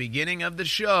said at the beginning of the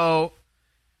show,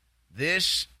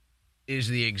 this is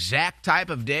the exact type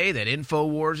of day that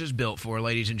InfoWars is built for,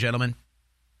 ladies and gentlemen.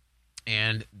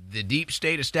 And the deep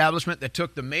state establishment that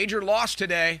took the major loss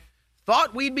today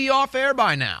thought we'd be off air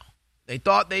by now. They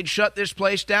thought they'd shut this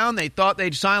place down. They thought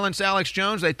they'd silence Alex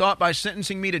Jones. They thought by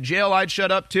sentencing me to jail I'd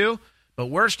shut up too. But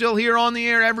we're still here on the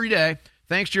air every day,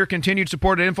 thanks to your continued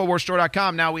support at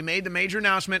InfoWarsStore.com. Now, we made the major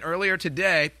announcement earlier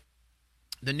today.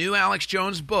 The new Alex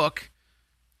Jones book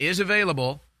is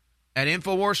available at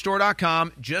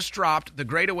InfoWarsStore.com. Just dropped The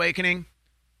Great Awakening,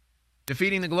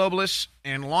 Defeating the Globalists,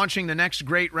 and Launching the Next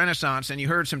Great Renaissance. And you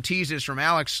heard some teases from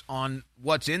Alex on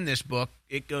what's in this book.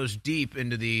 It goes deep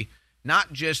into the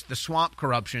not just the swamp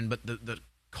corruption, but the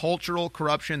cultural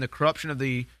corruption, the corruption of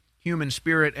the human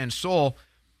spirit and soul.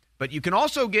 But you can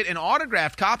also get an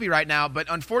autographed copy right now, but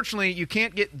unfortunately you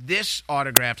can't get this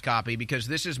autographed copy because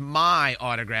this is my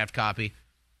autographed copy.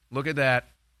 Look at that.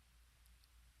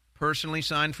 Personally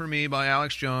signed for me by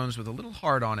Alex Jones with a little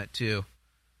heart on it too.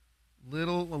 A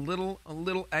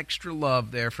little extra love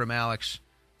there from Alex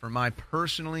for my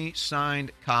personally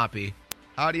signed copy.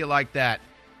 How do you like that?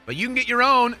 But you can get your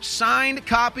own signed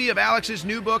copy of Alex's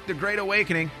new book, The Great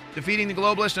Awakening, Defeating the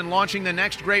Globalist and Launching the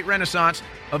Next Great Renaissance,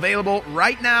 available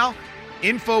right now,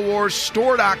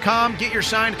 InfoWarsStore.com. Get your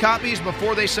signed copies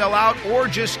before they sell out, or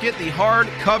just get the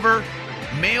hardcover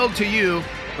mailed to you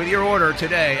with your order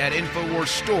today at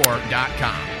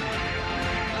InfoWarsStore.com.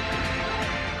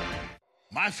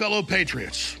 My fellow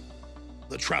patriots,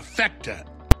 the trifecta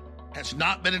has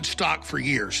not been in stock for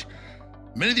years.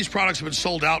 Many of these products have been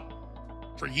sold out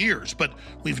for years, but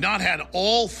we've not had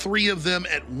all three of them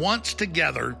at once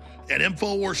together at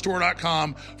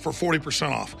InfoWarsStore.com for 40%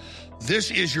 off.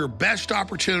 This is your best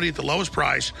opportunity at the lowest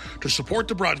price to support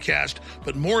the broadcast,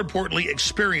 but more importantly,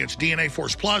 experience DNA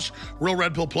Force Plus, Real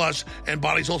Red Pill Plus, and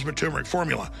Body's Ultimate Turmeric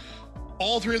Formula.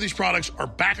 All three of these products are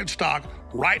back in stock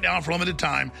right now for limited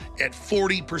time at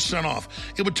 40% off.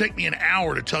 It would take me an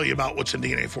hour to tell you about what's in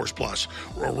DNA Force Plus,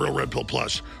 or Real Red Pill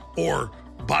Plus, or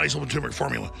Body's Ultimate Turmeric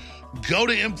Formula. Go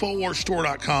to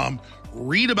InfoWarsStore.com,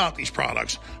 read about these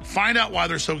products, find out why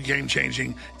they're so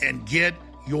game-changing, and get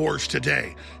yours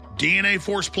today. DNA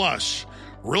Force Plus,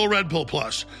 Real Red Pill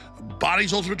Plus,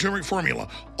 Body's Ultimate Turmeric Formula,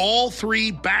 all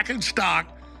three back in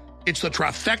stock. It's the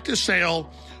trifecta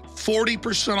sale,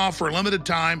 40% off for a limited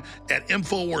time at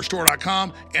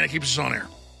InfoWarsStore.com, and it keeps us on air.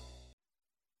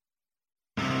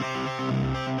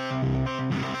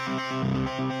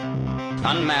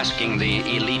 Unmasking the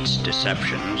elite's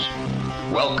deceptions.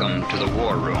 Welcome to the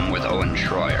War Room with Owen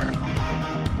Schroyer.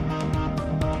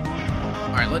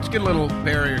 All right, let's get a little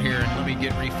barrier here and let me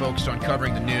get refocused on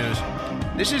covering the news.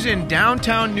 This is in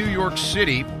downtown New York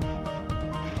City.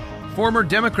 Former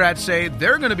Democrats say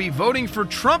they're going to be voting for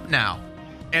Trump now.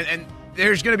 And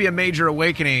there's going to be a major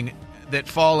awakening that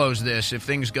follows this if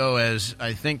things go as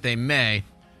I think they may.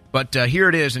 But here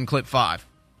it is in clip 5.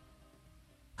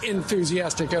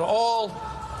 Enthusiastic at all.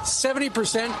 70%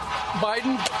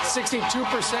 Biden,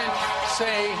 62%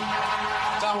 say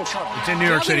Donald Trump. It's in New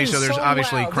York City, so there's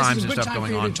obviously crimes and stuff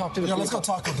going on. Yeah, let's go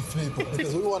talk to the people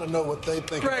because we want to know what they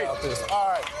think about this. All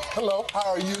right. Hello.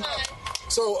 How are you?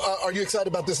 So, are you excited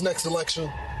about this next election?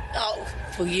 Oh,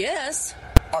 well, yes.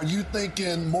 Are you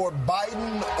thinking more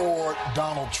Biden or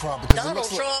Donald Trump? Because Donald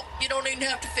Trump, you don't even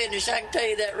have to finish. I can tell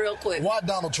you that real quick. Why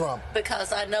Donald Trump?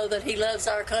 Because I know that he loves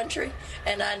our country,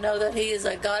 and I know that he is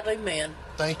a godly man.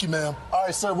 Thank you, ma'am. All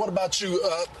right, sir, what about you?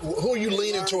 Who are you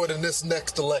leaning toward in this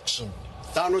next election?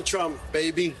 Donald Trump,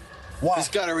 baby. Why? He's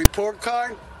got a report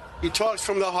card. He talks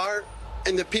from the heart,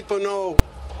 and the people know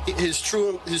his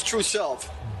true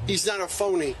self. He's not a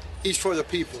phony. He's for the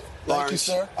people. Thank you,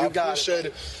 sir. I appreciate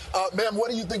it. Ma'am, what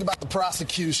do you think about the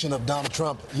prosecution of Donald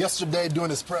Trump? Yesterday during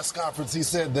his press conference, he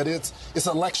said that it's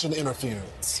election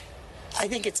interference. I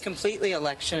think it's completely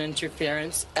election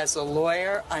interference. As a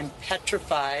lawyer, I'm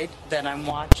petrified that I'm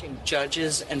watching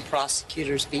judges and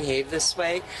prosecutors behave this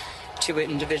way to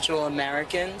individual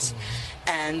Americans.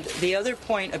 And the other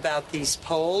point about these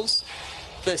polls,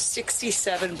 the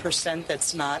 67%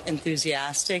 that's not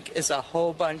enthusiastic is a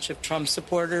whole bunch of Trump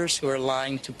supporters who are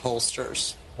lying to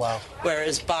pollsters. Wow.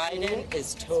 Whereas Biden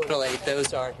is totally,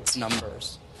 those are his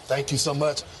numbers. Thank you so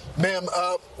much. Ma'am,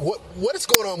 what is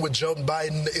going on with Joe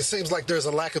Biden? It seems like there's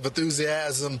a lack of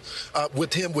enthusiasm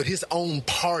with him, with his own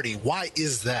party. Why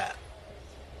is that?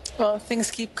 Well,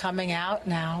 things keep coming out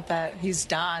now that he's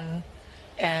done,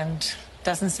 and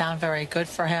doesn't sound very good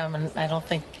for him. And I don't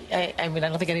think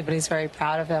anybody's very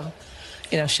proud of him,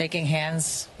 shaking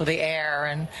hands with the air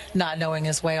and not knowing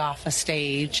his way off a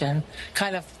stage and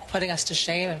kind of putting us to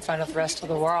shame in front of the rest of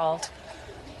the world.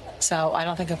 So I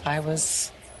don't think if I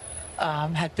was,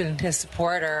 had been his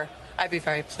supporter, I'd be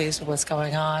very pleased with what's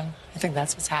going on. I think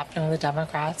that's what's happening with the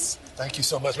Democrats. Thank you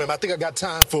so much, ma'am. I think I got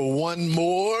time for one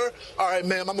more. All right,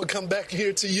 ma'am, I'm going to come back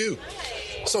here to you.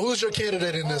 So who's your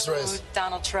candidate in this race?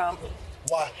 Donald Trump.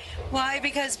 Why? Why?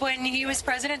 Because when he was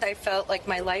president, I felt like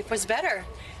my life was better.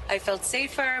 I felt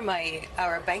safer.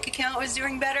 Our bank account was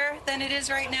doing better than it is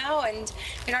right now, and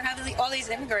we don't have all these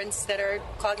immigrants that are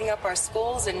clogging up our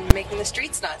schools and making the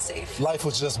streets not safe. Life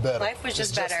was just better. Life was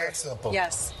just better. Just that simple.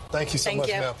 Yes. Thank you so much,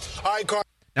 ma'am. All right, Carl.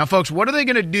 Now, folks, what are they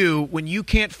going to do when you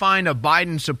can't find a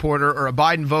Biden supporter or a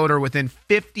Biden voter within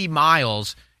 50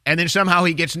 miles, and then somehow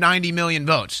he gets 90 million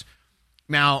votes?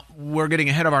 Now, we're getting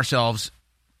ahead of ourselves.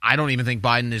 I don't even think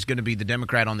Biden is going to be the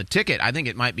Democrat on the ticket. I think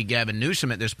it might be Gavin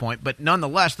Newsom at this point. But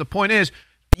nonetheless, the point is,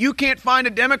 you can't find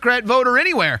a Democrat voter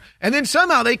anywhere. And then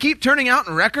somehow they keep turning out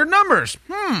in record numbers.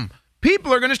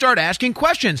 People are going to start asking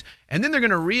questions. And then they're going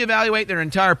to reevaluate their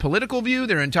entire political view,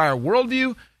 their entire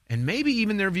worldview, and maybe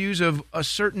even their views of a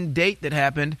certain date that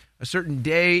happened, a certain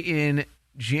day in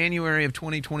January of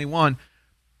 2021.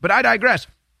 But I digress.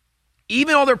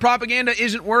 Even though their propaganda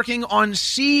isn't working on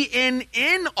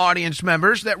CNN audience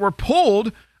members that were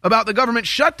polled about the government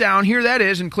shutdown, here that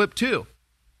is in clip 2.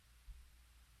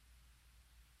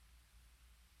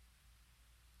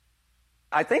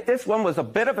 I think this one was a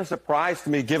bit of a surprise to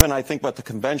me, given, I think, what the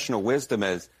conventional wisdom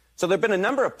is. So there have been a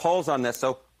number of polls on this.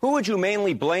 So who would you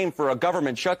mainly blame for a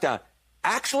government shutdown?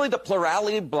 Actually, the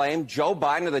plurality blamed Joe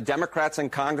Biden or the Democrats in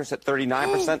Congress at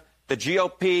 39%. The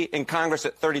GOP in Congress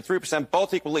at 33%,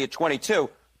 both equally at 22%.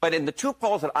 But in the two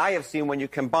polls that I have seen, when you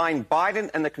combine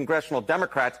Biden and the congressional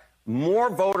Democrats, more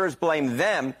voters blame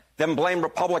them than blame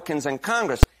Republicans in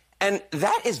Congress. And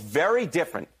that is very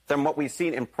different than what we've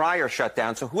seen in prior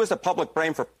shutdowns. So who is the public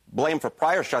blame for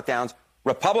prior shutdowns?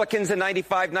 Republicans in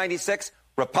 95, 96,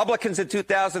 Republicans in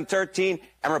 2013,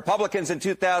 and Republicans in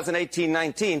 2018,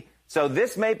 19. So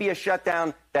this may be a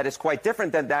shutdown that is quite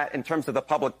different than that in terms of the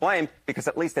public blame, because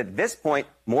at least at this point,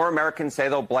 more Americans say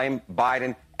they'll blame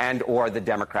Biden and or the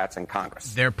Democrats in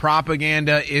Congress. Their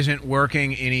propaganda isn't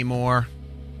working anymore.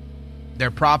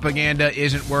 Their propaganda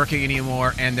isn't working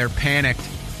anymore, and they're panicked.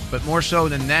 But more so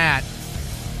than that,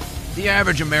 the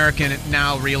average American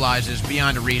now realizes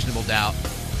beyond a reasonable doubt,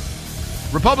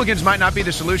 Republicans might not be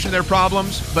the solution to their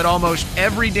problems, but almost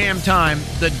every damn time,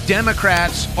 the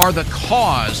Democrats are the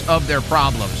cause of their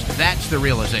problems. That's the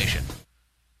realization.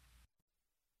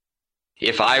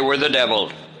 If I were the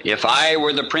devil, if I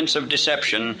were the prince of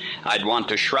deception, I'd want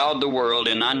to shroud the world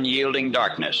in unyielding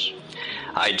darkness.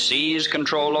 I'd seize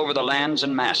control over the lands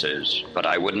and masses, but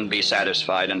I wouldn't be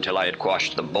satisfied until I had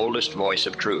quashed the boldest voice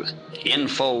of truth.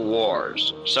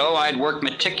 InfoWars. So I'd work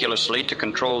meticulously to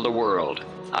control the world.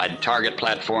 I'd target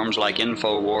platforms like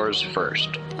InfoWars first.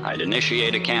 I'd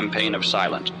initiate a campaign of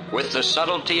silence. With the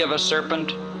subtlety of a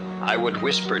serpent, I would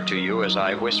whisper to you as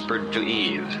I whispered to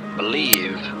Eve.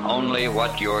 Believe only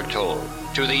what you're told.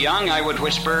 To the young, I would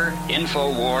whisper,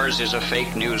 InfoWars is a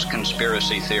fake news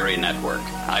conspiracy theory network.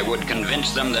 I would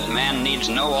convince them that man needs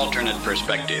no alternate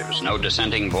perspectives, no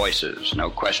dissenting voices, no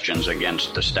questions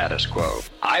against the status quo.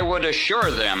 I would assure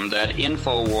them that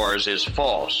InfoWars is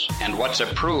false, and what's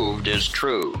approved is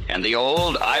true. And the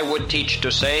old I would teach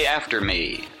to say after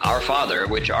me, Our Father,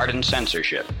 which art in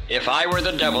censorship. If I were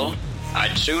the devil,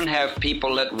 I'd soon have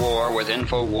people at war with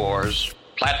InfoWars,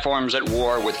 platforms at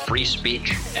war with free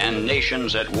speech, and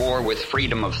nations at war with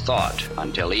freedom of thought,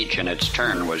 until each in its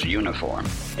turn was uniform.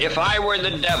 If I were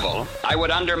the devil, I would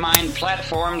undermine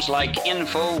platforms like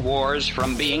InfoWars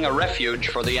from being a refuge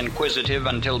for the inquisitive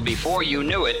until before you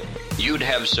knew it, you'd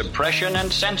have suppression and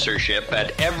censorship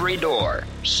at every door.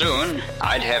 Soon,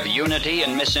 I'd have unity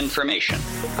and misinformation.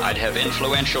 I'd have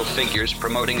influential figures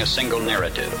promoting a single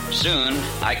narrative. Soon,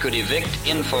 I could evict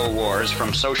InfoWars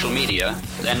from social media,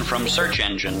 then from search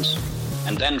engines,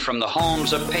 and then from the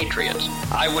homes of patriots.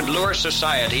 I would lure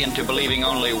society into believing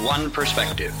only one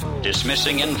perspective,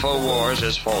 dismissing InfoWars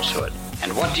as falsehood.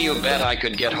 And what do you bet I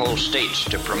could get whole states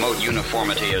to promote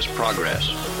uniformity as progress?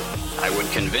 I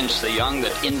would convince the young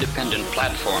that independent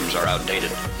platforms are outdated,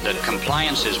 that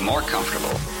compliance is more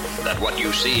comfortable, that what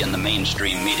you see in the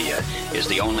mainstream media is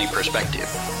the only perspective.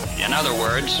 In other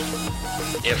words,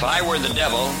 if I were the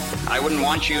devil, I wouldn't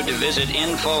want you to visit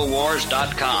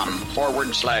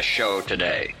Infowars.com/show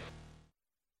today.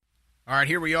 All right,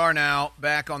 here we are now,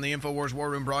 back on the InfoWars War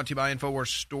Room, brought to you by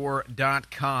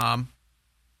InfoWarsStore.com.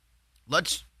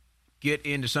 Let's get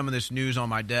into some of this news on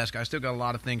my desk. I still got a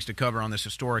lot of things to cover on this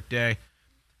historic day.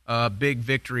 Big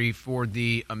victory for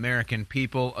the American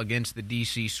people against the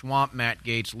D.C. swamp. Matt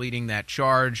Gaetz leading that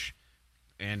charge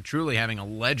and truly having a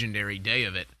legendary day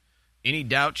of it. Any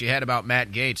doubts you had about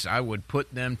Matt Gaetz, I would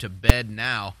put them to bed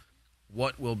now.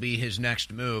 What will be his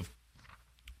next move?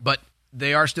 But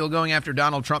they are still going after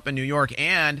Donald Trump in New York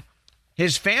and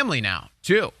his family now,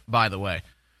 too, by the way.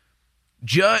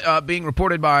 Being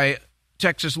reported by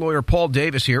Texas lawyer Paul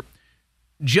Davis here,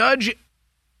 Judge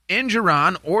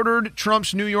Engeron ordered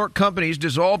Trump's New York companies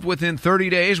dissolved within 30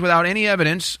 days without any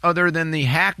evidence other than the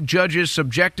hack judge's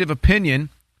subjective opinion,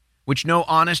 which no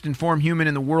honest, informed human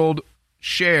in the world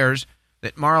shares,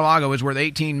 that Mar-a-Lago is worth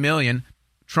 $18 million.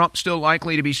 Trump still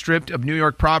likely to be stripped of New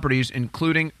York properties,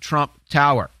 including Trump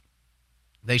Tower.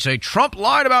 They say Trump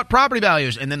lied about property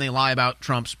values, and then they lie about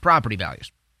Trump's property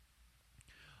values.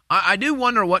 I do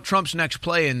wonder what Trump's next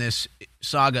play in this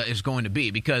saga is going to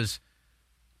be, because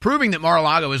proving that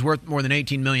Mar-a-Lago is worth more than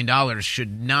 $18 million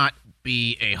should not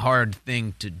be a hard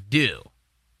thing to do.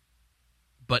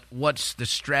 But what's the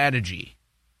strategy?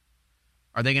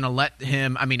 Are they going to let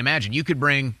him? I mean, imagine you could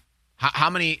bring how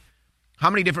many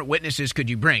different witnesses could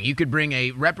you bring? You could bring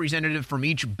a representative from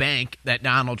each bank that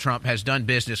Donald Trump has done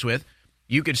business with.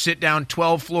 You could sit down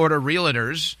 12 Florida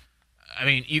realtors. I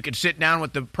mean, you could sit down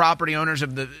with the property owners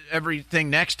of everything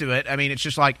next to it. I mean, it's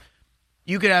just like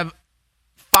you could have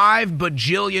 5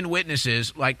 bajillion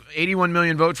witnesses, like 81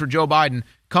 million votes for Joe Biden,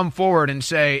 come forward and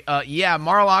say, yeah,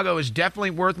 Mar-a-Lago is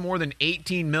definitely worth more than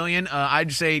 18 million.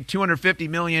 I'd say 250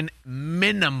 million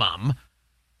minimum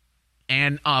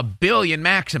and $1 billion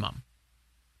maximum.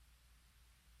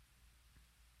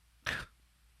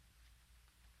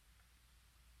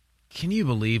 Can you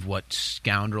believe what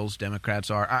scoundrels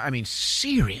Democrats are? I mean,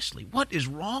 seriously, what is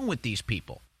wrong with these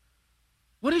people?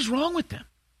 What is wrong with them?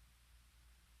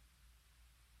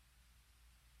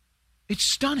 It's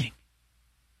stunning.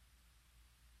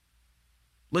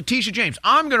 Letitia James,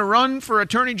 I'm going to run for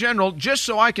attorney general just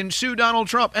so I can sue Donald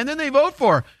Trump. And then they vote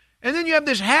for her. And then you have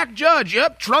this hack judge.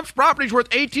 Yep, Trump's property's worth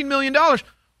 $18 million.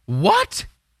 What?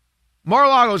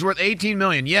 Mar-a-Lago's worth $18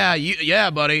 million. Yeah,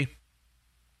 buddy.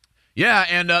 Yeah,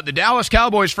 and the Dallas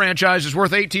Cowboys franchise is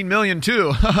worth $18 million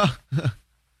too.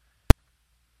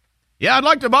 Yeah, I'd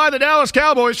like to buy the Dallas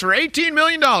Cowboys for $18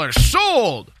 million.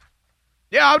 Sold.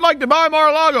 Yeah, I'd like to buy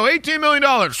Mar-a-Lago, $18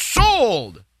 million.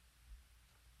 Sold.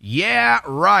 Yeah,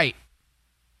 right.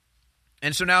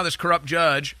 And so now this corrupt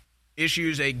judge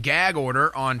issues a gag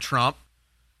order on Trump.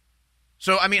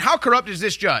 So, I mean, how corrupt is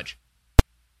this judge?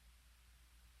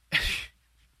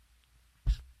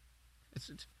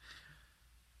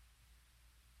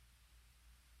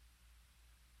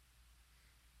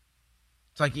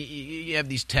 It's like you have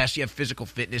these tests. You have physical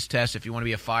fitness tests. If you want to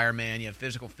be a fireman, you have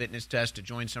physical fitness tests to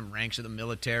join some ranks of the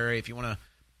military. If you want to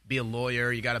be a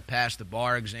lawyer, you got to pass the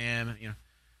bar exam. You know,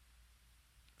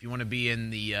 if you want to be if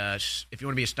you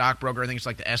want to be a stockbroker, I think it's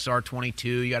like the SR-22.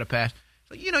 You got to pass.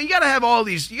 So, you got to have all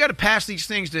these. You got to pass these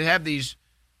things to have these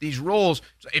roles.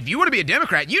 So if you want to be a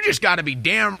Democrat, you just got to be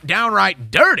downright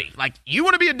dirty. Like, you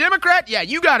want to be a Democrat? Yeah,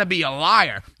 you got to be a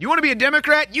liar. You want to be a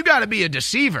Democrat? You got to be a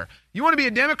deceiver. You want to be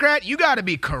a Democrat? You got to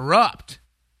be corrupt.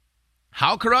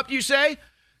 How corrupt, you say?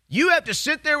 You have to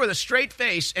sit there with a straight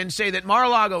face and say that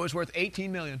Mar-a-Lago is worth $18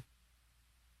 million.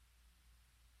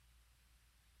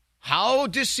 How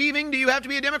deceiving do you have to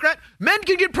be a Democrat? Men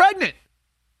can get pregnant.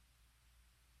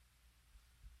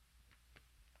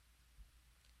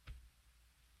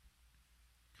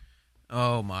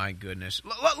 Oh, my goodness.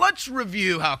 Let's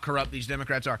review how corrupt these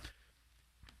Democrats are.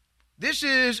 This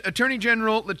is Attorney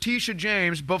General Letitia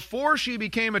James before she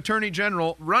became Attorney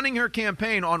General, running her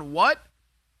campaign on what?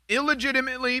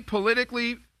 Illegitimately,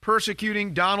 politically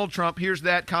persecuting Donald Trump. Here's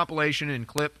that compilation in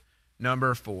clip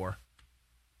number 4.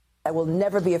 I will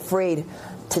never be afraid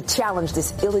to challenge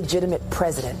this illegitimate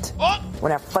president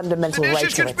when our fundamental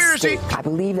rights are at stake. I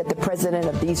believe that the president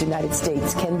of these United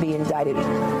States can be indicted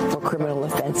for criminal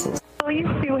offenses. Will you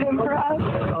sue him for us?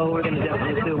 Oh, we're going to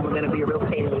definitely sue him. We're going to be a real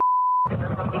pain in the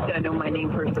He's going to know my name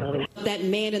personally. That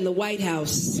man in the White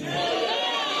House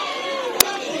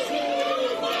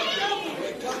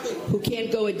who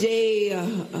can't go a day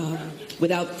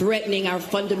without threatening our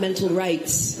fundamental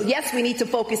rights. Yes, we need to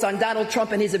focus on Donald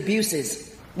Trump and his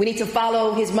abuses. We need to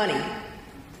follow his money.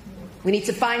 We need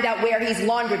to find out where he's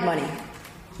laundered money.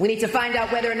 We need to find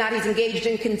out whether or not he's engaged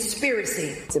in conspiracy.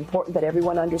 It's important that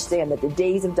everyone understand that the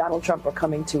days of Donald Trump are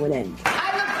coming to an end.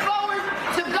 I look forward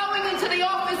to going into the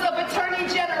office of Attorney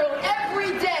General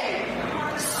every day,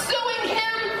 suing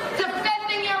him,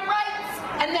 defending your rights,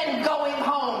 and then going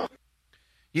home.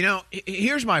 You know,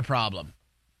 here's my problem.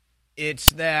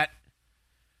 It's that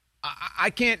I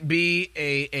can't be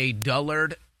a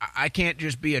dullard. I can't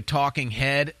just be a talking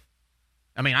head.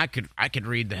 I mean, I could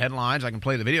read the headlines. I can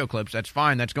play the video clips. That's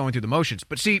fine. That's going through the motions.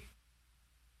 But see,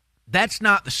 that's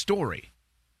not the story.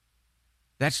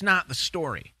 That's not the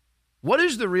story. What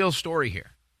is the real story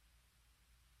here?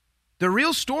 The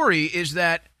real story is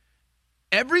that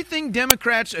everything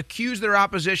Democrats accuse their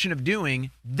opposition of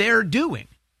doing, they're doing.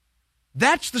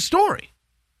 That's the story.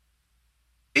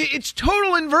 It's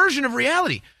total inversion of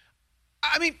reality.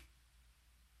 I mean,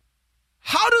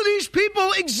 how do these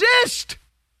people exist?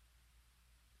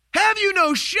 Have you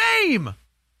no shame?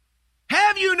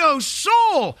 Have you no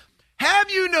soul? Have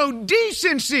you no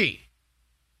decency?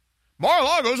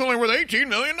 Mar-a-Lago's only worth $18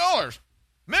 million.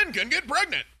 Men can get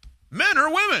pregnant. Men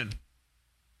are women.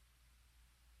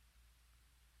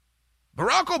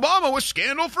 Barack Obama was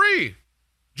scandal-free.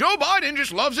 Joe Biden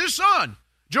just loves his son.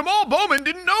 Jamal Bowman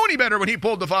didn't know any better when he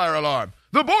pulled the fire alarm.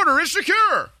 The border is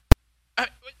secure.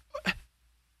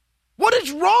 What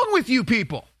is wrong with you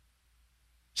people?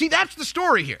 See, that's the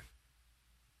story here.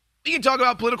 You can talk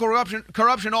about political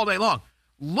corruption all day long.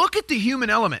 Look at the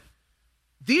human element.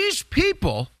 These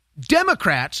people,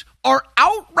 Democrats, are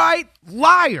outright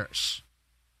liars.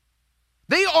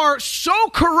 They are so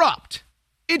corrupt.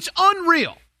 It's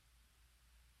unreal.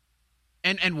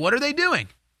 And what are they doing?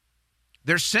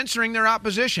 They're censoring their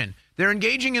opposition. They're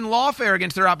engaging in lawfare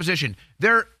against their opposition.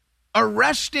 They're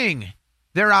arresting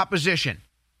their opposition.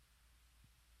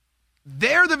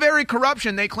 They're the very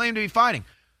corruption they claim to be fighting.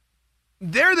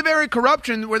 They're the very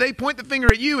corruption where they point the finger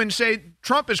at you and say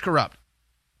Trump is corrupt.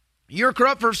 You're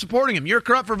corrupt for supporting him. You're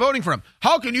corrupt for voting for him.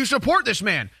 How can you support this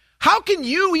man? How can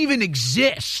you even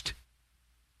exist?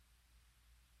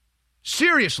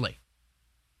 Seriously.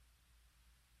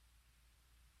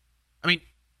 I mean,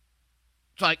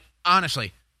 it's like,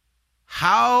 honestly,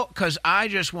 how? Because I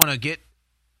just want to get,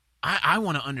 I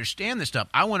want to understand this stuff.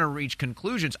 I want to reach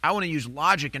conclusions. I want to use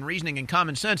logic and reasoning and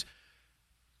common sense.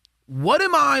 What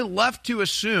am I left to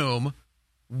assume?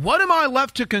 What am I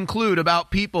left to conclude about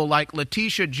people like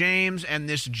Letitia James and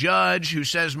this judge who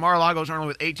says Mar-a-Lago's only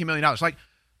worth $18 million? Like,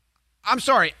 I'm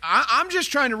sorry. I'm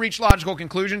just trying to reach logical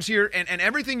conclusions here, and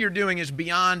everything you're doing is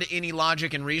beyond any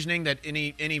logic and reasoning that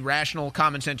any rational,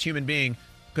 common sense human being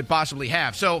could possibly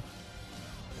have. So,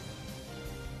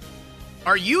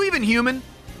 are you even human?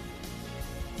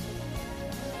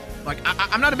 Like,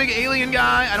 I'm not a big alien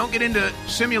guy. I don't get into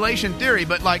simulation theory,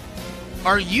 but like,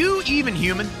 are you even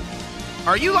human?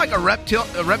 Are you like a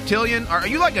reptilian? Are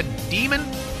you like a demon?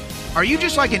 Are you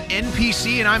just like an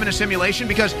NPC and I'm in a simulation?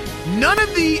 Because none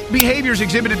of the behaviors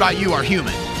exhibited by you are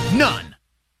human. None.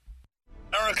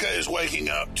 America is waking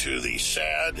up to the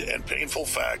sad and painful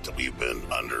fact that we've been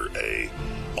under a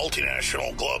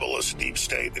multinational, globalist, deep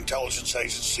state intelligence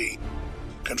agency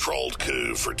controlled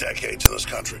coup for decades in this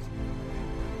country.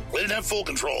 We didn't have full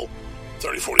control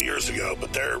 30, 40 years ago,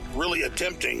 but they're really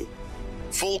attempting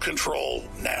full control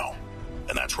now.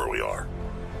 And that's where we are.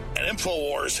 And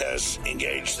InfoWars has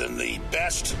engaged in the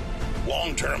best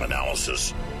long-term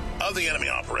analysis of the enemy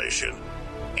operation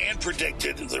and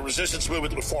predicted the resistance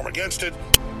movement that would form against it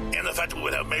and the fact that we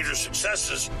would have major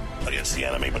successes against the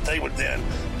enemy, but they would then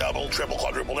double, triple,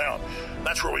 quadruple down.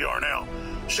 That's where we are now.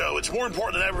 So it's more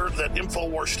important than ever that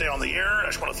InfoWars stay on the air. I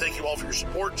just want to thank you all for your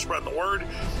support and spreading the word.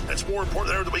 And it's more important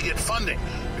than ever that we get funding.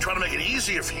 We try to make it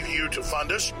easier for you to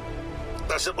fund us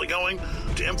by simply going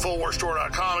to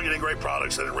InfoWarsStore.com and getting great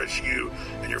products that enrich you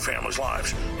and your family's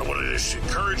lives. I want to just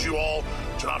encourage you all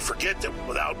to not forget that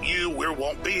without you, we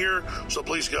won't be here. So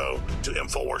please go to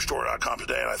InfoWarsStore.com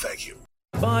today, and I thank you.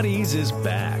 Bodease is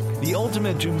back. The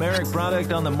ultimate turmeric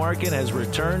product on the market has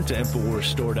returned to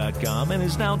InfoWarsStore.com and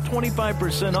is now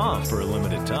 25% off for a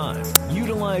limited time.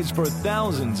 Utilized for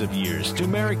thousands of years,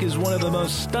 turmeric is one of the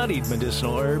most studied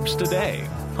medicinal herbs today.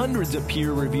 Hundreds of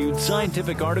peer-reviewed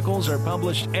scientific articles are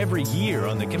published every year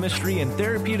on the chemistry and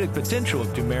therapeutic potential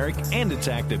of turmeric and its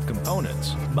active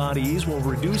components. Bodease will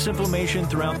reduce inflammation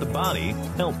throughout the body,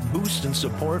 help boost and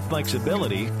support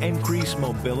flexibility, increase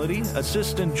mobility,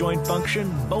 assist in joint function,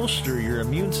 bolster your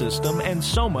immune system, and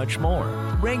so much more.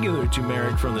 Regular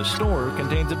turmeric from the store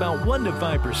contains about 1 to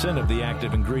 5% of the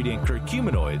active ingredient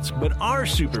curcuminoids, but our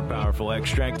super powerful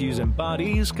extract using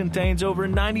Bodease contains over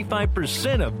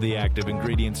 95% of the active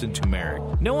ingredients in turmeric.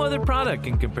 No other product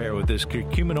can compare with this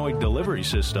curcuminoid delivery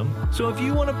system, so if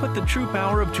you want to put the true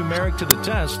power of turmeric to the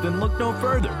test, then look no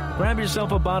further. Grab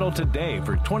yourself a bottle today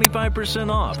for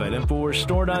 25% off at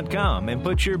InfoWarsStore.com and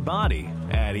put your body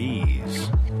at ease.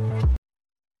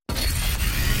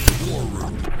 War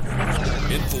Room.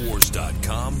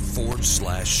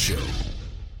 Infowars.com/show.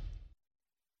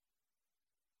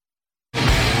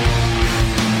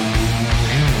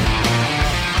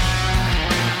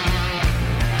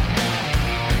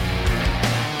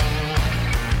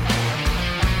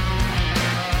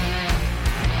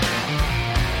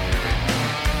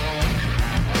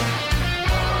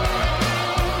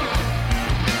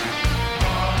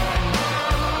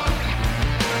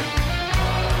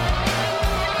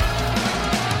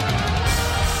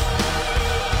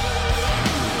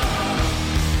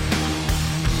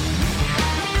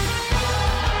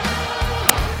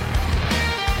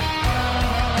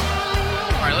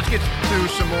 through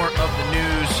some more of the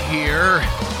news here.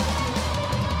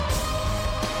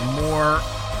 More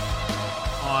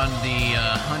on the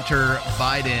Hunter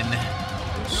Biden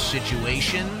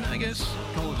situation, I guess.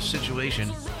 Call it a situation.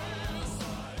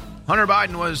 Hunter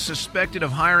Biden was suspected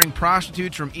of hiring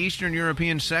prostitutes from Eastern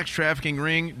European sex trafficking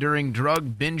ring during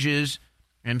drug binges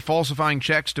and falsifying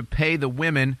checks to pay the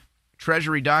women.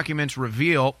 Treasury documents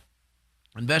reveal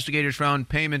investigators found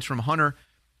payments from Hunter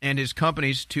and his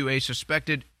companies to a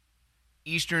suspected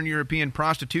Eastern European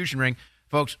prostitution ring.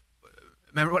 Folks,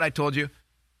 remember what I told you?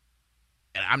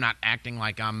 And I'm not acting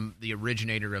like I'm the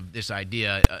originator of this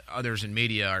idea. Others in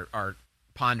media are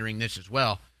pondering this as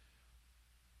well.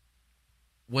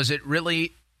 Was it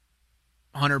really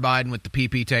Hunter Biden with the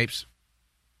PP tapes?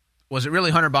 Was it really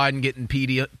Hunter Biden getting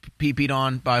PP'd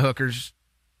on by hookers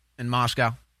in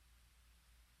Moscow?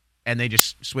 And they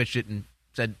just switched it and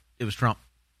said it was Trump.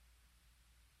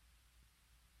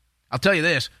 I'll tell you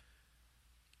this.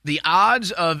 The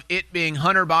odds of it being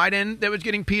Hunter Biden that was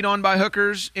getting peed on by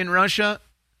hookers in Russia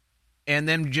and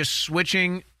them just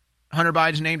switching Hunter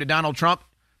Biden's name to Donald Trump,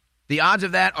 the odds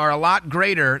of that are a lot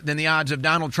greater than the odds of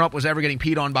Donald Trump was ever getting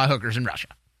peed on by hookers in Russia.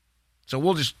 So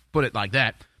we'll just put it like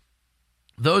that.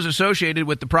 Those associated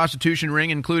with the prostitution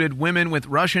ring included women with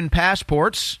Russian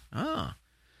passports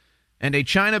and a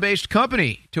China-based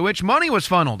company to which money was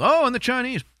funneled. Oh, and the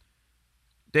Chinese.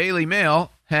 Daily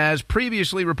Mail has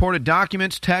previously reported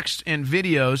documents, texts, and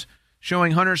videos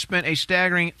showing Hunter spent a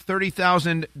staggering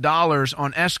 $30,000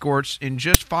 on escorts in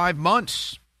just 5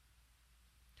 months.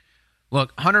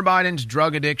 Look, Hunter Biden's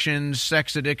drug addictions,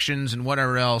 sex addictions, and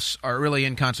whatever else are really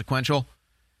inconsequential.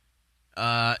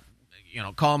 Call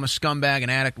him a scumbag, an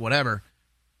addict, whatever.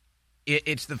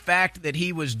 It's the fact that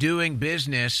he was doing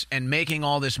business and making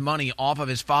all this money off of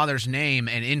his father's name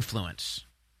and influence.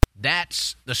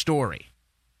 That's the story.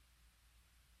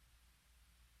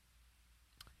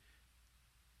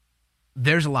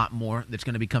 There's a lot more that's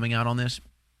going to be coming out on this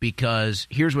because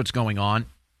here's what's going on.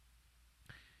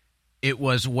 It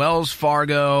was Wells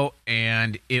Fargo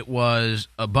and it was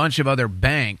a bunch of other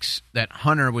banks that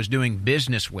Hunter was doing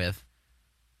business with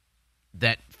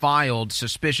that filed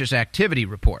suspicious activity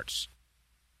reports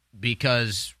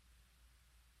because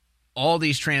all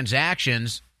these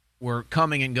transactions were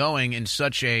coming and going in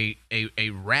such a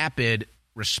rapid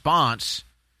response.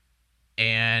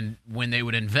 And when they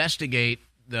would investigate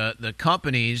the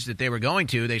companies that they were going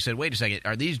to, they said, wait a second,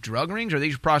 are these drug rings or are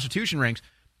these prostitution rings?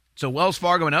 So Wells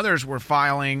Fargo and others were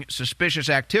filing suspicious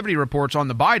activity reports on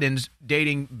the Bidens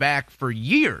dating back for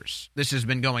years. This has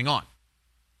been going on.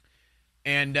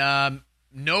 And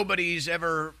nobody's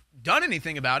ever done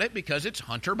anything about it because it's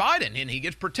Hunter Biden, and he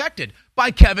gets protected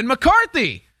by Kevin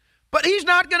McCarthy. But he's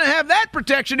not going to have that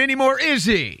protection anymore, is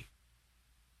he?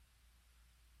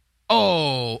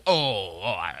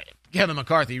 Kevin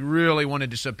McCarthy really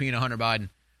wanted to subpoena Hunter Biden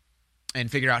and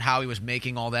figure out how he was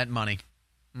making all that money.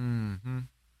 Didn't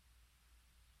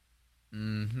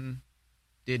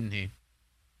he?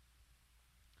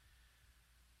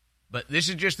 But this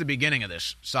is just the beginning of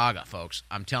this saga, folks.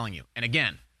 I'm telling you. And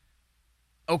again,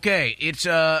 okay, it's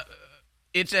a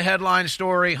headline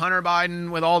story. Hunter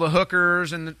Biden with all the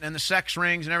hookers and the sex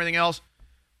rings and everything else.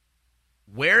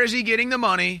 Where is he getting the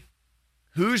money?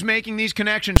 Who's making these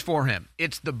connections for him?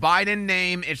 It's the Biden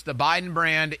name. It's the Biden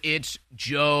brand. It's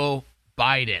Joe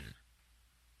Biden.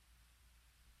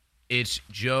 It's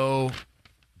Joe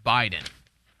Biden.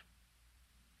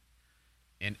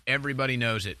 And everybody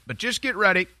knows it. But just get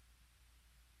ready.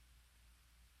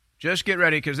 Just get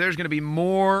ready because there's going to be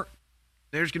more.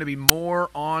 There's going to be more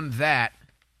on that.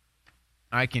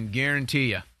 I can guarantee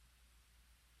you.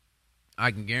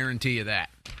 I can guarantee you that.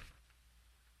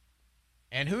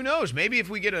 And who knows, maybe if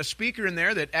we get a speaker in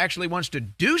there that actually wants to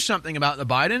do something about the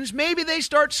Bidens, maybe they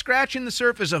start scratching the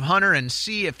surface of Hunter and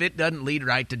see if it doesn't lead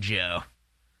right to Joe.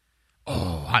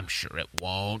 Oh, I'm sure it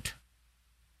won't.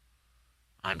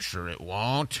 I'm sure it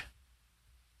won't.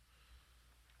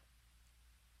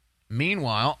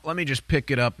 Meanwhile, let me just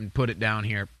pick it up and put it down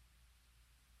here.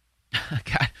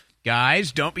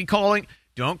 Guys, don't call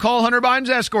Hunter Biden's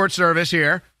escort service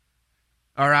here.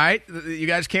 All right? You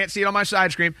guys can't see it on my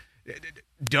side screen.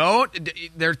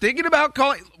 They're thinking about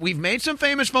calling. We've made some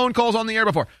famous phone calls on the air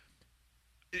before.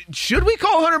 Should we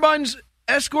call Hunter Biden's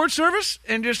escort service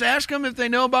and just ask them if they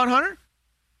know about Hunter?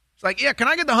 It's like, yeah, can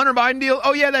I get the Hunter Biden deal?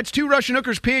 Oh, yeah, that's 2 Russian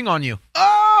hookers peeing on you.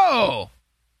 Oh!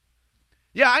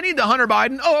 Yeah, I need the Hunter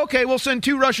Biden. Oh, okay, we'll send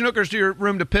 2 Russian hookers to your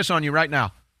room to piss on you right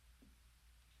now.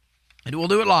 And we'll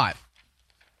do it live.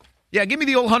 Yeah, give me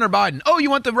the old Hunter Biden. Oh,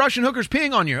 you want the Russian hookers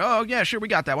peeing on you? Oh, yeah, sure, we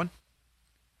got that one.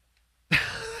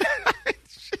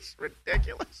 It's just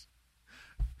ridiculous.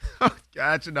 Oh,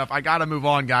 That's enough. I got to move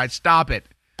on, guys. Stop it.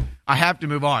 I have to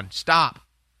move on. Stop.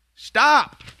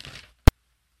 Stop.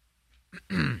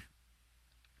 I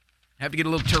have to get a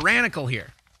little tyrannical here.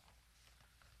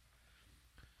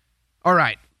 All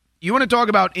right. You want to talk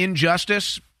about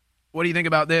injustice? What do you think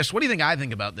about this? What do you think I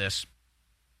think about this?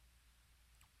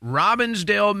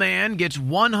 Robbinsdale man gets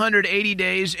 180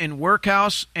 days in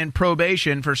workhouse and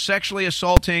probation for sexually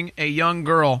assaulting a young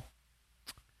girl.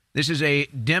 This is a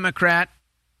Democrat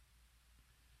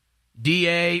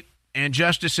DA and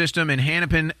justice system in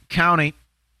Hennepin County.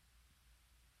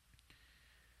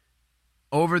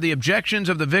 Over the objections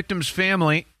of the victim's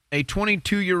family, a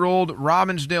 22-year-old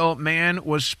Robbinsdale man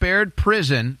was spared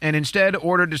prison and instead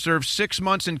ordered to serve 6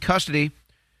 months in custody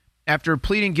after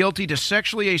pleading guilty to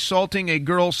sexually assaulting a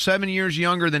girl 7 years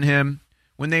younger than him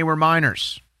when they were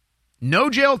minors. No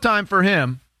jail time for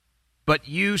him, but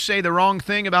you say the wrong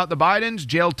thing about the Bidens,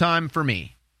 jail time for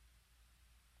me.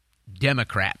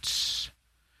 Democrats.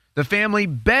 The family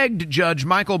begged Judge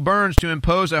Michael Burns to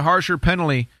impose a harsher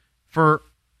penalty for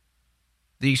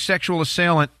the sexual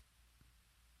assailant,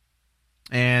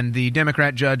 and the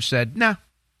Democrat judge said, nah,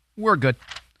 we're good.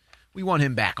 We want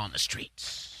him back on the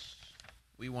streets.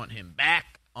 We want him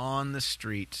back on the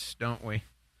streets, don't we?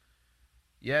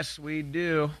 Yes, we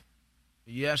do.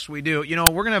 Yes, we do. You know,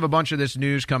 we're going to have a bunch of this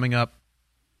news coming up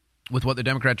with what the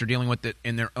Democrats are dealing with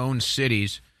in their own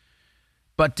cities.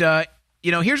 But,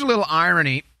 you know, here's a little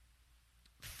irony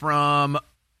from,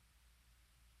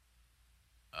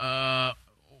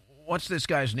 what's this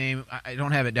guy's name? I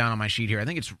don't have it down on my sheet here. I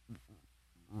think it's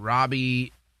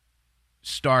Robbie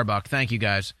Starbuck. Thank you,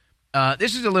 guys.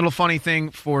 This is a little funny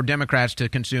thing for Democrats to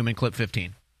consume in clip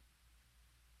 15.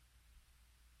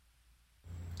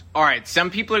 All right,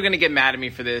 some people are going to get mad at me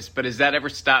for this, but has that ever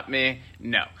stopped me?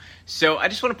 No. So I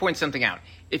just want to point something out.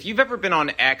 If you've ever been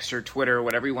on X or Twitter or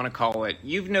whatever you want to call it,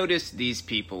 you've noticed these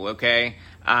people, okay?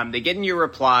 They get in your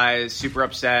replies, super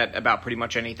upset about pretty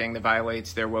much anything that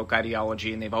violates their woke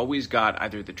ideology, and they've always got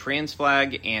either the trans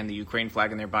flag and the Ukraine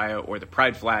flag in their bio or the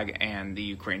pride flag and the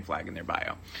Ukraine flag in their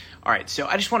bio. All right, so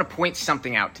I just want to point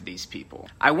something out to these people.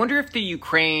 I wonder if the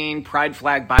Ukraine pride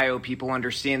flag bio people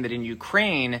understand that in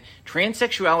Ukraine,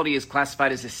 transsexuality is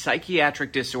classified as a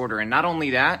psychiatric disorder. And not only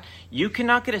that, you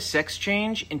cannot get a sex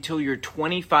change until you're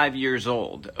 25 years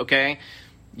old, okay?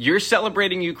 You're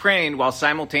celebrating Ukraine while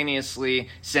simultaneously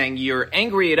saying you're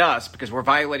angry at us because we're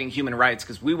violating human rights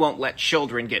because we won't let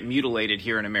children get mutilated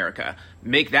here in America.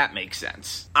 Make that make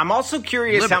sense. I'm also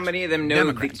curious how many of them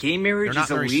know that gay marriage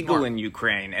is illegal in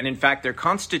Ukraine. And in fact, their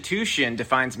constitution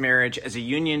defines marriage as a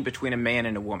union between a man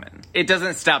and a woman. It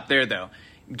doesn't stop there, though.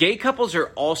 Gay couples are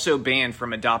also banned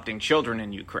from adopting children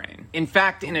in Ukraine. In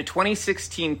fact, in a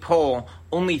 2016 poll,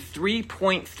 only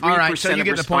 3.3% All right, so you of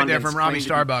get the point there from Robbie respondents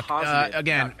claimed to be Starbuck. positive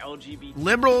Again, about LGBT.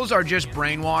 liberals are just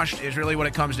brainwashed is really what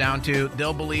it comes down to.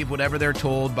 They'll believe whatever they're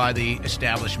told by the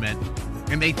establishment.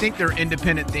 And they think they're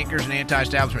independent thinkers and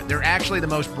anti-establishment. They're actually the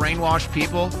most brainwashed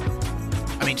people.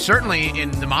 I mean, certainly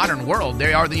in the modern world,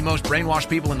 they are the most brainwashed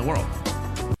people in the world.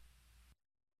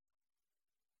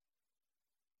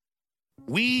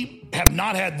 We have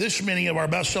not had this many of our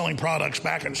best-selling products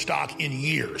back in stock in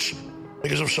years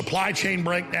because of supply chain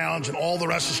breakdowns and all the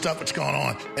rest of the stuff that's gone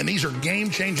on. And these are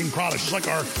game-changing products. Just like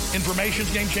our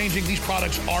information's game-changing, these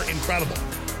products are incredible.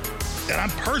 And I'm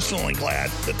personally glad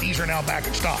that these are now back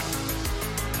in stock.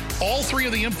 All three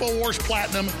of the InfoWars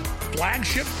Platinum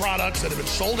flagship products that have been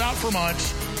sold out for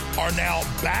months are now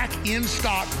back in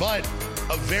stock, but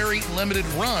a very limited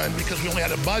run because we only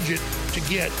had a budget to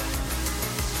get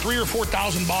 3,000 or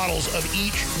 4,000 bottles of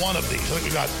each one of these. I think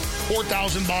we've got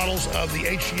 4,000 bottles of the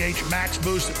HGH Max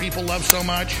Boost that people love so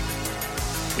much.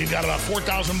 We've got about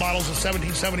 4,000 bottles of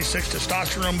 1776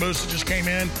 Testosterone Boost that just came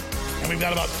in. And we've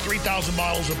got about 3,000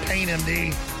 bottles of Pain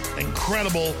MD,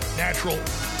 incredible natural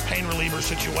pain reliever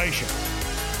situation.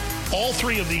 All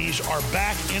three of these are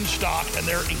back in stock, and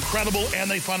they're incredible,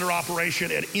 and they fund our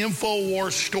operation at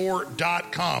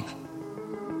InfoWarsStore.com.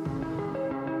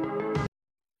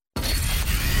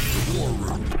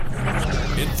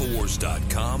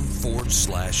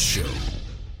 Infowars.com/show.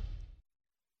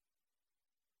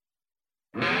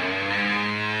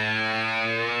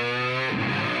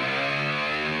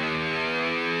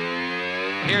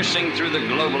 Piercing through the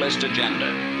globalist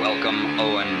agenda. Welcome,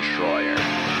 Owen Schroyer.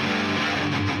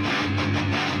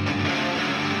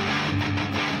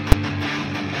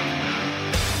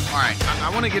 All right, I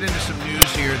want to get into some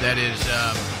news here that is,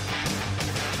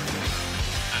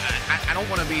 I don't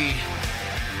want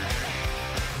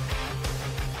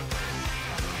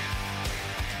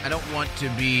to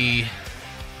be,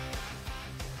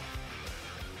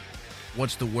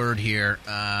 what's the word here?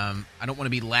 I don't want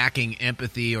to be lacking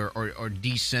empathy or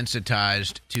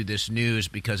desensitized to this news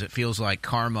because it feels like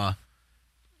karma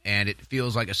and it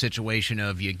feels like a situation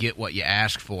of you get what you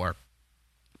ask for.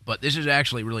 But this is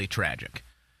actually really tragic.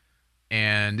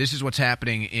 And this is what's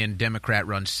happening in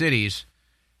Democrat-run cities.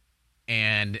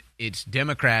 And it's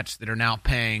Democrats that are now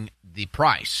paying the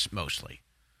price mostly.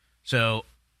 So,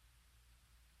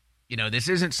 this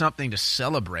isn't something to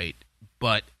celebrate,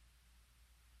 but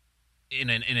in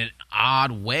an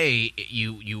odd way,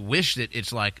 you wish that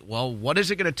it's like, well, what is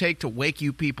it going to take to wake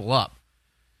you people up?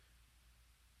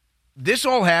 This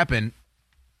all happened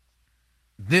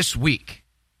this week.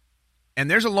 And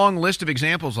there's a long list of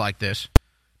examples like this.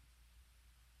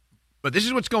 But this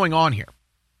is what's going on here.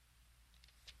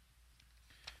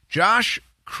 Josh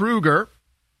Kruger,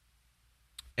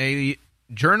 a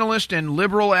journalist and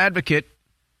liberal advocate,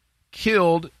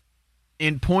 killed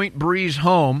in Point Breeze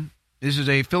home. This is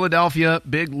a Philadelphia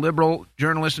big liberal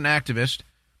journalist and activist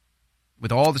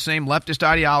with all the same leftist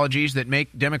ideologies that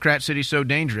make Democrat cities so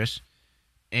dangerous.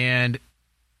 And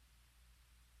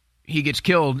he gets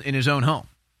killed in his own home.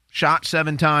 Shot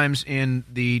 7 times in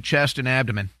the chest and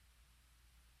abdomen.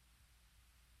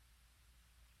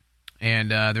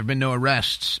 And there have been no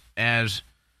arrests as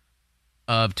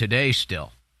of today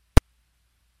still.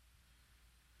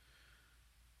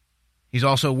 He's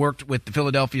also worked with the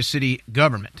Philadelphia city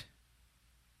government.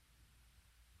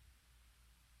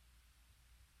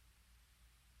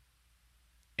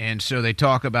 And so they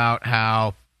talk about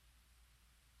how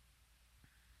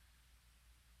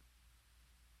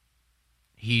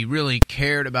he really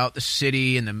cared about the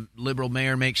city, and the liberal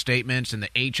mayor makes statements, and the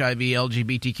HIV,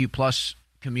 LGBTQ plus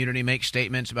community makes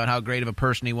statements about how great of a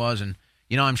person he was. And,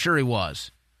 I'm sure he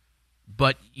was.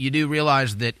 But you do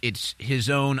realize that it's his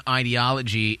own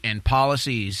ideology and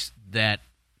policies that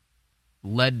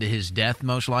led to his death,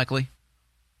 most likely.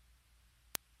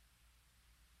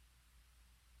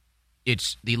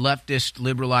 It's the leftist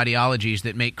liberal ideologies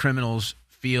that make criminals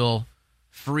feel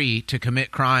free to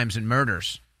commit crimes and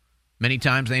murders. Many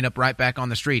times they end up right back on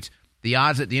the streets. The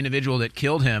odds that the individual that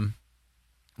killed him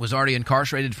was already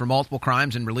incarcerated for multiple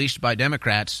crimes and released by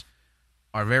Democrats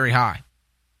are very high.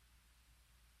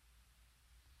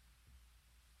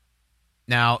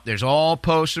 Now, there's all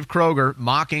posts of Kroger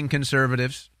mocking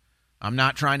conservatives. I'm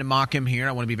not trying to mock him here.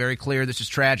 I want to be very clear. This is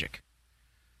tragic.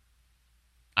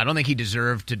 I don't think he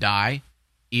deserved to die,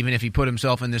 even if he put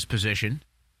himself in this position.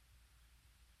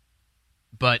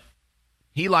 But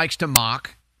he likes to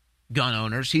mock gun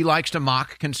owners. He likes to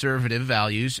mock conservative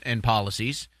values and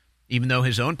policies, even though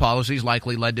his own policies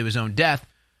likely led to his own death.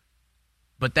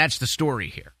 But that's the story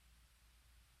here.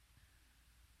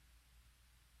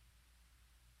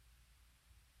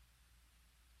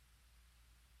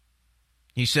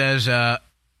 He says,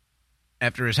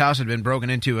 after his house had been broken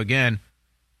into again,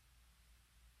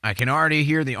 I can already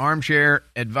hear the armchair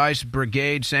advice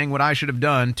brigade saying what I should have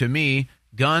done. To me,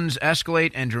 guns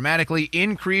escalate and dramatically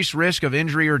increase risk of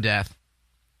injury or death,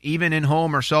 even in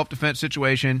home or self-defense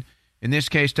situation. In this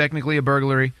case, technically a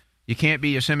burglary. You can't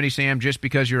be Yosemite Sam just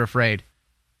because you're afraid.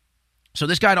 So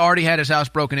this guy had already had his house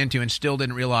broken into and still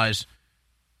didn't realize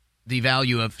the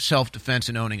value of self-defense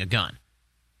and owning a gun.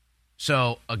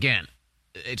 So, again,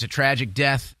 it's a tragic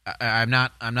death. I'm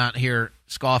not here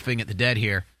scoffing at the dead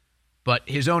here, but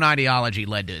his own ideology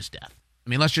led to his death. I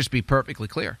mean, let's just be perfectly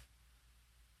clear.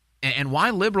 And why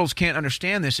liberals can't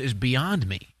understand this is beyond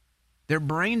me. Their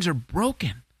brains are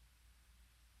broken.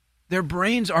 Their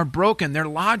brains are broken. Their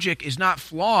logic is not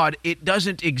flawed. It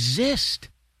doesn't exist.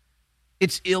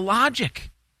 It's illogic.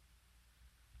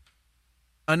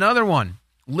 Another one.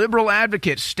 Liberal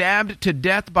advocate stabbed to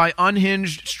death by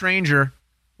unhinged stranger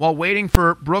while waiting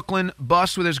for Brooklyn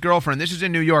bus with his girlfriend. This is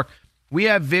in New York. We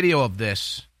have video of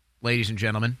this, ladies and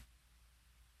gentlemen.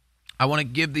 I want to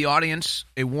give the audience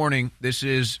a warning. This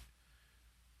is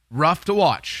rough to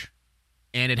watch,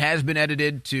 and it has been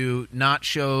edited to not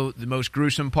show the most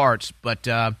gruesome parts. But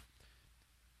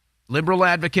liberal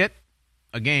advocate,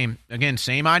 again,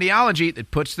 same ideology that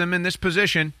puts them in this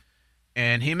position,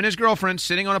 and him and his girlfriend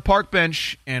sitting on a park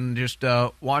bench, and just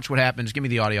watch what happens. Give me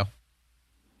the audio.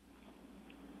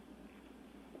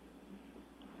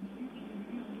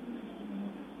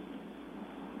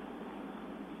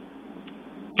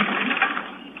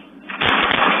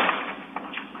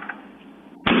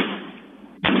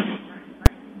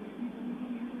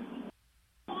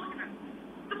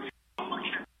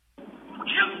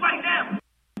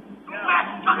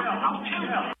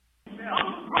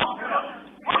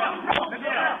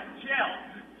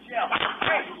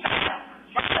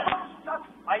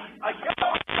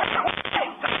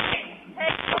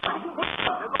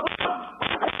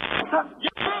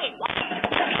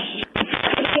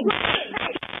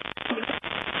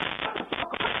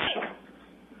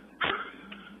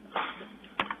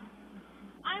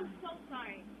 I'm so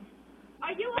sorry.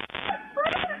 Are you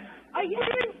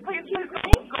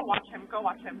please go watch him. Go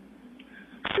watch him.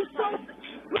 I'm so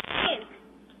Ryan.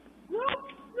 No,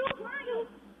 Ryan.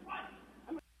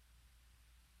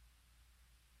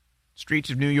 Streets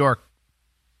of New York,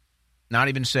 not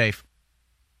even safe.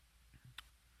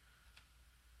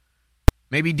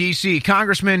 Maybe D.C.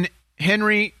 Congressman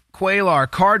Henry Cuellar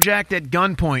carjacked at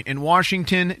gunpoint in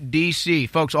Washington, D.C.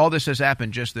 Folks, all this has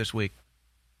happened just this week.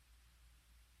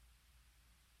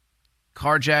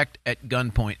 Carjacked at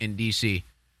gunpoint in D.C.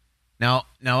 Now,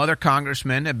 other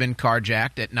congressmen have been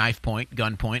carjacked at knife point,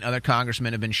 gunpoint. Other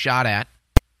congressmen have been shot at,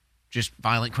 just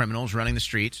violent criminals running the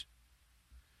streets.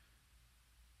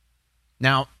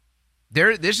 Now,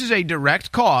 this is a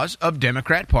direct cause of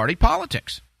Democrat Party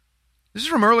politics. This is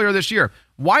from earlier this year.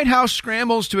 White House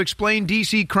scrambles to explain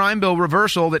D.C. crime bill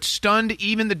reversal that stunned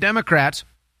even the Democrats.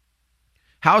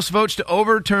 House votes to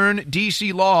overturn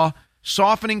D.C. law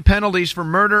softening penalties for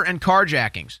murder and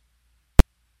carjackings.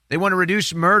 They want to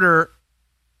reduce murder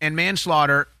and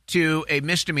manslaughter to a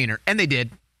misdemeanor, and they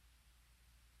did.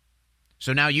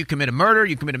 So now you commit a murder,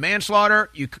 you commit a manslaughter,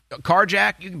 you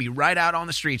carjack, you can be right out on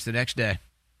the streets the next day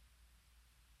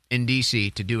in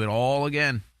D.C. to do it all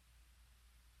again.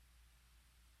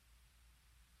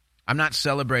 I'm not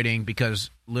celebrating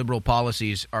because liberal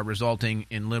policies are resulting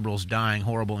in liberals dying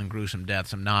horrible and gruesome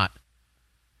deaths. I'm not.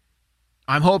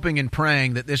 I'm hoping and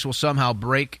praying that this will somehow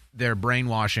break their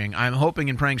brainwashing. I'm hoping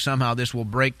and praying somehow this will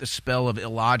break the spell of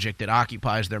illogic that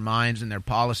occupies their minds and their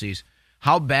policies.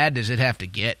 How bad does it have to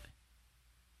get?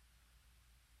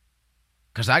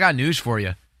 Because I got news for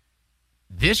you.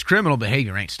 This criminal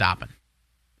behavior ain't stopping.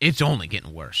 It's only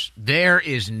getting worse. There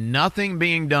is nothing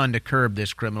being done to curb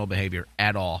this criminal behavior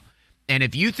at all. And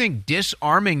if you think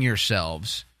disarming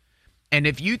yourselves, and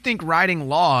if you think writing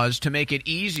laws to make it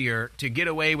easier to get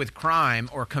away with crime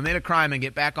or commit a crime and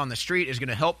get back on the street is going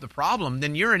to help the problem,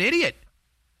 then you're an idiot.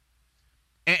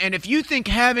 And if you think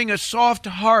having a soft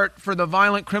heart for the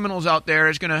violent criminals out there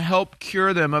is going to help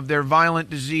cure them of their violent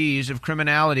disease of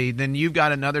criminality, then you've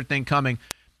got another thing coming.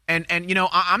 And you know,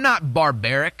 I'm not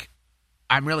barbaric.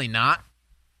 I'm really not.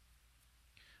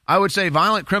 I would say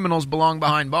violent criminals belong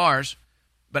behind bars,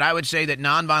 but I would say that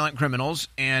nonviolent criminals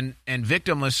and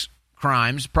victimless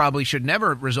crimes probably should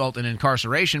never result in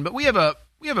incarceration. But we have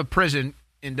a prison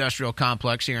industrial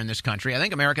complex here in this country. I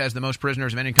think America has the most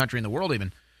prisoners of any country in the world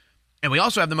even. And we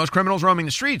also have the most criminals roaming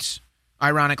the streets,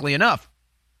 ironically enough.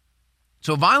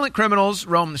 So violent criminals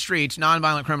roam the streets,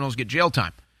 nonviolent criminals get jail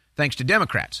time, thanks to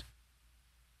Democrats.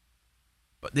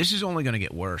 But this is only going to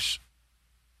get worse.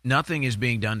 Nothing is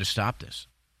being done to stop this.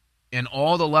 And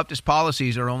all the leftist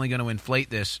policies are only going to inflate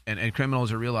this, and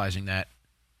criminals are realizing that.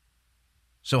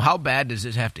 So how bad does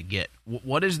this have to get?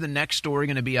 What is the next story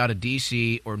going to be out of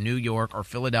D.C. or New York or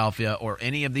Philadelphia or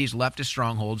any of these leftist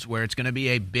strongholds where it's going to be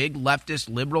a big leftist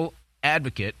liberal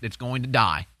advocate that's going to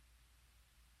die?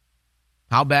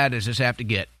 How bad does this have to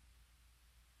get?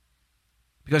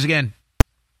 Because, again,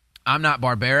 I'm not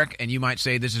barbaric, and you might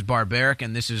say this is barbaric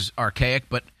and this is archaic,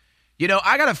 but, you know,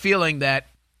 I got a feeling that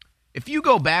if you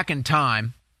go back in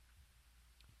time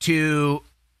to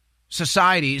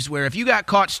societies where if you got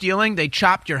caught stealing, they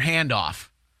chopped your hand off,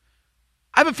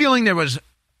 I have a feeling there was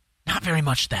not very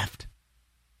much theft.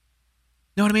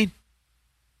 Know what I mean?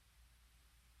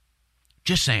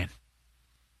 Just saying.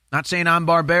 Not saying I'm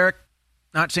barbaric,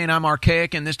 not saying I'm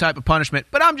archaic in this type of punishment,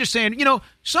 but I'm just saying, you know,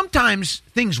 sometimes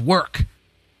things work.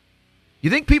 You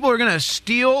think people are going to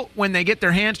steal when they get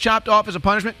their hands chopped off as a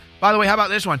punishment? By the way, how about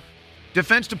this one?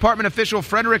 Defense Department official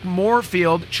Frederick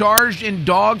Moorfield charged in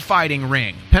dogfighting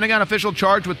ring. Pentagon official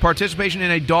charged with participation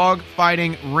in a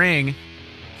dogfighting ring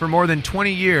for more than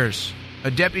 20 years.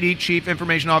 A deputy chief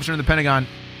information officer in the Pentagon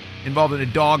involved in a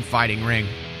dogfighting ring.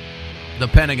 The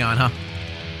Pentagon, huh?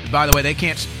 By the way,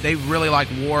 they really like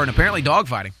war and apparently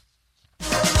dogfighting.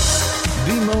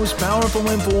 The most powerful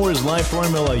InfoWars life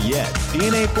formula yet,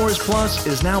 DNA Force Plus,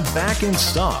 is now back in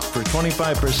stock for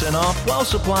 25% off while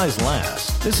supplies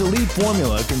last. This elite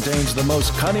formula contains the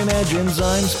most cutting-edge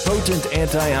enzymes, potent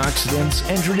antioxidants,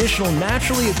 and traditional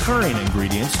naturally occurring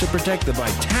ingredients to protect the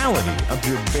vitality of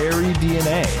your buried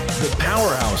DNA. The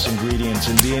powerhouse ingredients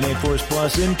in DNA Force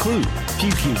Plus include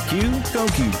PQQ,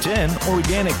 CoQ10,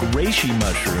 organic reishi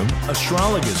mushroom,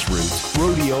 astragalus root,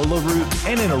 rhodiola root,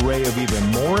 and an array of even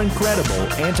more incredible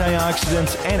available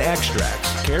antioxidants and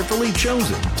extracts carefully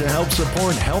chosen to help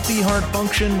support healthy heart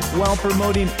function while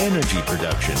promoting energy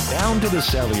production down to the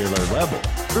cellular level.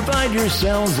 Provide your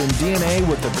cells and DNA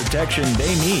with the protection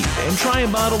they need and try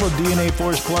a bottle of DNA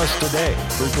Force Plus today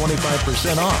for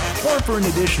 25% off. Or for an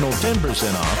additional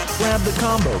 10% off, grab the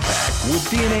combo pack with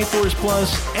DNA Force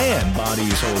Plus and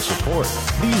Body's Whole Support.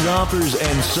 These offers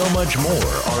and so much more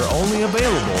are only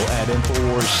available at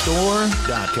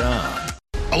InfoWarsStore.com.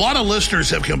 A lot of listeners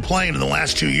have complained in the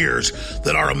last 2 years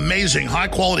that our amazing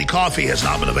high-quality coffee has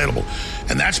not been available.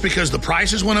 And that's because the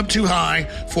prices went up too high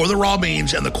for the raw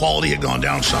beans and the quality had gone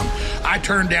down some. I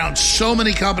turned down so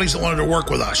many companies that wanted to work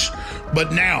with us.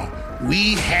 But now,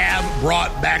 we have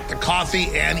brought back the coffee,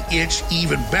 and it's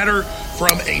even better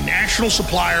from a national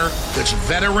supplier that's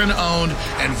veteran-owned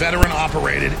and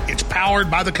veteran-operated. It's powered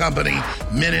by the company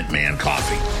Minuteman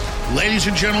Coffee. Ladies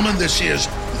and gentlemen, this is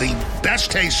the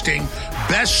best-tasting,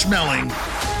 best-smelling,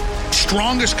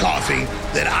 strongest coffee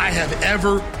that I have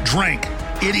ever drank.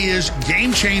 It is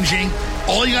game-changing.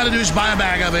 All you got to do is buy a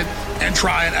bag of it and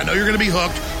try it. I know you're going to be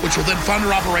hooked, which will then fund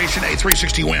our Operation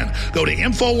A360-WIN. Go to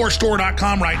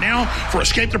InfoWarsStore.com right now for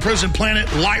Escape the Prison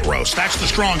Planet Light Roast. That's the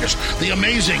strongest. The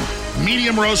amazing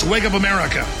Medium Roast Wake Up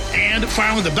America. And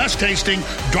finally, the best-tasting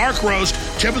Dark Roast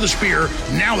Tip of the Spear,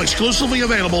 now exclusively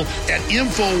available at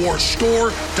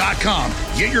InfoWarsStore.com.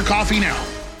 Get your coffee now.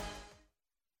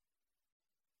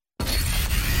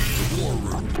 The War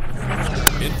Room.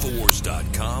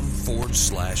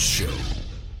 Infowars.com/show.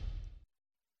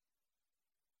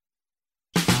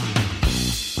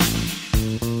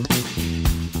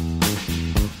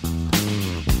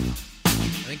 I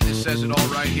think this says it all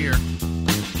right here.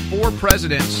 4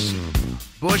 presidents,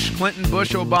 Bush, Clinton,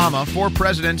 Bush, Obama, 4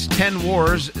 presidents, 10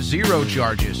 wars, 0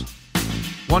 charges.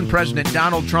 1 president,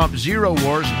 Donald Trump, 0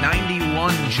 wars,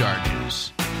 91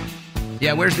 charges.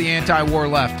 Yeah, where's the anti-war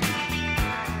left?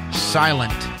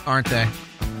 Silent, aren't they?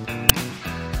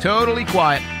 Totally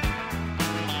quiet.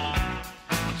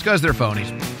 It's because they're phonies.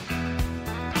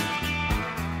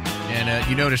 And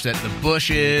you notice that the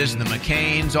Bushes and the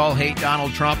McCains all hate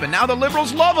Donald Trump, and now the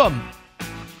liberals love him.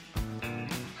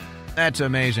 That's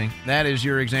amazing. That is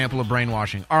your example of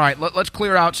brainwashing. All right, let's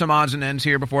clear out some odds and ends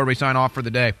here before we sign off for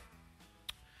the day.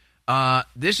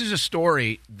 This is a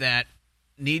story that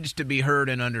needs to be heard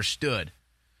and understood,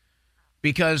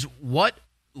 because what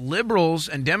liberals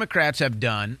and Democrats have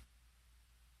done,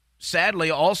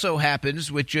 sadly, also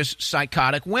happens with just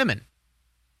psychotic women.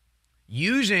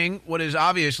 Using what is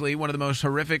obviously one of the most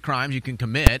horrific crimes you can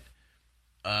commit,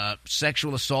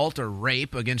 sexual assault or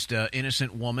rape against an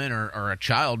innocent woman or a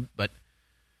child. But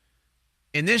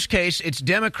in this case, it's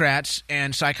Democrats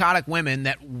and psychotic women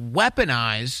that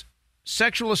weaponize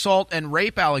sexual assault and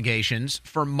rape allegations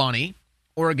for money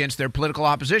or against their political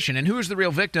opposition. And who is the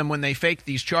real victim when they fake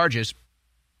these charges?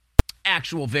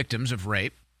 Actual victims of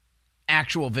rape,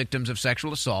 actual victims of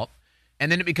sexual assault,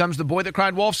 and then it becomes the boy that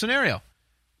cried wolf scenario.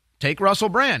 Take Russell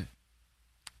Brand.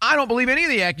 I don't believe any of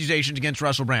the accusations against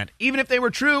Russell Brand. Even if they were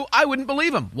true, I wouldn't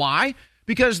believe them. Why?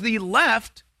 Because the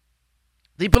left,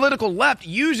 the political left,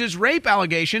 uses rape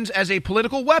allegations as a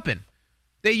political weapon.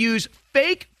 They use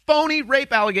fake, phony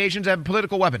rape allegations as a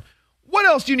political weapon. What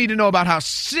else do you need to know about how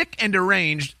sick and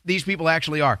deranged these people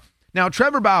actually are? Now,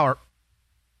 Trevor Bauer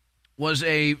was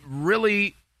he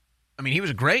was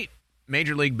a great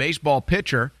Major League Baseball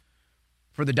pitcher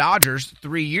for the Dodgers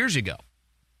 3 years ago.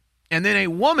 And then a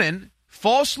woman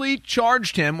falsely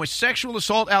charged him with sexual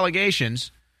assault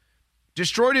allegations,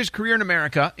 destroyed his career in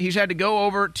America. He's had to go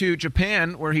over to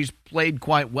Japan, where he's played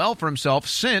quite well for himself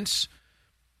since.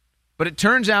 But it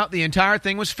turns out the entire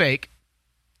thing was fake.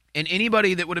 And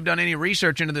anybody that would have done any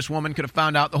research into this woman could have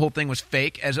found out the whole thing was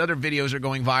fake, as other videos are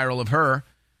going viral of her.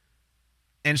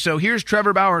 And so here's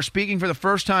Trevor Bauer speaking for the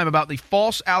first time about the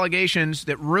false allegations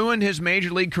that ruined his major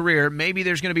league career. Maybe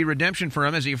there's going to be redemption for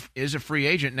him as he is a free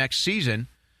agent next season.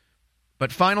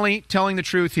 But finally, telling the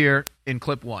truth here in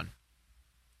clip 1.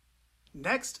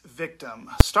 Next victim,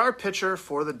 star pitcher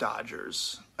for the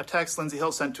Dodgers. A text Lindsey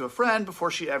Hill sent to a friend before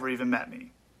she ever even met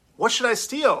me. What should I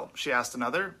steal? She asked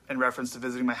another, in reference to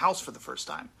visiting my house for the first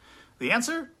time. The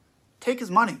answer? Take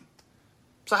his money.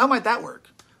 So how might that work?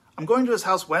 I'm going to his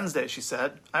house Wednesday, she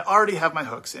said. I already have my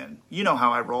hooks in. You know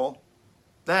how I roll.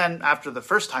 Then, after the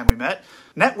first time we met,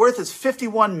 net worth is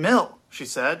 $51 million, she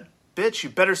said. Bitch, you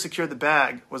better secure the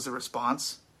bag, was the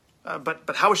response.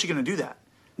 But how is she going to do that?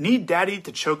 Need daddy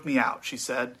to choke me out, she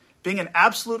said. Being an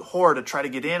absolute whore to try to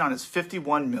get in on his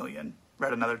 $51 million,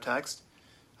 read another text.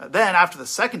 Then, after the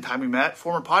second time we met,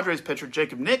 former Padres pitcher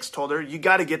Jacob Nix told her, you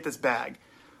got to get this bag.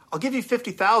 I'll give you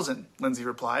 $50,000, Lindsay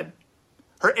replied.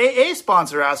 Her AA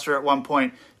sponsor asked her at one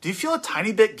point, "Do you feel a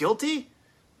tiny bit guilty?"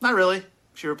 "Not really,"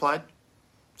 she replied.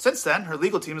 Since then, her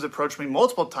legal team has approached me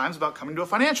multiple times about coming to a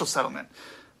financial settlement.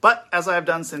 But as I have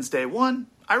done since day one,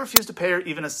 I refuse to pay her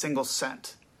even a single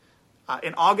cent.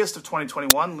 In August of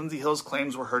 2021, Lindsey Hill's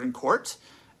claims were heard in court.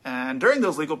 And during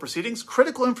those legal proceedings,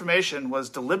 critical information was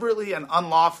deliberately and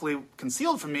unlawfully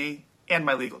concealed from me and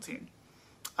my legal team.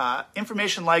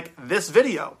 Information like this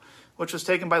video, which was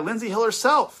taken by Lindsey Hill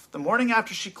herself the morning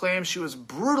after she claimed she was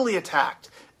brutally attacked,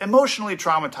 emotionally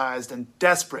traumatized, and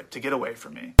desperate to get away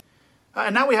from me.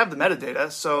 And now we have the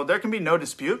metadata, so there can be no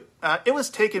dispute. It was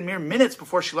taken mere minutes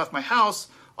before she left my house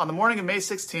on the morning of May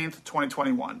 16th,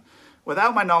 2021,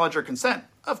 without my knowledge or consent,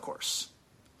 of course.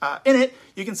 In it,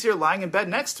 you can see her lying in bed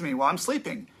next to me while I'm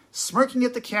sleeping, smirking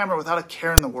at the camera without a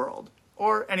care in the world,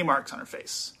 or any marks on her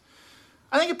face.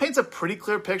 I think it paints a pretty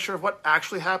clear picture of what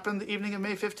actually happened the evening of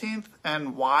May 15th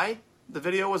and why the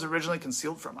video was originally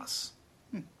concealed from us.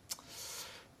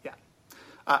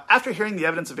 After hearing the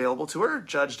evidence available to her,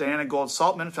 Judge Diana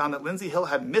Gold-Saltman found that Lindsey Hill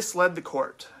had misled the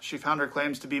court. She found her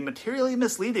claims to be materially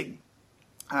misleading.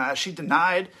 She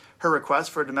denied her request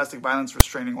for a domestic violence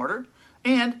restraining order,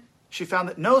 and she found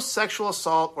that no sexual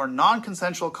assault or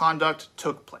non-consensual conduct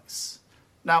took place.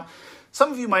 Now, some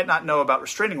of you might not know about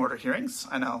restraining order hearings.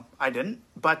 I know I didn't,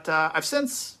 but I've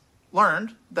since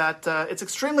learned that it's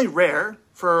extremely rare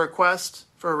for a request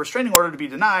for a restraining order to be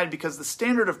denied because the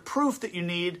standard of proof that you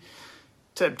need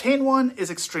to obtain one is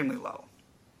extremely low.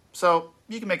 So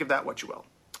you can make of that what you will.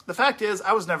 The fact is,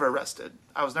 I was never arrested.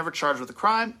 I was never charged with a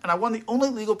crime, and I won the only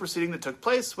legal proceeding that took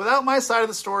place without my side of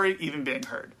the story even being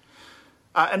heard.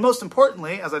 And most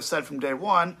importantly, as I've said from day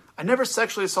one, I never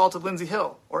sexually assaulted Lindsey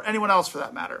Hill, or anyone else for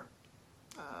that matter.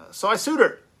 So I sued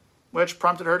her, which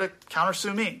prompted her to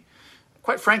countersue me.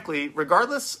 Quite frankly,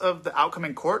 regardless of the outcome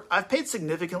in court, I've paid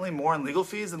significantly more in legal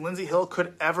fees than Lindsey Hill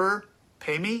could ever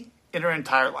pay me in her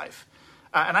entire life.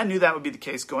 And I knew that would be the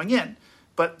case going in.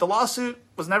 But the lawsuit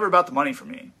was never about the money for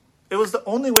me. It was the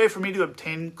only way for me to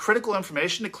obtain critical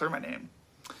information to clear my name.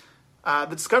 The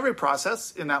discovery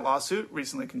process in that lawsuit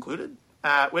recently concluded,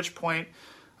 at which point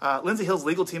Lindsey Hill's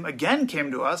legal team again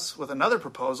came to us with another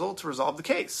proposal to resolve the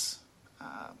case.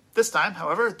 This time,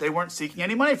 however, they weren't seeking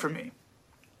any money from me.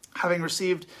 Having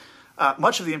received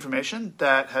much of the information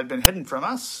that had been hidden from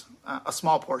us, a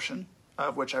small portion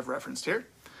of which I've referenced here,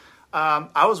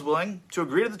 I was willing to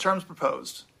agree to the terms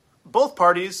proposed. Both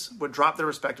parties would drop their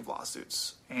respective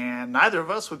lawsuits, and neither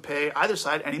of us would pay either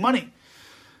side any money.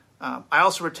 I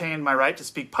also retained my right to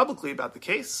speak publicly about the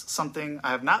case, something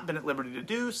I have not been at liberty to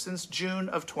do since June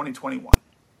of 2021.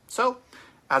 So,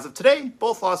 as of today,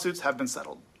 both lawsuits have been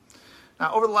settled.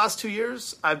 Now, over the last 2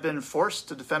 years, I've been forced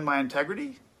to defend my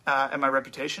integrity and my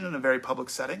reputation in a very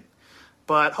public setting.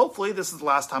 But hopefully this is the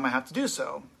last time I have to do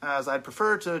so, as I'd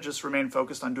prefer to just remain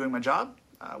focused on doing my job,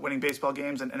 winning baseball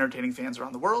games and entertaining fans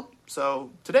around the world. So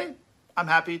today, I'm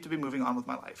happy to be moving on with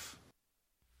my life.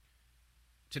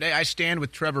 Today I stand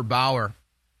with Trevor Bauer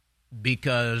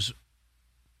because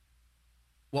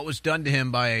what was done to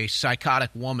him by a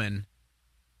psychotic woman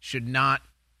should not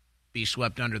be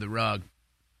swept under the rug.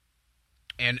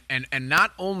 And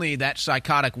not only that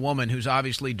psychotic woman who's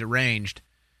obviously deranged,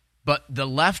 but the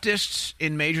leftists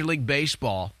in Major League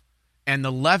Baseball and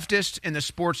the leftists in the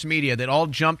sports media that all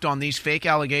jumped on these fake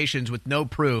allegations with no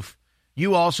proof,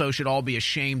 you also should all be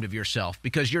ashamed of yourself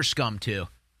because you're scum too.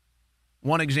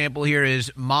 One example here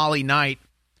is Molly Knight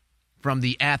from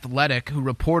The Athletic, who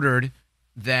reported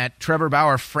that Trevor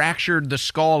Bauer fractured the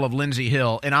skull of Lindsey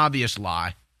Hill. An obvious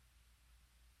lie.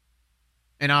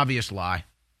 An obvious lie.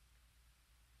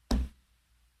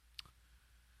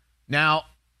 Now,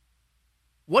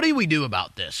 what do we do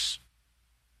about this?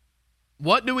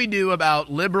 What do we do about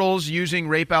liberals using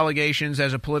rape allegations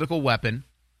as a political weapon?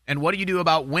 And what do you do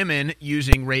about women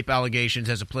using rape allegations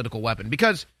as a political weapon?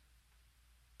 Because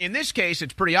in this case,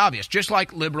 it's pretty obvious. Just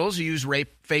like liberals use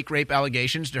fake rape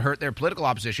allegations to hurt their political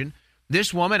opposition,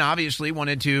 this woman obviously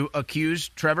wanted to accuse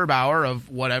Trevor Bauer of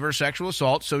whatever sexual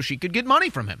assault so she could get money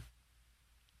from him.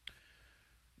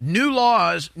 New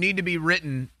laws need to be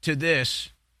written to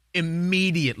this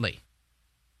immediately.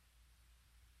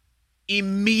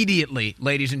 Immediately,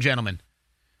 ladies and gentlemen.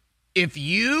 If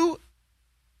you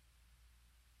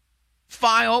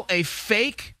file a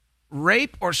fake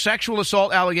rape or sexual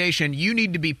assault allegation, you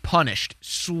need to be punished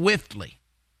swiftly.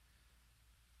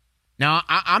 Now,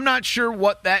 I'm not sure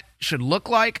what that should look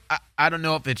like. I don't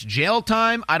know if it's jail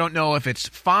time. I don't know if it's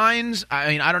fines.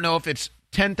 I don't know if it's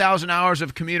 10,000 hours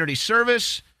of community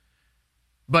service.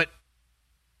 But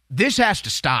this has to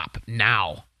stop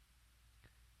now.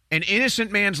 An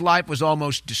innocent man's life was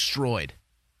almost destroyed.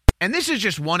 And this is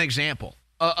just one example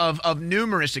of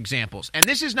numerous examples. And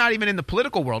this is not even in the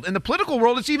political world. In the political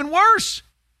world, it's even worse.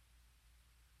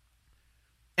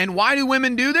 And why do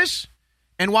women do this?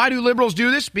 And why do liberals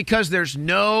do this? Because there's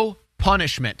no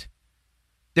punishment.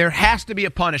 There has to be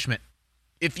a punishment.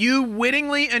 If you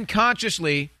wittingly and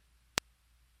consciously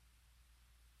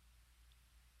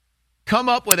come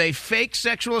up with a fake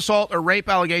sexual assault or rape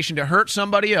allegation to hurt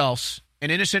somebody else, an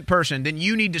innocent person, then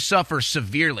you need to suffer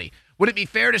severely. Would it be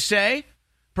fair to say,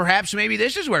 perhaps maybe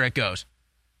this is where it goes?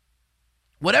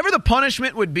 Whatever the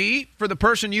punishment would be for the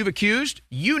person you've accused,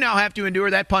 you now have to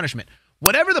endure that punishment.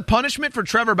 Whatever the punishment for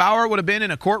Trevor Bauer would have been in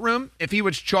a courtroom if he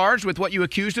was charged with what you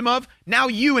accused him of, now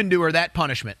you endure that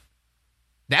punishment.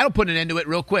 That'll put an end to it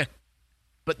real quick.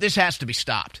 But this has to be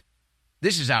stopped.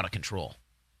 This is out of control.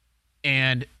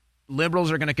 And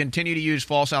liberals are going to continue to use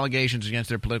false allegations against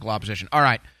their political opposition. All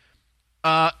right.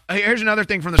 Here's another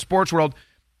thing from the sports world.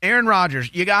 Aaron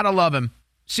Rodgers, you got to love him.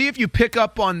 See if you pick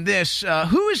up on this.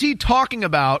 Who is he talking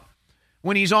about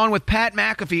when he's on with Pat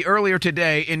McAfee earlier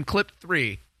today in clip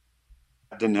 3?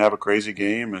 Didn't have a crazy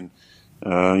game, and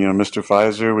Mr.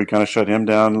 Pfizer, we kind of shut him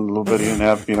down a little bit. He didn't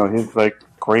have his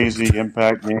crazy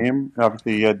impact game.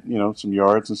 Obviously, he had some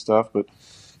yards and stuff, but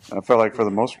I felt like for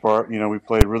the most part, we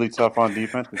played really tough on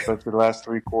defense, especially the last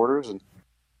 3 quarters. And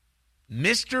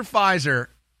Mr. Pfizer,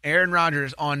 Aaron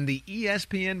Rodgers on the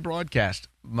ESPN broadcast.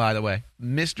 By the way,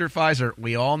 Mr. Pfizer,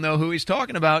 we all know who he's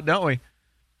talking about, don't we?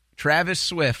 Travis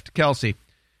Swift, Kelsey.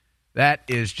 That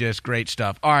is just great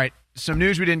stuff. All right. Some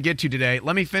news we didn't get to today.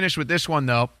 Let me finish with this one,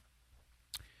 though.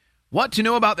 What to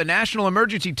know about the National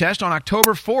Emergency Test on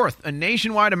October 4th. A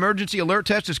nationwide emergency alert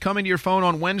test is coming to your phone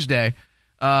on Wednesday.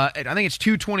 I think it's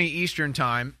 2:20 Eastern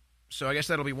time, so I guess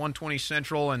that'll be 1:20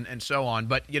 Central and so on.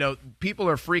 But, people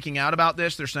are freaking out about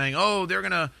this. They're saying, they're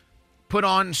going to put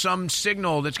on some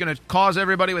signal that's going to cause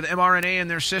everybody with mRNA in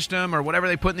their system or whatever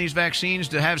they put in these vaccines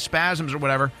to have spasms or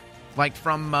whatever, like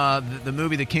from the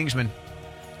movie The Kingsman.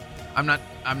 I'm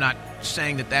not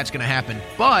saying that that's going to happen,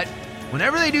 but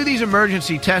whenever they do these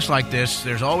emergency tests like this,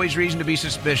 there's always reason to be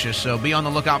suspicious, so be on the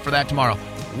lookout for that tomorrow.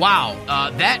 Wow,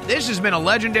 this has been a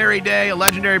legendary day, a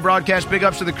legendary broadcast. Big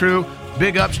ups to the crew,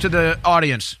 big ups to the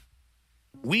audience.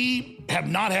 We have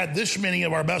not had this many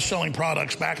of our best-selling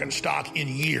products back in stock in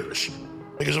years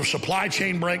because of supply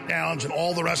chain breakdowns and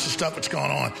all the rest of the stuff that's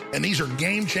gone on. And these are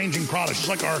game-changing products. Just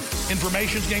like our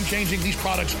information's game-changing, these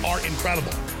products are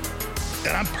incredible.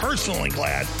 And I'm personally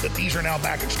glad that these are now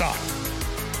back in stock.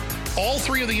 All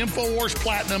 3 of the InfoWars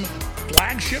Platinum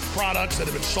flagship products that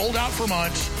have been sold out for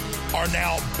months are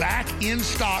now back in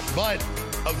stock, but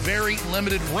a very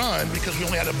limited run because we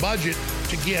only had a budget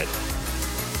to get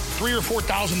 3,000 or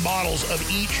 4,000 bottles of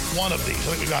each one of these. I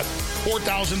think we've got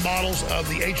 4,000 bottles of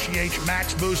the HGH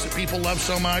Max Boost that people love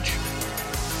so much.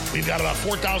 We've got about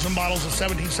 4,000 bottles of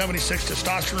 1776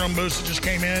 Testosterone Boost that just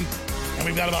came in. And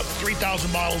we've got about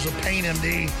 3,000 bottles of Pain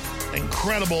MD,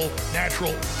 incredible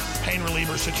natural pain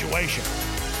reliever situation.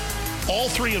 All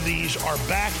 3 of these are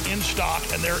back in stock,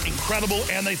 and they're incredible,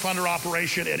 and they fund our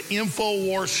operation at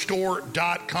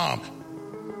InfoWarsStore.com.